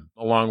program,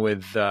 along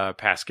with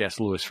past guest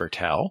Louis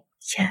Vertel.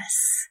 Yes.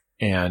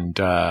 And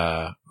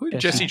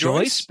Jesse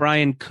Joyce,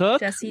 Brian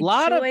Cook, Jesse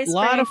lot Joyce, of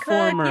Brian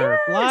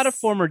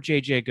former Cook,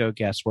 JJ Go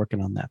guests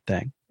working on that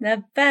thing.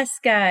 The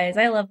best guys.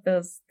 I love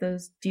those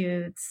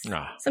dudes.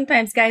 Ah.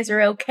 Sometimes guys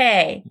are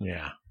okay.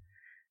 Yeah.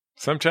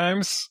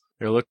 Sometimes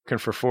they're looking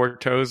for 4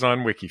 toes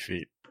on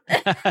WikiFeet.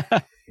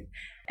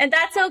 And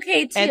that's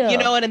okay too. And you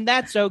know what? And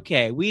that's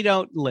okay. We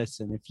don't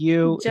listen.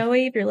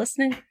 Joey, if you're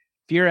listening, if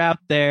you're out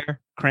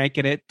there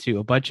cranking it to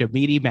a bunch of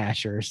meaty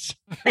mashers,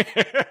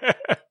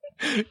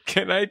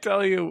 can I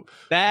tell you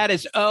that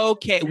is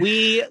okay?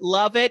 We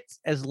love it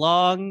as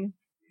long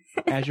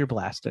as you're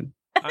blasting.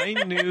 I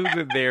knew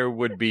that there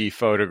would be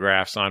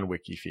photographs on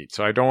WikiFeet,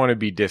 so I don't want to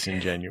be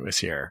disingenuous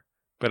here.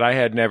 But I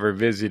had never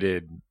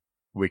visited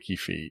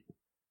WikiFeet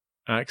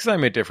because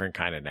I'm a different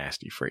kind of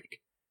nasty freak.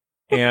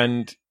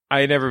 And I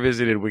had never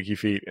visited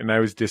WikiFeet, and I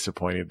was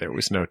disappointed there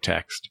was no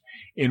text.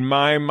 In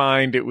my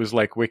mind, it was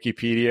like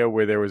Wikipedia,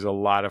 where there was a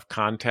lot of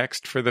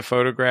context for the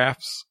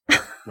photographs.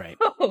 Right.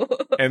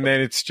 And then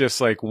it's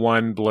just like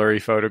one blurry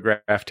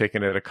photograph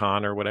taken at a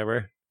con or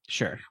whatever.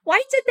 Sure.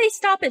 Why did they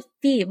stop at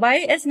feed? Why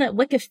isn't it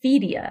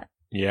Wikipedia?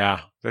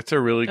 Yeah, that's a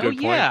really good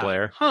point,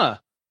 Blair. Huh.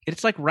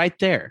 It's like right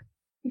there.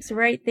 It's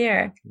right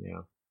there.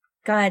 Yeah.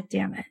 God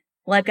damn it.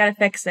 Well, I've got to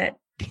fix it.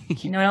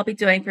 You know what I'll be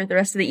doing for the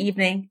rest of the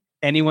evening?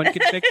 Anyone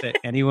can fix it.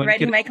 Anyone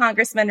writing can, my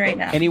congressman right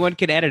now. Anyone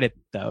can edit it,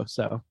 though.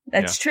 So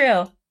that's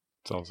true.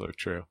 It's also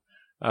true.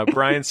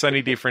 Brian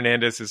Sunny D.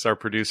 Fernandez is our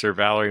producer.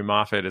 Valerie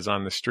Moffat is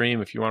on the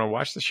stream. If you want to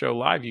watch the show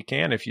live, you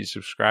can if you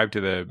subscribe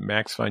to the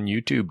Max Fun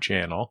YouTube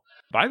channel.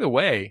 By the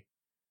way,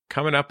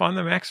 coming up on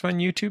the Max Fun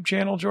YouTube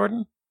channel,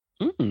 Jordan,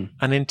 an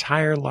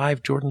entire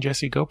live Jordan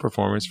Jesse Go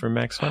performance from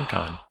Max Fun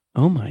Con.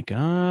 Oh my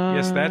God.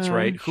 Yes, that's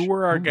right. Who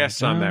were our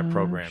guests on that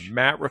program?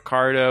 Matt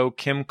Ricardo,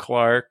 Kim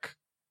Clark.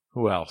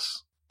 Who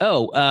else?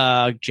 Oh,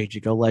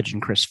 JJ Go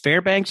legend Chris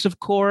Fairbanks,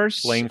 of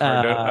course. Blaine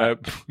Cardoza.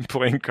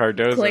 Khloe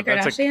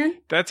Kardashian?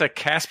 That's a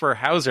Casper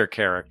Hauser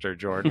character,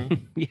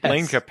 Jordan. Yes.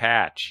 Blaine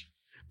Capatch.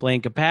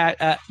 Blaine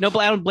Capatch. No,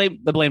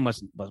 Blaine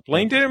wasn't.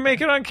 Blaine didn't make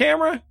it on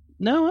camera?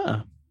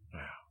 No.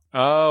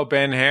 Oh,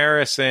 Ben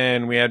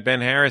Harrison. We had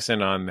Ben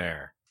Harrison on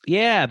there.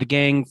 Yeah, the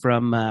gang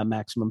from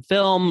Maximum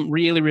Film.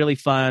 Really, really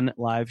fun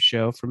live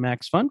show for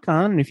Max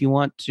FunCon. And if you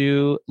want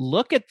to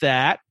look at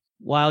that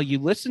while you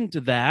listen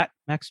to that,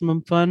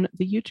 Maximum Fun,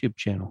 the YouTube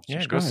channel.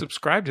 Yeah, go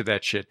subscribe to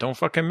that shit. Don't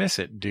fucking miss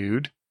it,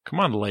 dude. Come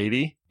on,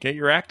 lady. Get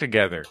your act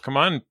together. Come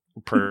on,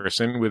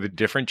 person with a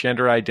different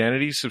gender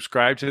identity.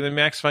 Subscribe to the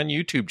Max Fun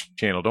YouTube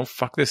channel. Don't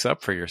fuck this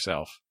up for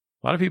yourself.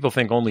 A lot of people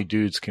think only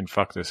dudes can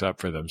fuck this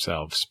up for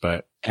themselves,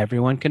 but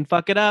Everyone can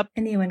fuck it up.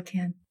 Anyone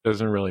can. it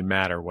doesn't really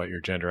matter what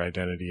your gender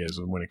identity is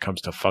when it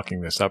comes to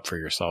fucking this up for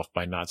yourself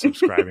by not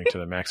subscribing to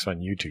the Max Fun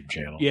YouTube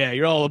channel. Yeah,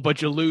 you're all a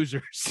bunch of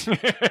losers.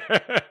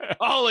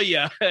 All of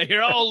you.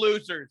 You're all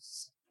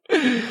losers.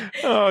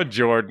 Oh,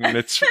 Jordan,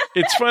 it's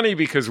funny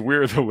because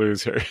we're the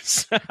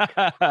losers.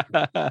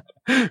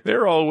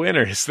 They're all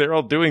winners. They're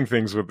all doing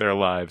things with their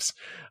lives.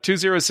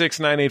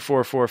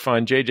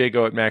 206-9844-FUN,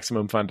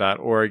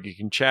 jjgo@MaximumFun.org. You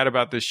can chat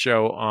about this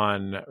show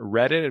on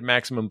Reddit at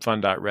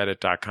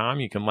MaximumFun.reddit.com.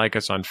 You can like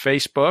us on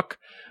Facebook,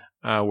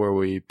 where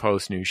we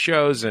post new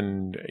shows.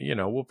 And,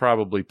 we'll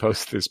probably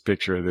post this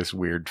picture of this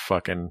weird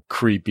fucking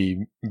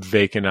creepy,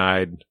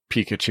 vacant-eyed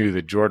Pikachu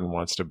that Jordan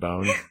wants to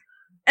bone.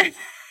 I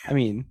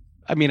mean,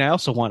 I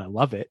also want to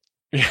love it.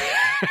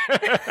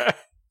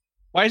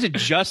 Why is it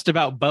just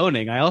about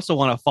boning? I also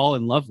want to fall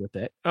in love with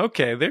it.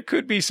 Okay, there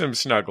could be some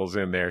snuggles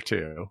in there,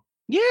 too.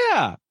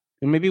 Yeah.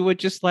 And maybe we'd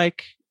just I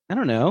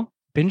don't know,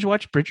 binge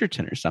watch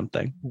Bridgerton or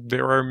something.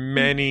 There are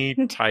many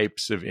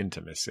types of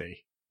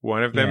intimacy.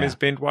 One of them is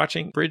binge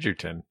watching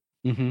Bridgerton.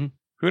 Mm-hmm.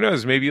 Who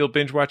knows? Maybe you'll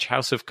binge watch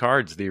House of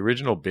Cards, the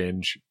original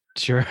binge.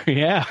 Sure,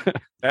 yeah.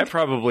 That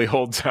probably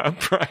holds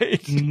up,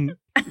 right?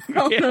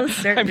 Almost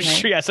certainly.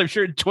 I'm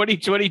sure in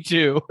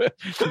 2022,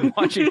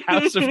 watching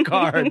House of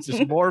Cards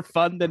is more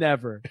fun than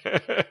ever.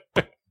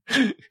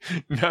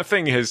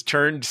 Nothing has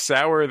turned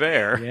sour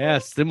there.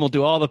 Yes, then we'll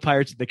do all the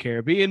Pirates of the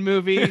Caribbean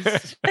movies.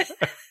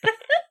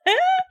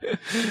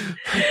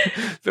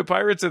 The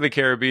Pirates of the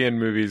Caribbean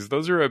movies,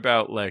 those are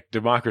about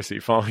democracy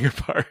falling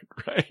apart,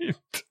 right?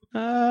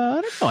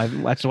 I don't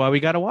know. That's why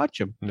we got to watch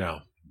them. No.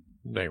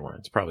 They weren't.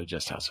 It's probably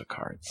just House of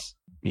Cards.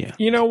 Yeah.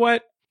 You know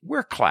what?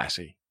 We're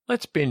classy.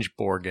 Let's binge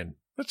Borgen.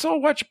 Let's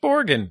all watch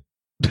Borgen.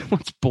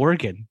 What's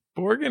Borgen?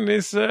 Borgen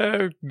is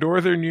a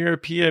Northern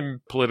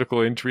European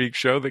political intrigue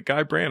show that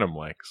Guy Branum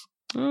likes.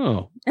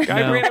 Oh.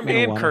 Guy Branum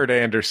and Kurt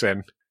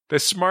Anderson. The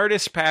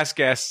smartest past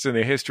guests in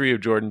the history of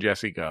Jordan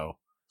Jesse Go.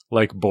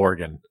 Like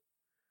Borgen.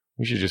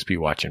 We should just be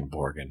watching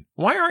Borgen.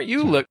 Why aren't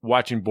you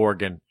watching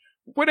Borgen?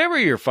 Whatever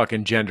your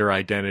fucking gender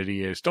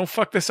identity is, don't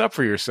fuck this up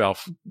for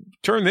yourself.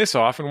 Turn this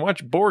off and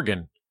watch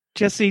Borgen.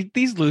 Jesse,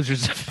 these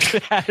losers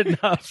have had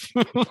enough.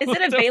 Is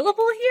it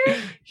available here?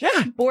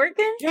 Yeah.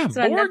 Borgen? Yeah, Is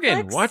it on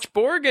Borgen. Netflix? Watch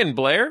Borgen,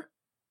 Blair.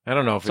 I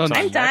don't know if it's on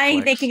I'm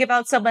dying Netflix. thinking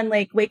about someone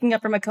waking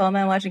up from a coma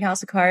and watching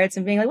House of Cards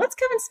and being like, what's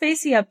Kevin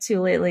Spacey up to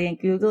lately? And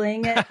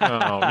Googling it.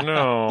 Oh,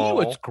 no. He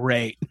was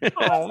great.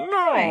 Oh,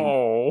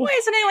 no. Why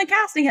isn't anyone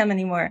casting him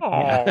anymore?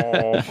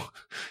 Oh,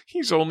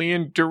 he's only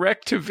in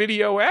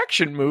direct-to-video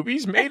action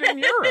movies made in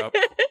Europe.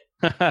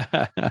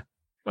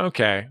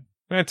 Okay,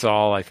 that's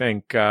all, I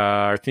think.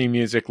 Our theme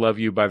music, Love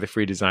You by The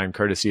Free Design,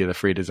 courtesy of The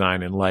Free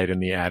Design and Light in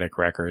the Attic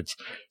Records.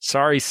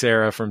 Sorry,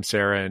 Sarah from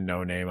Sarah and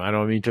No Name. I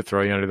don't mean to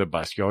throw you under the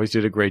bus. You always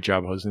did a great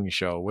job hosting the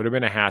show. Would have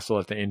been a hassle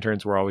if the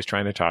interns were always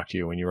trying to talk to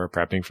you when you were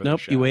prepping for the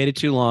show. You waited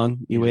too long.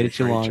 You waited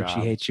too long. Job. She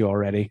hates you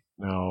already.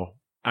 No.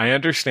 I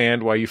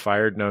understand why you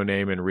fired No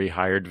Name and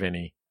rehired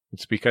Vinny.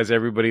 It's because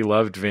everybody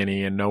loved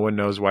Vinny and no one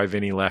knows why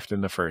Vinny left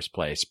in the first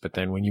place. But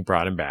then when you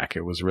brought him back,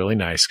 it was really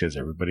nice because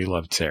everybody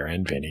loved Sarah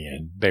and Vinny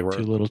and they were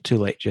too little too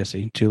late,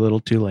 Jesse. Too little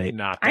too late.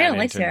 Not that I don't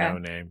like into Sarah. No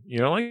Name. You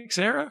don't like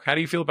Sarah? How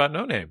do you feel about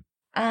No Name?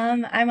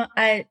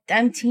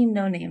 I'm team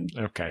No Name.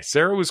 Okay.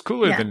 Sarah was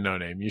cooler Yeah. than No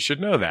Name. You should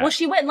know that. Well,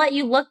 she wouldn't let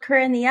you look her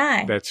in the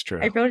eye. That's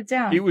true. I wrote it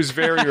down. It was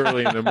very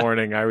early in the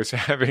morning. I was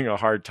having a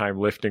hard time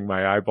lifting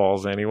my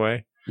eyeballs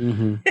anyway.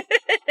 Mm-hmm.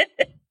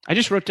 I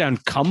just wrote down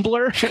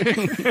Cumbler.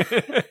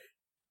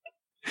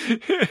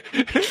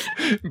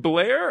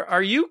 Blair,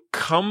 are you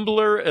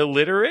Cumbler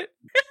illiterate?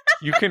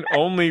 You can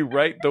only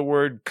write the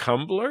word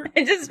Cumbler?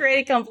 I just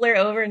write Cumbler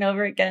over and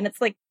over again.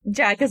 It's like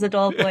Jack as a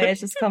doll boy.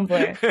 It's just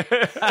Cumbler.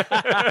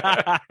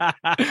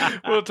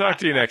 We'll talk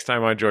to you next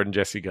time on Jordan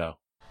Jesse Go.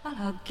 I'll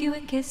hug you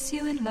and kiss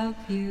you and love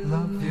you.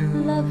 Love you.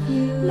 Love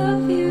you.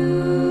 Love you.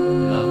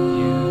 Love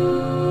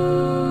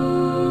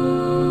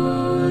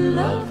you.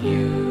 Love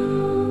you.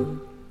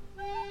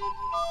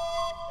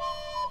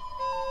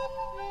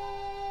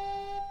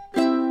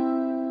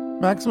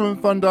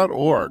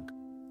 MaximumFun.org.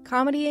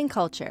 Comedy and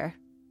culture.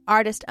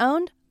 Artist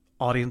owned.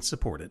 Audience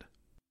supported.